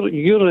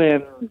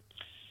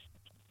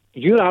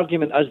 your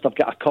argument is they've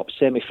got a cup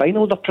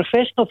semi-final. They're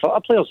professional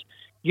football players.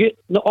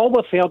 All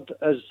we've heard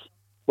is,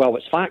 well,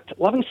 it's fact.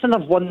 Livingston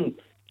have won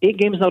 8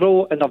 games in a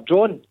row and they've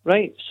drawn,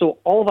 right? So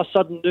all of a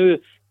sudden now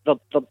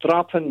they're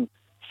dropping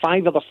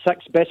 5 of the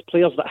 6 best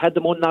players that had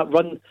them on that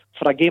run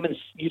for a game, and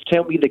you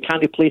tell me they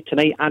can't play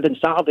tonight and on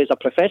Saturday as a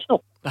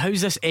professional.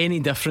 How's this any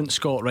different,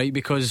 Scott, right?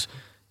 Because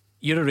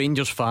you're a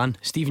Rangers fan.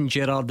 Steven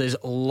Gerrard is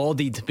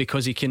lauded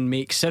because he can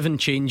make 7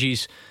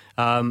 changes,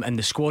 and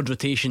the squad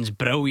rotation's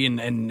brilliant,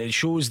 and it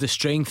shows the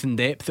strength and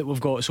depth that we've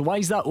got. So why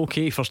is that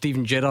okay for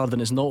Steven Gerrard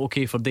and it's not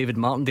okay for David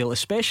Martindale,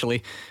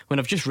 especially when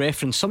I've just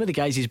referenced some of the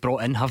guys he's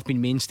brought in have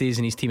been mainstays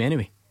in his team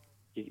anyway?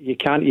 You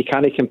can't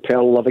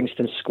compare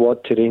Livingston's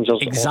squad to Rangers.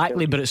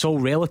 Exactly, but it's all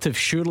relative.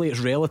 Surely it's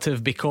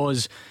relative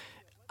because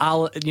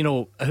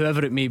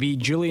whoever it may be,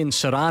 Julian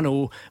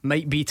Serrano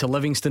might be to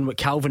Livingston what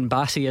Calvin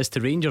Bassey is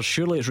to Rangers.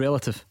 Surely it's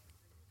relative.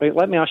 Right,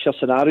 let me ask you a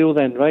scenario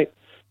then, right?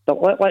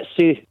 Let's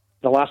say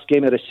the last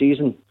game of the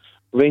season,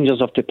 Rangers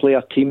have to play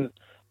a team,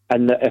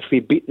 and if we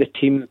beat the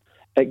team,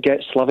 it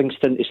gets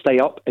Livingston to stay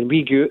up, and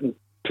we go out and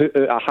put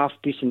out a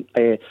half-decent,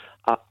 a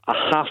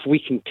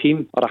half-weakened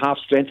team, or a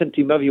half-strengthened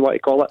team, whatever you want to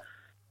call it,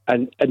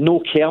 and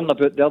no caring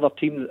about the other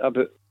team.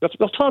 We're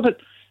talking about.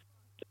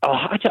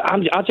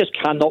 I just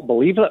cannot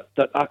believe it.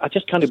 I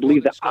just can't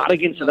believe the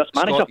arrogance of this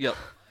manager. You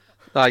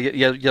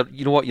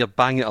know what? You're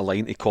banging a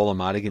line to call him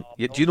arrogant.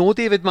 Do you know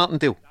David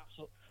Martindale?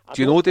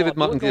 Do you know David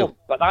Martindale?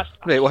 Right.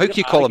 Well, how can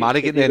you call him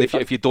arrogant then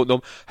if you don't know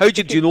him? How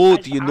do you know?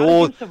 Do you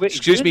know?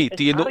 Excuse me.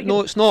 Do you know?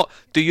 No, it's not.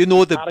 Do you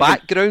know the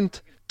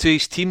background to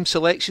his team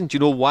selection? Do you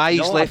know why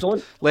he's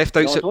left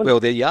out? Well,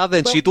 there you are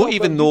then. So you don't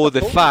even know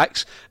the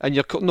facts, and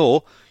you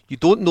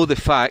don't know the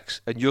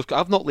facts, and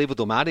I've not labelled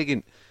him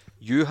arrogant.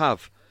 You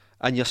have.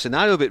 And your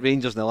scenario about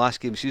Rangers in the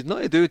last game, she's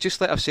not to do, just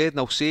like I've said, and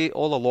I'll say it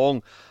all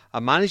along, a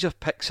manager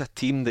picks a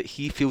team that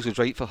he feels is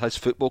right for his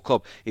football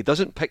club. He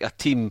doesn't pick a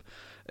team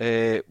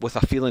with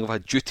a feeling of a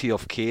duty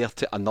of care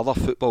to another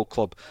football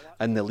club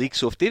in the league.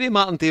 So if David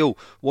Martindale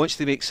wants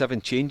to make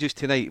 7 changes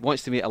tonight,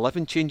 wants to make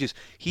 11 changes,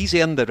 he's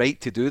earned the right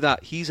to do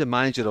that. He's a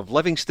manager of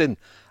Livingston,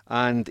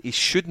 and he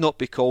should not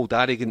be called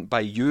arrogant by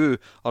you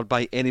or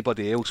by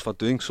anybody else for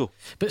doing so.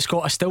 But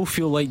Scott, I still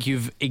feel like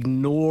you've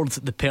ignored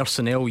the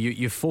personnel.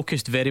 You've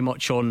focused very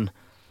much on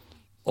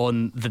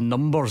the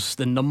numbers,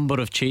 the number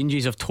of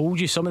changes. I've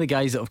told you some of the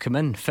guys that have come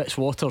in.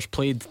 Fitzwater's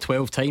played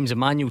 12 times.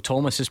 Emmanuel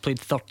Thomas has played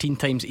 13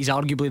 times. He's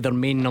arguably their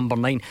main number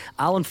 9.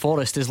 Alan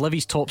Forrest is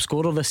Livy's top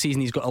scorer this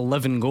season. He's got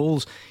 11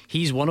 goals.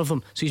 He's one of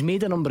them. So he's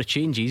made a number of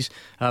changes.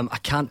 I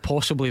can't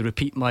possibly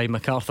repeat my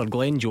MacArthur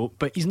Glen joke,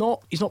 but he's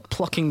not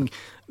plucking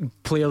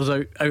players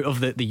out of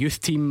the youth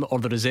team or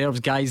the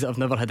reserves, guys that have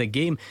never had a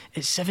game.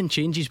 It's 7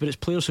 changes, but it's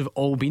players who've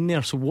all been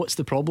there. So what's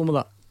the problem with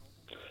that?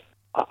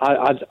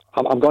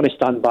 I'm going to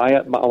stand by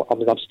it.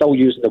 I'm still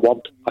using the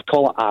word. I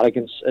call it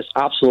arrogance. It's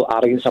absolute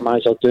arrogance, a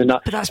manager doing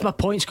that. But that's my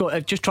point,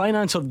 Scott. Just try and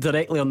answer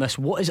directly on this.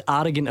 What is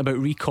arrogant about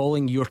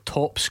recalling your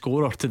top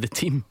scorer to the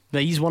team? Now,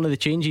 he's one of the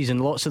changes,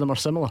 and lots of them are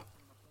similar.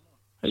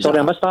 Sorry,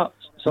 I missed that.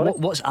 Sorry.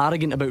 What's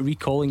arrogant about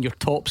recalling your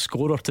top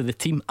scorer to the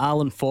team?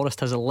 Alan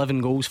Forrest has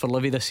 11 goals for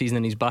Livy this season,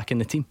 and he's back in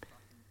the team.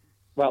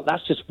 Well,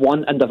 that's just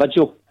one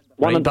individual.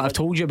 But I've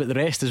told you about the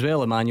rest as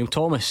well. Emmanuel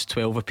Thomas,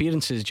 12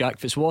 appearances. Jack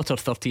Fitzwater,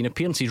 13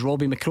 appearances.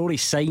 Robbie McCrory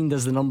signed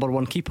as the number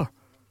 1 keeper.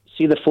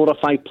 See the 4 or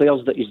 5 players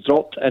that he's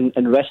dropped and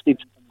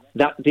rested,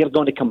 that they're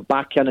going to come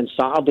back in on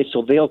Saturday.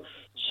 So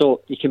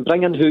you can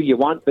bring in who you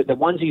want, but the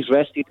ones he's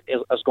rested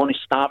is going to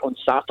start on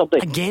Saturday.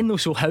 Again though,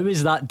 so how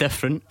is that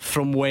different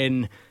from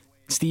when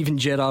Steven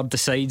Gerrard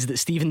decides that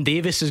Stephen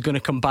Davis is going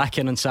to come back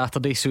in on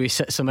Saturday, so he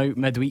sits him out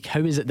midweek?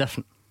 How is it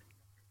different?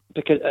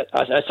 Because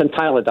it's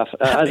entirely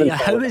different. How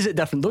is it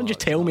different? Don't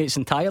just tell me it's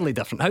entirely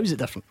different. How is it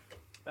different?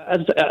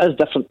 It is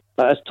different.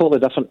 It's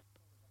totally different.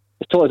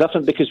 It's totally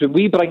different because when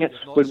we bring in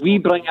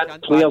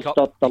players,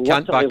 you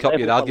can't back up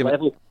your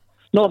argument.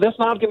 No, there's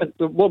an argument.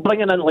 We're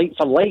bringing in like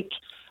for like.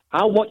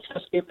 I'll watch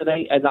this game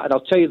tonight, and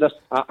I'll tell you this.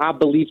 I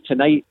believe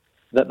tonight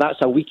that's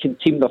a weakened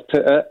team they've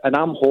put out, and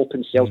I'm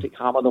hoping Celtic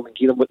hammer them and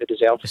give them what they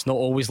deserve. It's not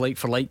always like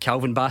for like.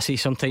 Calvin Bassey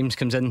sometimes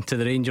comes into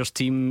the Rangers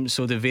team,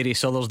 so the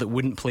various others that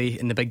wouldn't play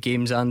in the big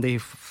games. Andy,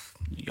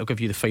 I'll give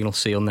you the final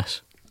say on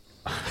this.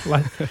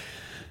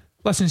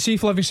 Listen, see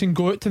if Livingston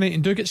go out tonight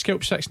and do get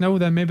scalped 6-0,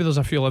 then maybe there's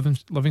a few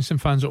Livingston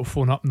fans that will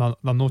phone up and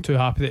they're not too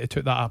happy that he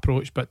took that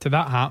approach. But till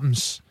that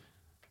happens,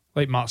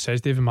 like Mark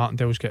says, David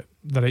Martindale's got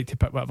the right to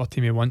pick whatever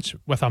team he wants,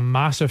 with a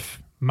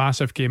massive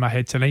game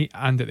ahead tonight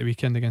and at the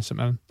weekend against St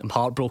Mirren. I'm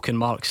heartbroken,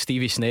 Mark.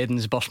 Stevie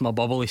Snedden's burst my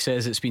bubble. He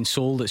says it's been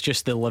sold. It's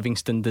just the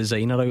Livingston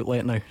designer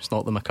outlet now. It's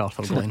not the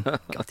MacArthur Glen.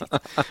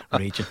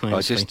 Raging.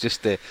 Remember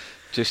the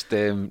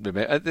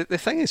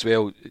thing as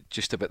well,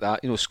 just about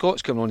that.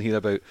 Scott's coming on here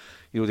about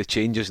the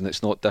changes, and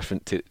it's not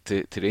different to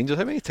Rangers.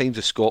 How many times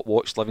has Scott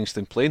watched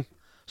Livingston playing?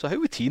 So how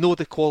would he know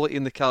the quality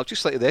in the calibre?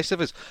 Just like the rest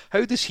of us.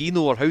 How does he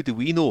know, or how do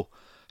we know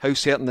how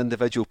certain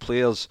individual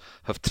players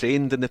have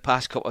trained in the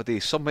past couple of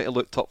days? Some might have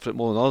looked up for it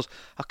more than others.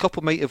 A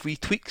couple might have wee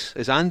tweaks,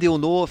 as Andy will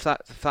know if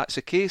that's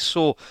the case.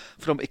 So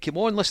from to come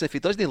on, listen, if he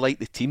doesn't like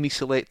the team he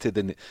selected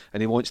and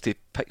he wants to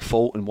pick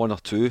fault in 1 or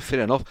 2, fair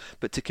enough.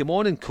 But to come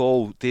on and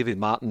call David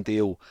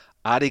Martindale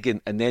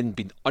arrogant and then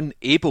being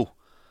unable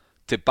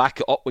to back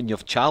it up when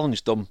you've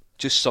challenged them,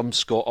 just summed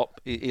Scott up.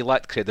 He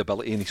lacked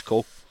credibility in his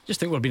call. Just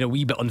think we're being a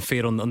wee bit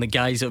unfair on the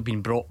guys that have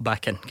been brought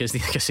back in, because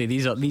like I say,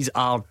 these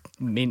are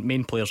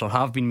main players, or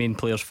have been main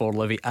players for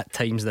Livy at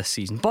times this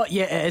season. But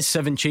yeah, it is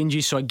 7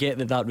 changes, so I get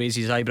that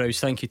raises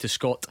eyebrows. Thank you to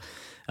Scott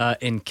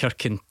in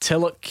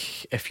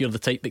Kirkintilloch. If you're the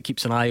type that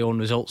keeps an eye on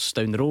results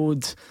down the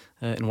road,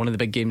 in one of the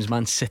big games,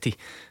 Man City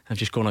have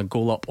just gone a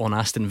goal up on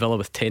Aston Villa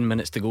with 10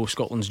 minutes to go.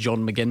 Scotland's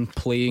John McGinn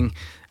playing,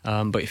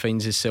 but he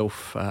finds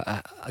himself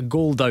a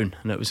goal down,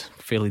 and it was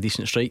a fairly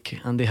decent strike.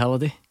 Andy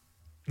Halliday.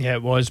 Yeah,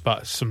 it was,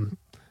 but some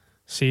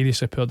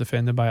seriously poor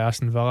defending by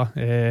Aston Villa.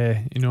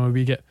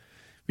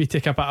 We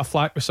take a bit of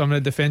flack with some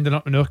of the defending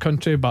up in our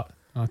country, but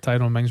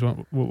Tyrone Mings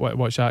won't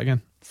watch that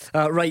again.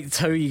 Right,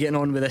 how are you getting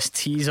on with this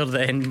teaser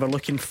then? We're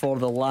looking for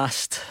the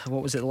last,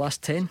 what was it, the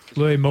last 10?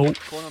 Louis Moult,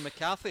 Conor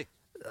McCarthy.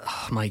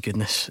 Oh my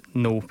goodness,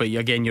 no, but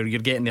again you're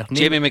getting there.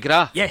 Jamie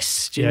McGrath.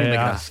 Yes, Jamie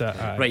McGrath. That's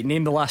it, right,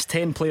 name the last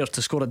 10 players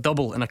to score a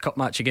double in a cup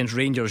match against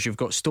Rangers. You've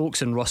got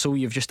Stokes and Russell.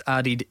 You've just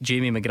added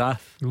Jamie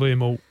McGrath. Louis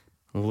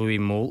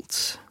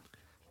Moult.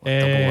 What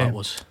double that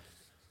was?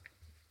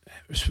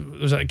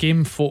 Was it a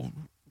game 4-2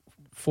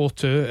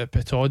 at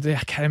Pittodrie?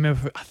 I can't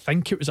remember. I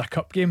think it was a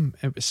cup game.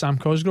 It was Sam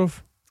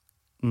Cosgrove.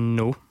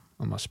 No,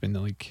 I must have been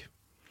the league.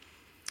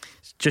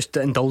 Just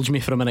indulge me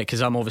for a minute,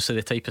 because I'm obviously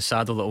the type of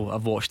saddle that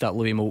I've watched that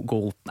Louis Moult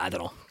goal, I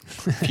don't know,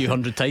 a few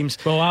hundred times.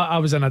 Well, I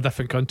was in a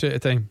different country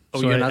at the time.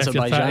 Oh, so you're in if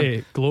Azerbaijan.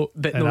 You're gloat,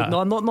 but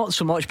no, not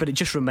so much. But it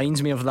just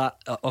reminds me of that,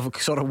 of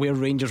sort of where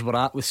Rangers were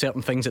at with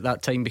certain things at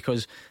that time,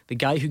 because the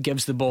guy who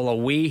gives the ball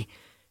away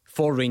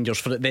for Rangers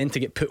for it then to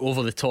get put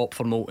over the top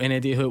for Moult. Any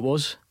idea who it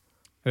was?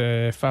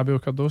 Fabio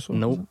Cardoso.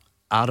 No,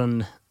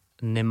 Aaron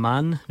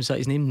Neman. Was that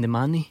his name?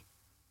 Nemani?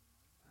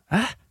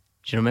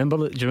 Do you remember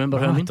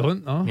who I mean? I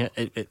don't know. Yeah,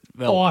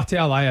 I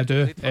tell a lie, I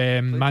do.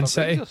 Man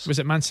City. Was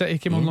it Man City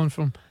came on loan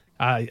from?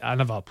 I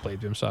never played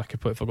with him, so I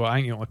completely forgot. I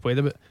think he only played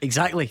a bit.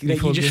 Exactly.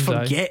 You just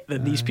forget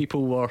that these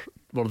people were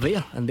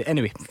there. And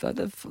anyway,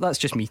 that's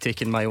just me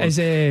taking my own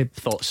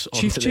thoughts on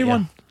Chief today.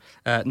 one?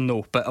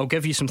 No, but I'll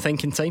give you some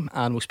thinking time,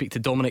 and we'll speak to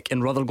Dominic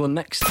in Rutherglen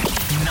next.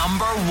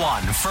 Number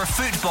 1 for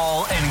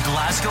football in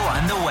Glasgow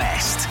and the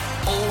West.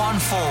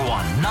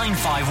 0141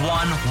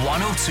 951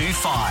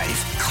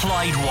 1025.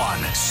 Clyde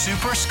 1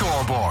 Super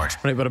Scoreboard.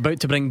 Right, we're about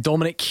to bring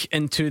Dominic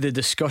into the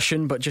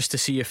discussion, but just to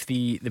see if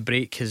the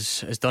break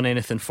has done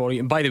anything for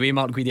you. And by the way,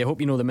 Mark Guidi, I hope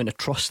you know the amount of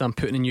trust I'm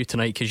putting in you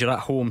tonight, because you're at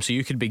home, so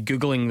you could be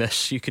Googling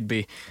this, you could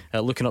be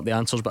looking up the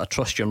answers, but I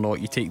trust you're not.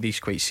 You take these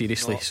quite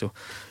seriously.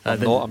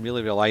 I'm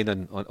really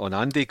relying on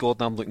Andy,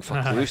 Gordon. I'm looking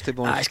for clues, to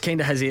be honest. It's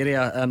kind of his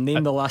area.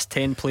 Name the last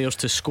 10 players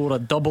to score a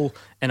double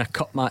in a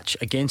cup match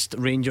against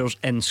Rangers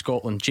in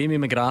Scotland. Jamie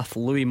McGrath,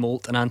 Louis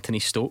Moult and Anthony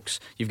Stokes.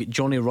 You've got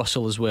Johnny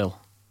Russell as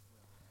well.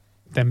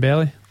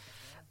 Dembele?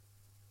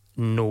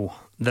 No,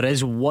 there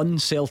is one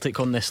Celtic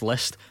on this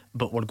list,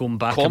 but we're going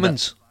back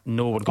Commons?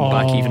 No, we're going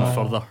back even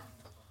further.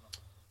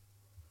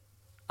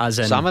 As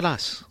in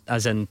Samaras?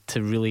 As in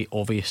to really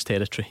obvious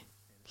territory.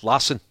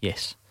 Larsson?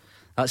 Yes,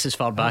 that's as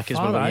far back as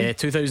far, well. Yeah,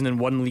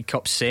 2001 League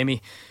Cup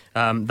semi.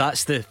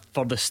 That's the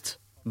furthest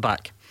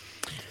back.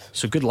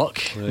 So good luck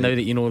now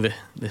that you know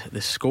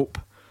the scope.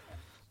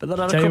 But there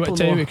are a couple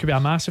more. It could be a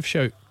massive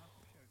shout.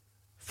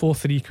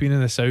 4-3 Queen of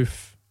the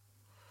South.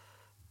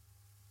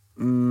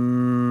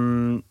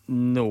 No.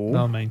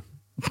 Never mind.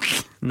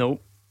 No.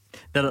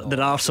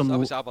 There are some. That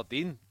was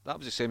Aberdeen. That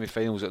was the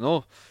semi-final, was it?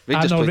 No,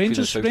 Rangers played Queen of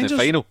the South in the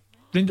final.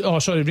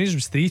 Rangers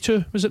was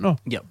 3-2, was it? No.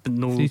 Yeah, but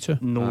no.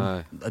 3-2.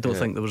 No, I don't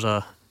think there was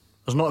a.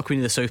 There's not a Queen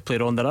of the South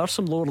player on. There are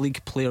some lower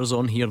league players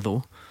on here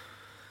though.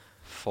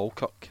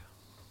 Falkirk.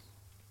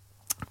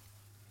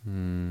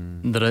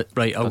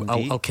 Right,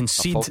 I'll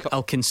concede.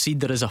 I'll concede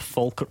there is a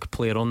Falkirk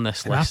player on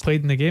this list. I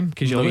played in the game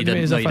because you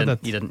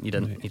didn't. You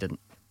didn't.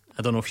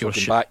 I don't know if you were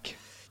back.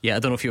 Yeah, I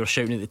don't know if you were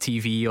shouting at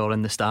the TV or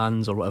in the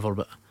stands or whatever.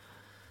 But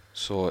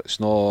so it's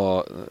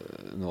not.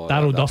 No,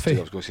 Darryl Duffy. I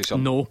was going to say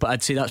something. No, but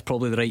I'd say that's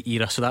probably the right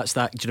era. So that's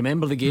that. Do you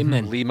remember the game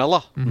then? Lee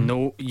Miller.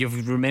 No,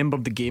 you've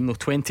remembered the game though.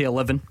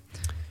 2011,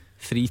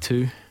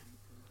 3-2.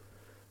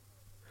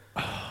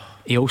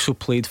 He also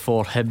played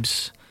for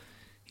Hibs.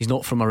 He's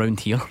not from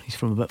around here. He's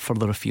from a bit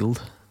further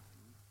afield.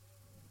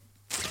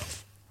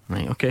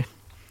 Right, okay.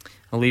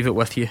 I'll leave it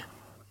with you.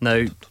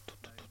 Now,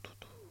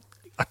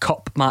 a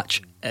cup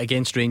match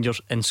against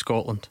Rangers in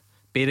Scotland.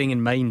 Bearing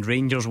in mind,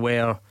 Rangers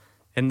were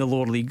in the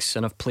lower leagues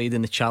and have played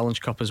in the Challenge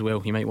Cup as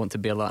well. You might want to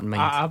bear that in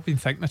mind. I've been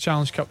thinking the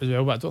Challenge Cup as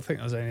well, but I don't think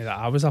there's any that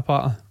I was a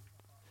part of.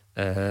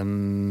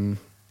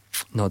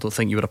 No, I don't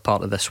think you were a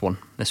part of this one.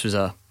 This was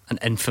an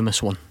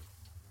infamous one.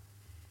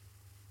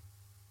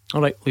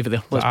 Alright, leave it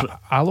there.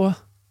 Alloa?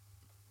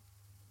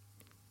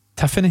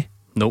 Tiffany?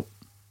 Nope.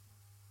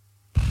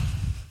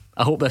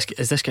 I hope this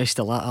guy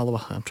still at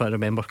Alloa? I'm trying to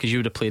remember, because you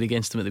would have played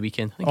against him at the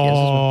weekend. I think he is as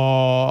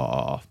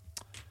well.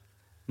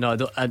 No,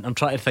 I'm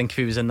trying to think if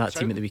he was in that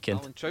team at the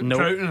weekend. No.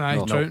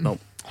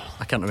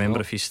 I can't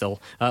remember if he's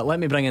still. Let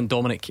me bring in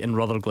Dominic in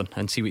Rutherglen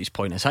and see what his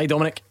point is. Hi,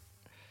 Dominic.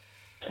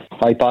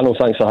 Hi, panel.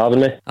 Thanks for having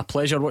me. A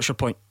pleasure. What's your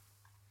point?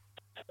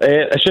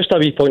 It's just a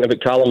wee point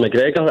about Callum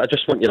McGregor. I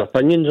just want your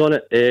opinions on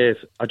it.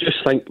 I just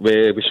think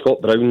with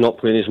Scott Brown not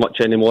playing as much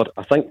anymore,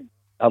 I think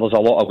there's a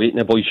lot of weight in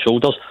the boy's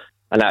shoulders,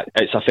 and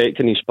it's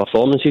affecting his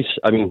performances.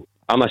 I mean,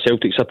 I'm a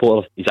Celtic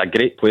supporter. He's a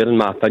great player in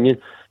my opinion.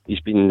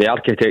 He's been the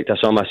architect of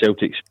some of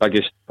Celtic's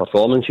biggest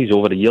performances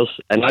over the years,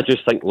 and I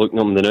just think looking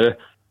at him now,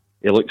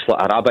 he looks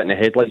like a rabbit in the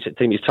headlights at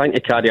times. He's trying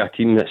to carry a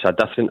team that's a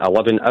different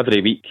 11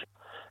 every week,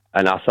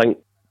 and I think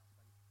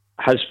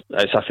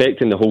it's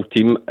affecting the whole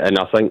team, and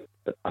I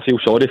feel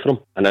sorry for him,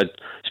 and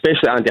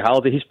especially Andy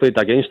Halliday. He's played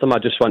against him. I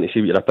just want to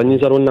see what your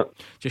opinions are on that.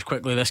 Just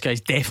quickly, this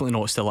guy's definitely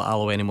not still at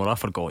Alloa anymore. I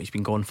forgot he's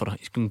been gone for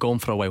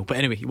a while. But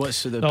anyway,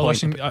 what's the point?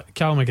 Listen,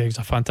 Callum McGregor's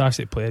a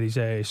fantastic player.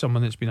 He's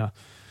someone that's been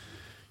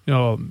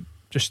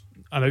just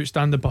an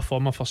outstanding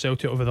performer for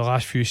Celtic over the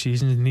last few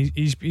seasons, and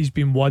he's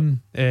been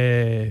one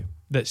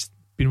that's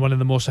been one of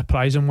the more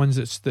surprising ones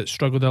that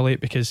struggled a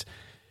late, because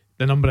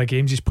the number of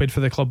games he's played for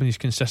the club and his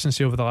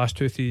consistency over the last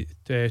two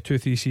or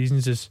three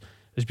seasons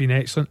has been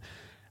excellent.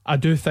 I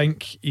do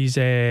think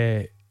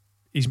it's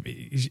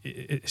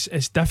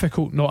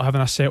difficult not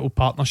having a settled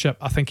partnership.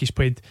 I think he's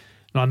played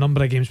a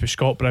number of games with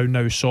Scott Brown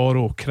now,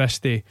 Sorrow,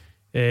 Christie,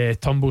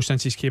 Turnbull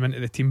since he's came into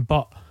the team.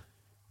 But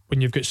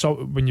when you've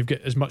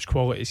got as much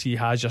quality as he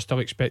has, you're still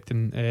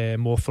expecting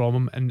more from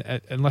him.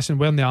 And listen,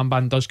 wearing the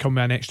armband does come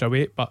with an extra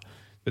weight, but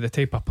with the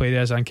type of player he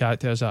is and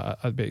character is,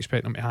 I'd be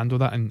expecting him to handle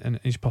that and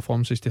his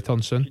performances to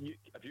turn soon.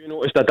 Have you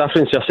noticed a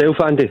difference yourself,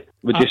 Andy?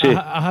 Would you say?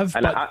 I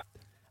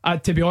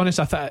have. To be honest,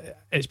 I thought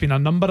it's been a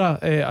number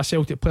of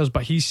Celtic players,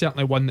 but he's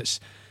certainly one that's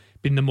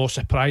been the more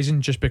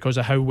surprising, just because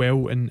of how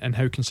well and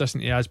how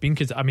consistent he has been.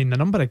 Because I mean, the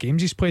number of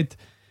games he's played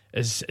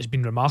has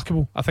been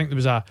remarkable. I think there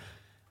was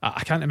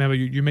I can't remember.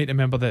 You might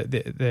remember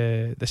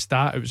the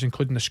stat. It was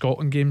including the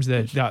Scotland games.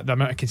 The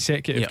amount of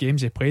consecutive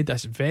games he played.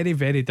 That's very,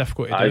 very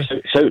difficult to do.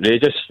 It's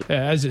outrageous.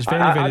 It is. It's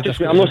very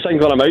difficult. I'm not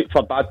singling him out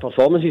for bad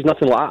performances,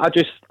 nothing like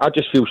that. I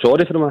just feel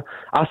sorry for him.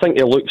 I think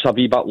he looks a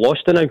wee bit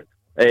lost now.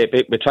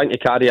 We're trying to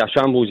carry a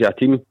shambles of a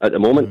team at the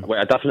moment with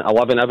a different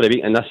 11 every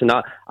week and this and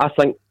that. I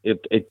think,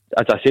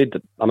 as I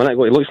said a minute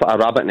ago, he looks like a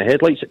rabbit in the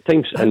headlights at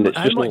times, and it's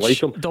just not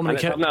like him.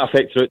 Dominic, and it's having an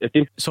effect throughout the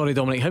team. Sorry,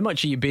 Dominic, how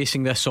much are you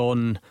basing this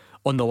on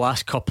the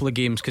last couple of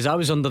games? Because I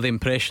was under the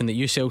impression that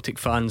you Celtic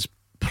fans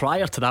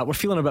prior to that were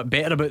feeling a bit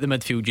better about the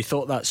midfield. You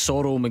thought that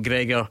Sorrow,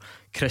 McGregor,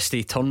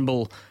 Christie,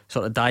 Turnbull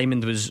sort of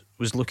diamond was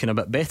looking a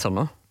bit better,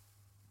 no?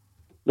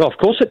 No, of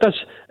course it does.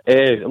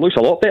 It looks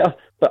a lot better,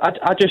 but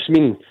I just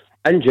mean,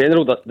 in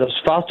general, there's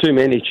far too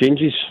many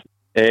changes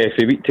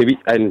from week to week,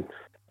 and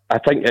I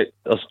think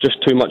there's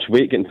just too much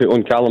weight getting put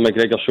on Callum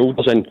McGregor's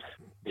shoulders, and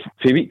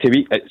from week to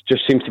week it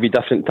just seems to be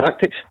different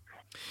tactics.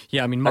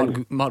 Yeah, I mean, Mark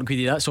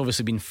Guidi, that's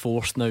obviously been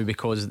forced now,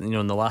 because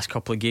in the last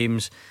couple of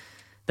games,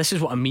 this is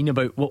what I mean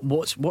about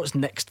what's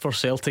next for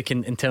Celtic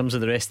in terms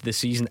of the rest of the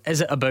season. Is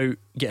it about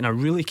getting a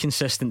really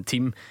consistent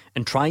team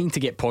and trying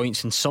to get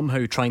points and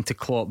somehow trying to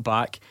claw it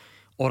back,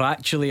 or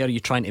actually are you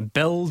trying to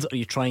build? Are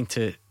you trying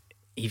to,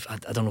 I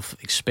don't know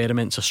if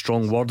experiment's a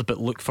strong word, but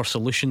look for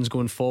solutions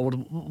going forward?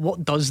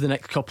 What does the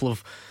next couple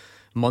of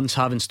months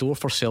have in store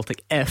for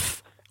Celtic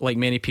if, like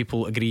many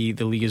people agree,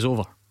 the league is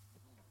over?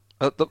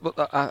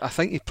 I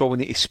think you probably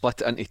need to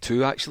split it into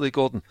two, actually,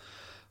 Gordon.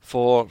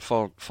 For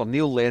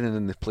Neil Lennon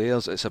and the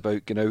players, it's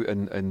about going out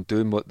and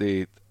doing what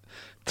they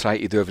try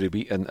to do every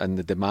week, and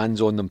the demands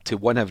on them to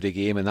win every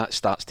game, and that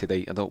starts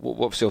tonight. I don't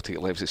what Celtic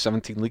lives at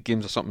 17 league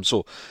games or something,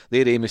 so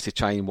their aim is to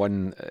try and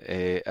win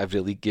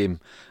every league game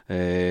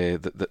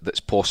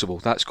that's possible.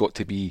 That's got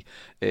to be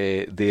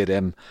their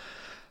aim.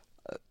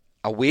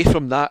 Away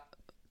from that,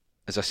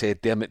 as I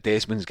said, Dermot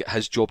Desmond's got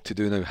his job to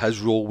do now, his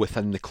role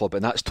within the club,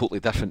 and that's totally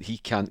different. He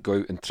can't go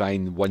out and try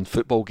and win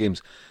football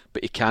games,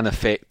 but he can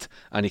affect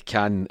and he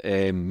can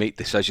make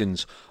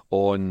decisions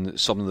on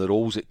some of the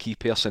roles that key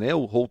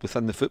personnel hold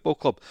within the football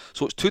club.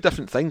 So it's two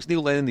different things.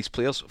 Neil Lennon, these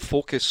players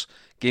focus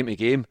game to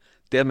game.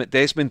 Dermot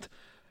Desmond,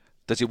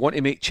 does he want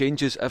to make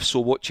changes? If so,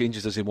 what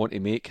changes does he want to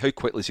make? How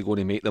quickly is he going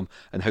to make them?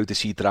 And how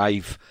does he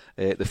drive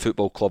the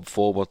football club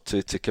forward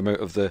to come out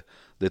of the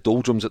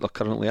doldrums that they're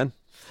currently in?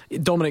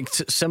 Dominic,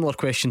 similar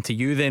question to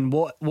you then.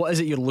 What is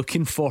it you're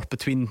looking for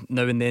between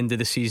now and the end of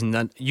the season?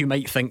 And you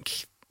might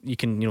think, you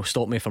can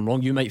stop me if I'm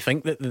wrong, you might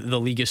think that the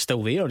league is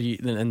still there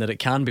and that it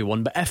can be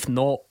won, but if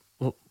not,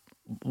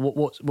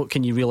 what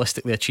can you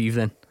realistically achieve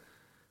then?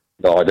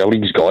 No, the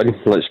league's gone.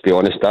 Let's be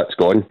honest, that's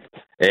gone.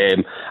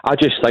 I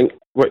just think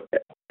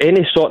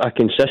any sort of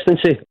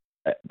consistency.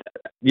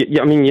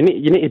 You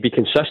need to be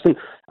consistent.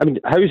 I mean,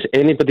 how's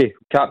anybody,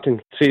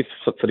 captain, say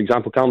for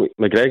example, Callum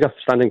McGregor,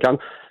 standing captain?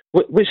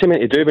 What's he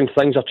meant to do when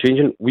things are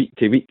changing week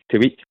to week to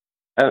week?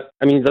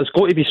 I mean, there's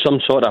got to be some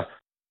sort of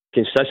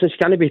consistency.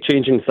 Can't be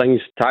changing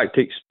things,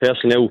 tactics,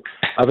 personnel,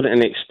 everything,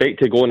 and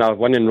expect to go on a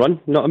win and run.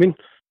 You know what I mean?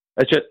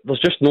 There's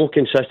just no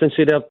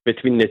consistency there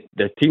between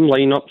the team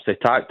lineups, the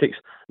tactics.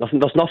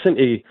 There's nothing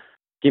to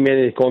give me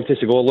any confidence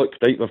to go, look,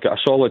 right, we've got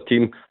a solid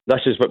team.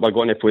 This is what we're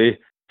going to play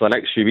for the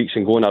next few weeks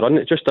and go on a run.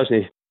 It's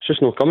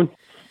just not coming.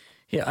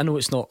 Yeah, I know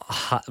it's not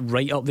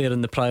right up there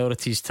in the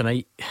priorities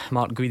tonight,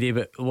 Mark Guidi,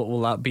 but what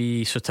will that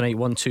be? So tonight,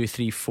 1, 2,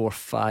 3, 4,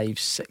 5,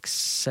 6,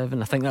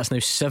 7. I think that's now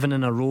 7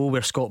 in a row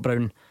where Scott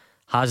Brown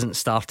hasn't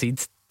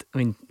started. I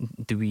mean,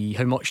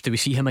 how much do we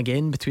see him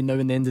again between now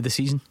and the end of the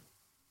season?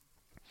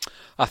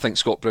 I think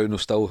Scott Brown will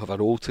still have a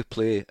role to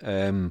play.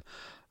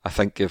 I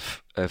think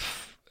if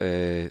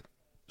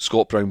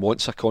Scott Brown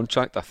wants a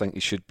contract, I think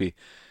he should be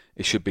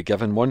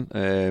given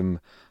one.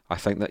 I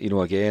think that,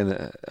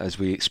 again, as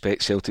we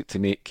expect Celtic to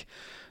make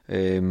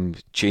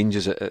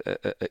changes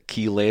at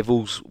key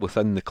levels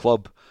within the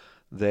club,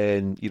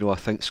 then I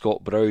think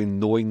Scott Brown,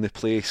 knowing the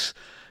place,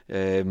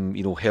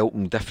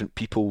 helping different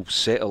people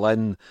settle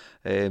in,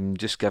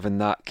 just giving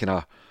that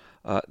kind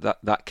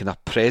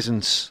of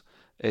presence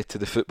to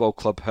the football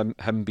club,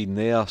 him being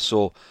there.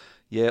 So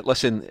yeah,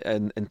 listen,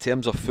 in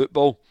terms of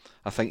football,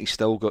 I think he's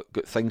still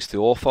got things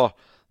to offer.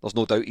 There's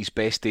no doubt his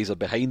best days are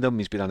behind him.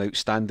 He's been an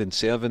outstanding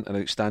servant, an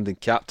outstanding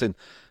captain,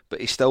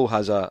 but he still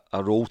has a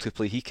role to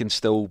play. He can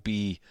still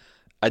be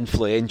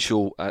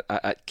influential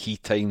at key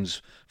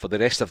times for the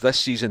rest of this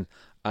season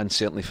and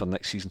certainly for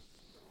next season.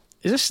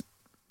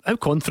 How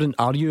confident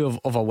are you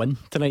of a win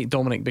tonight,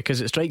 Dominic?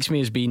 Because it strikes me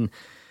as being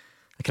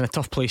a kind of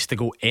tough place to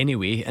go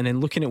anyway, and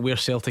then looking at where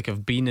Celtic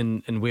have been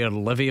and where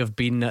Livy have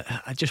been,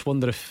 I just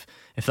wonder if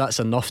that's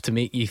enough to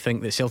make you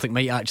think that Celtic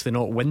might actually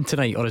not win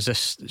tonight, or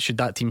should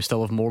that team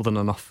still have more than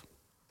enough?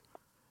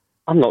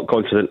 I'm not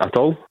confident at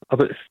all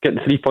about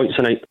getting 3 points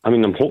tonight. I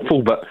mean, I'm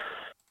hopeful, but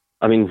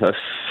I mean,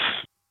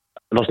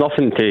 there's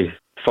nothing to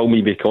fill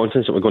me with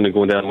confidence that we're going to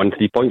go there and win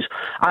 3 points.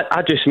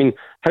 I just mean,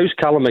 how's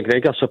Callum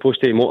McGregor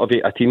supposed to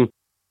motivate a team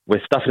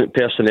with different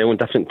personnel and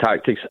different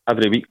tactics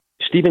every week?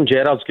 Stephen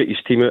Gerrard's got his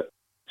team out,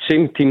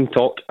 same team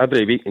talk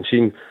every week, and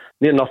seem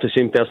near enough the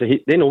same person.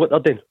 They know what they're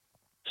doing.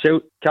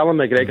 So Callum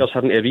McGregor's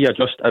having to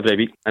readjust every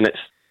week, and it's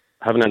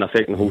having an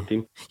effect on the whole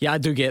team. Yeah, I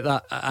do get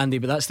that, Andy,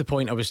 but that's the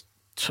point I was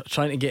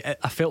trying to get.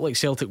 I felt like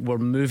Celtic were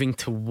moving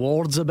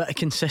towards a bit of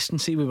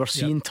consistency. We were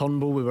seeing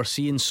Turnbull, we were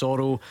seeing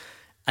Sorrow,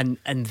 and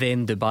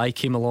then Dubai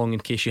came along, in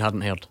case you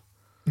hadn't heard.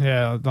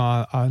 Yeah, no,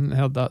 I hadn't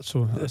heard that,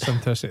 so it's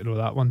interesting to know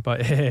that one.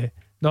 But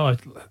no,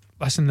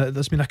 listen,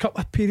 there's been a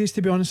couple of periods,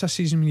 to be honest, this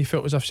season when you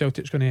felt as if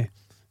Celtic's going to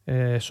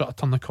sort of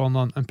turn the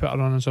corner and put our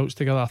own results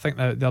together. I think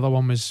the other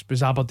one was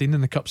Aberdeen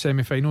in the Cup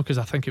semi-final, because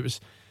I think it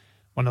was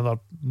one of their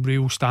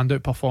real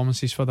standout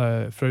performances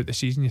throughout the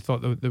season. You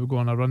thought they would go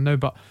on a run now,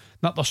 but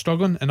not, they're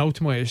struggling, and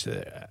ultimately it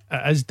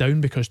is down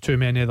because too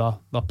many of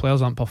their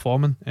players aren't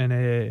performing.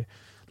 And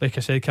like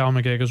I said, Callum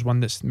McGregor's one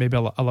that's maybe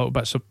a little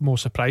bit more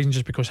surprising,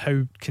 just because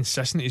how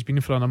consistent he's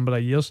been for a number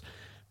of years.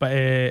 But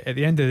at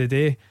the end of the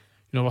day,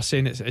 we're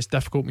saying it's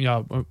difficult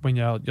when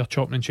you're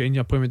chopping and changing,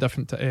 you're playing with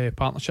different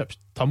partnerships.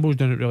 Turnbull's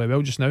doing it really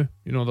well just now.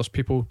 There's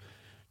people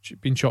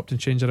being chopped and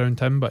changed around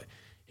him, but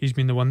he's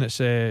been the one that's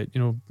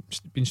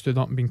been stood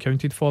up and been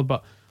counted for.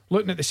 But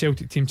looking at the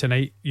Celtic team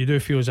tonight, you do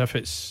feel as if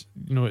it's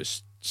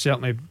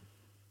certainly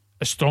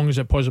as strong as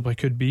it possibly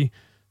could be.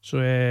 So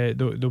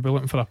they'll be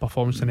looking for a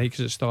performance tonight,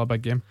 because it's still a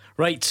big game.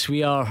 Right,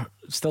 we are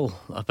still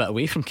a bit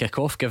away from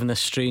kick-off, given this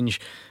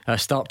strange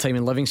start time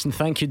in Livingston.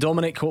 Thank you,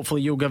 Dominic.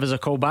 Hopefully you'll give us a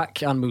call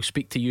back and we'll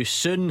speak to you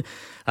soon.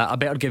 I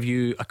better give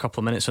you a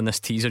couple of minutes on this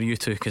teaser, you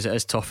two, because it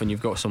is tough and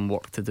you've got some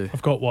work to do.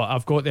 I've got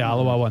the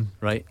Alloa one.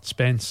 Right,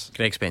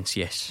 Greg Spence,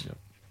 yes. Yep.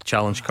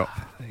 Challenge Cup.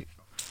 Right.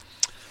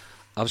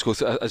 I was going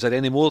to, is there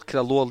any more kind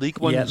of lower league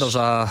ones? Yeah, there's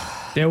a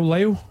Del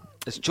Lyle.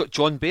 Is it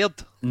John Baird?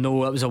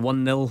 No, that was a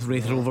 1-0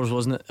 Wraith Rovers,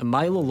 wasn't it?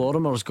 Milo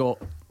Lorimer's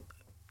got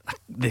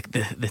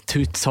the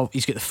two top.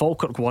 He's got the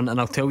Falkirk one, and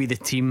I'll tell you the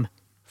team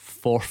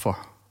Forfar.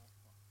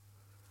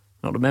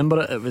 Not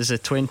remember it. It was a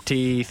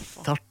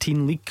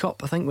 2013 League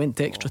Cup, I think, went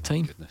to extra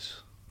time.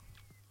 Goodness.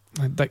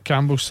 Dick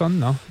Campbell's son,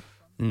 no?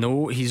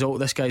 No,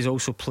 this guy's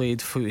also played.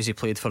 Who has he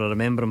played for? I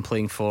remember him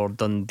playing for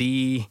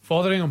Dundee.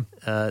 Fotheringham?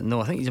 No,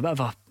 I think he's a bit of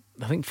a.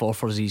 I think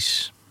Forfar's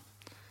his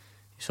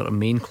sort of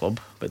main club,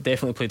 but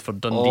definitely played for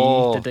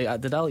Dundee.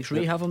 Did Alex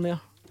Ray have him there?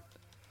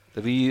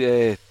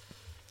 The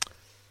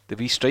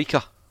wee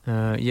striker.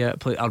 Yeah,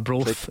 played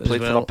Arbroath.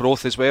 Played for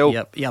Arbroath as well.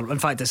 Yep. Yeah, in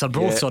fact, it's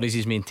Arbroath. Sorry, is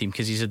his main team,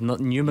 because he's had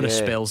numerous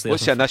spells there.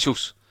 What's the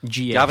initials?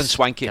 GS. Gavin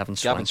Swanky.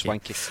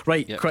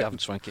 Right, yep, quick. Gavin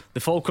Swanky. The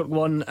Falkirk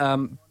one,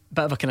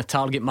 bit of a kind of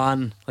target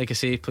man. Like I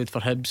say, played for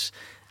Hibs.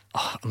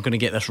 I'm going to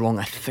get this wrong.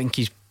 I think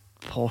he's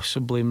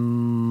possibly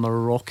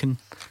Moroccan.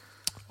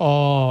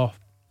 Oh,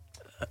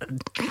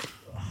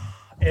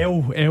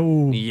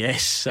 El.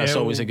 Yes, that's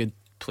always a good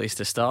place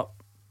to start.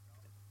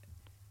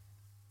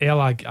 El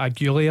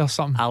Aguli or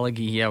something.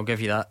 Alagi, yeah, I'll give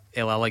you that.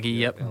 El Alagi,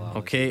 yep.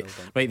 Okay,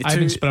 right. The Ivan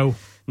two. Sproul.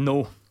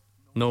 No,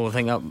 I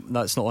think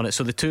that's not on it.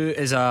 So the two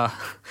is a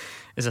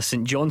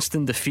St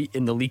Johnstone defeat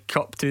in the League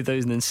Cup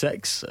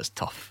 2006. That's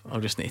tough.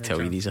 I'll just need to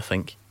tell you these, I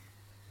think.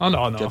 Oh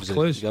no,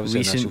 close.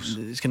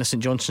 It's kind of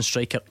St Johnstone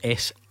striker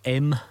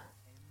SM.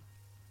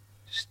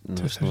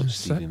 No, it's not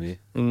Stevie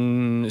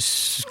May.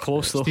 It's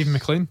close though. Stephen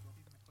McLean.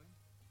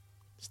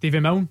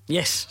 Stephen Milne.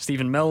 Yes,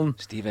 Stephen Milne.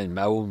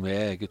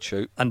 Yeah, good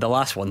shout. And the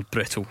last one,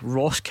 brutal.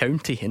 Ross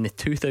County in the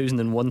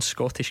 2001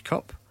 Scottish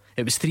Cup.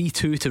 It was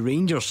 3-2 to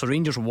Rangers, so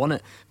Rangers won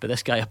it, but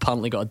this guy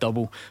apparently got a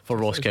double for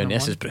Ross County.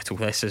 This is brutal.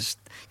 This is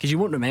because you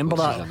won't remember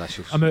that.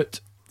 I'm out.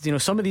 You know,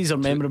 some of these are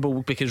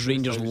memorable because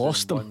Rangers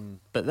lost them,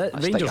 but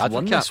Rangers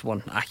won this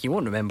one. You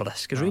won't remember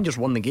this because Rangers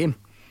won the game.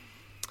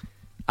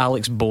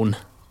 Alex Bone.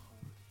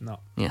 No.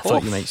 Yeah, I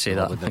thought you might say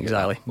that.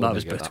 Exactly. That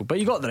was brutal. But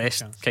you got the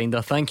rest,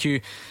 kinda. Thank you,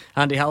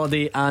 Andy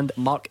Halliday and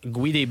Mark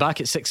Guidi.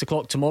 Back at 6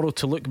 o'clock tomorrow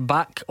to look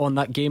back on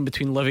that game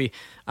between Livy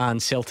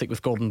and Celtic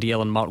with Gordon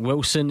Dalziel and Mark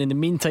Wilson. In the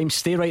meantime,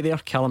 stay right there.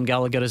 Callum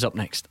Gallagher is up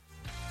next.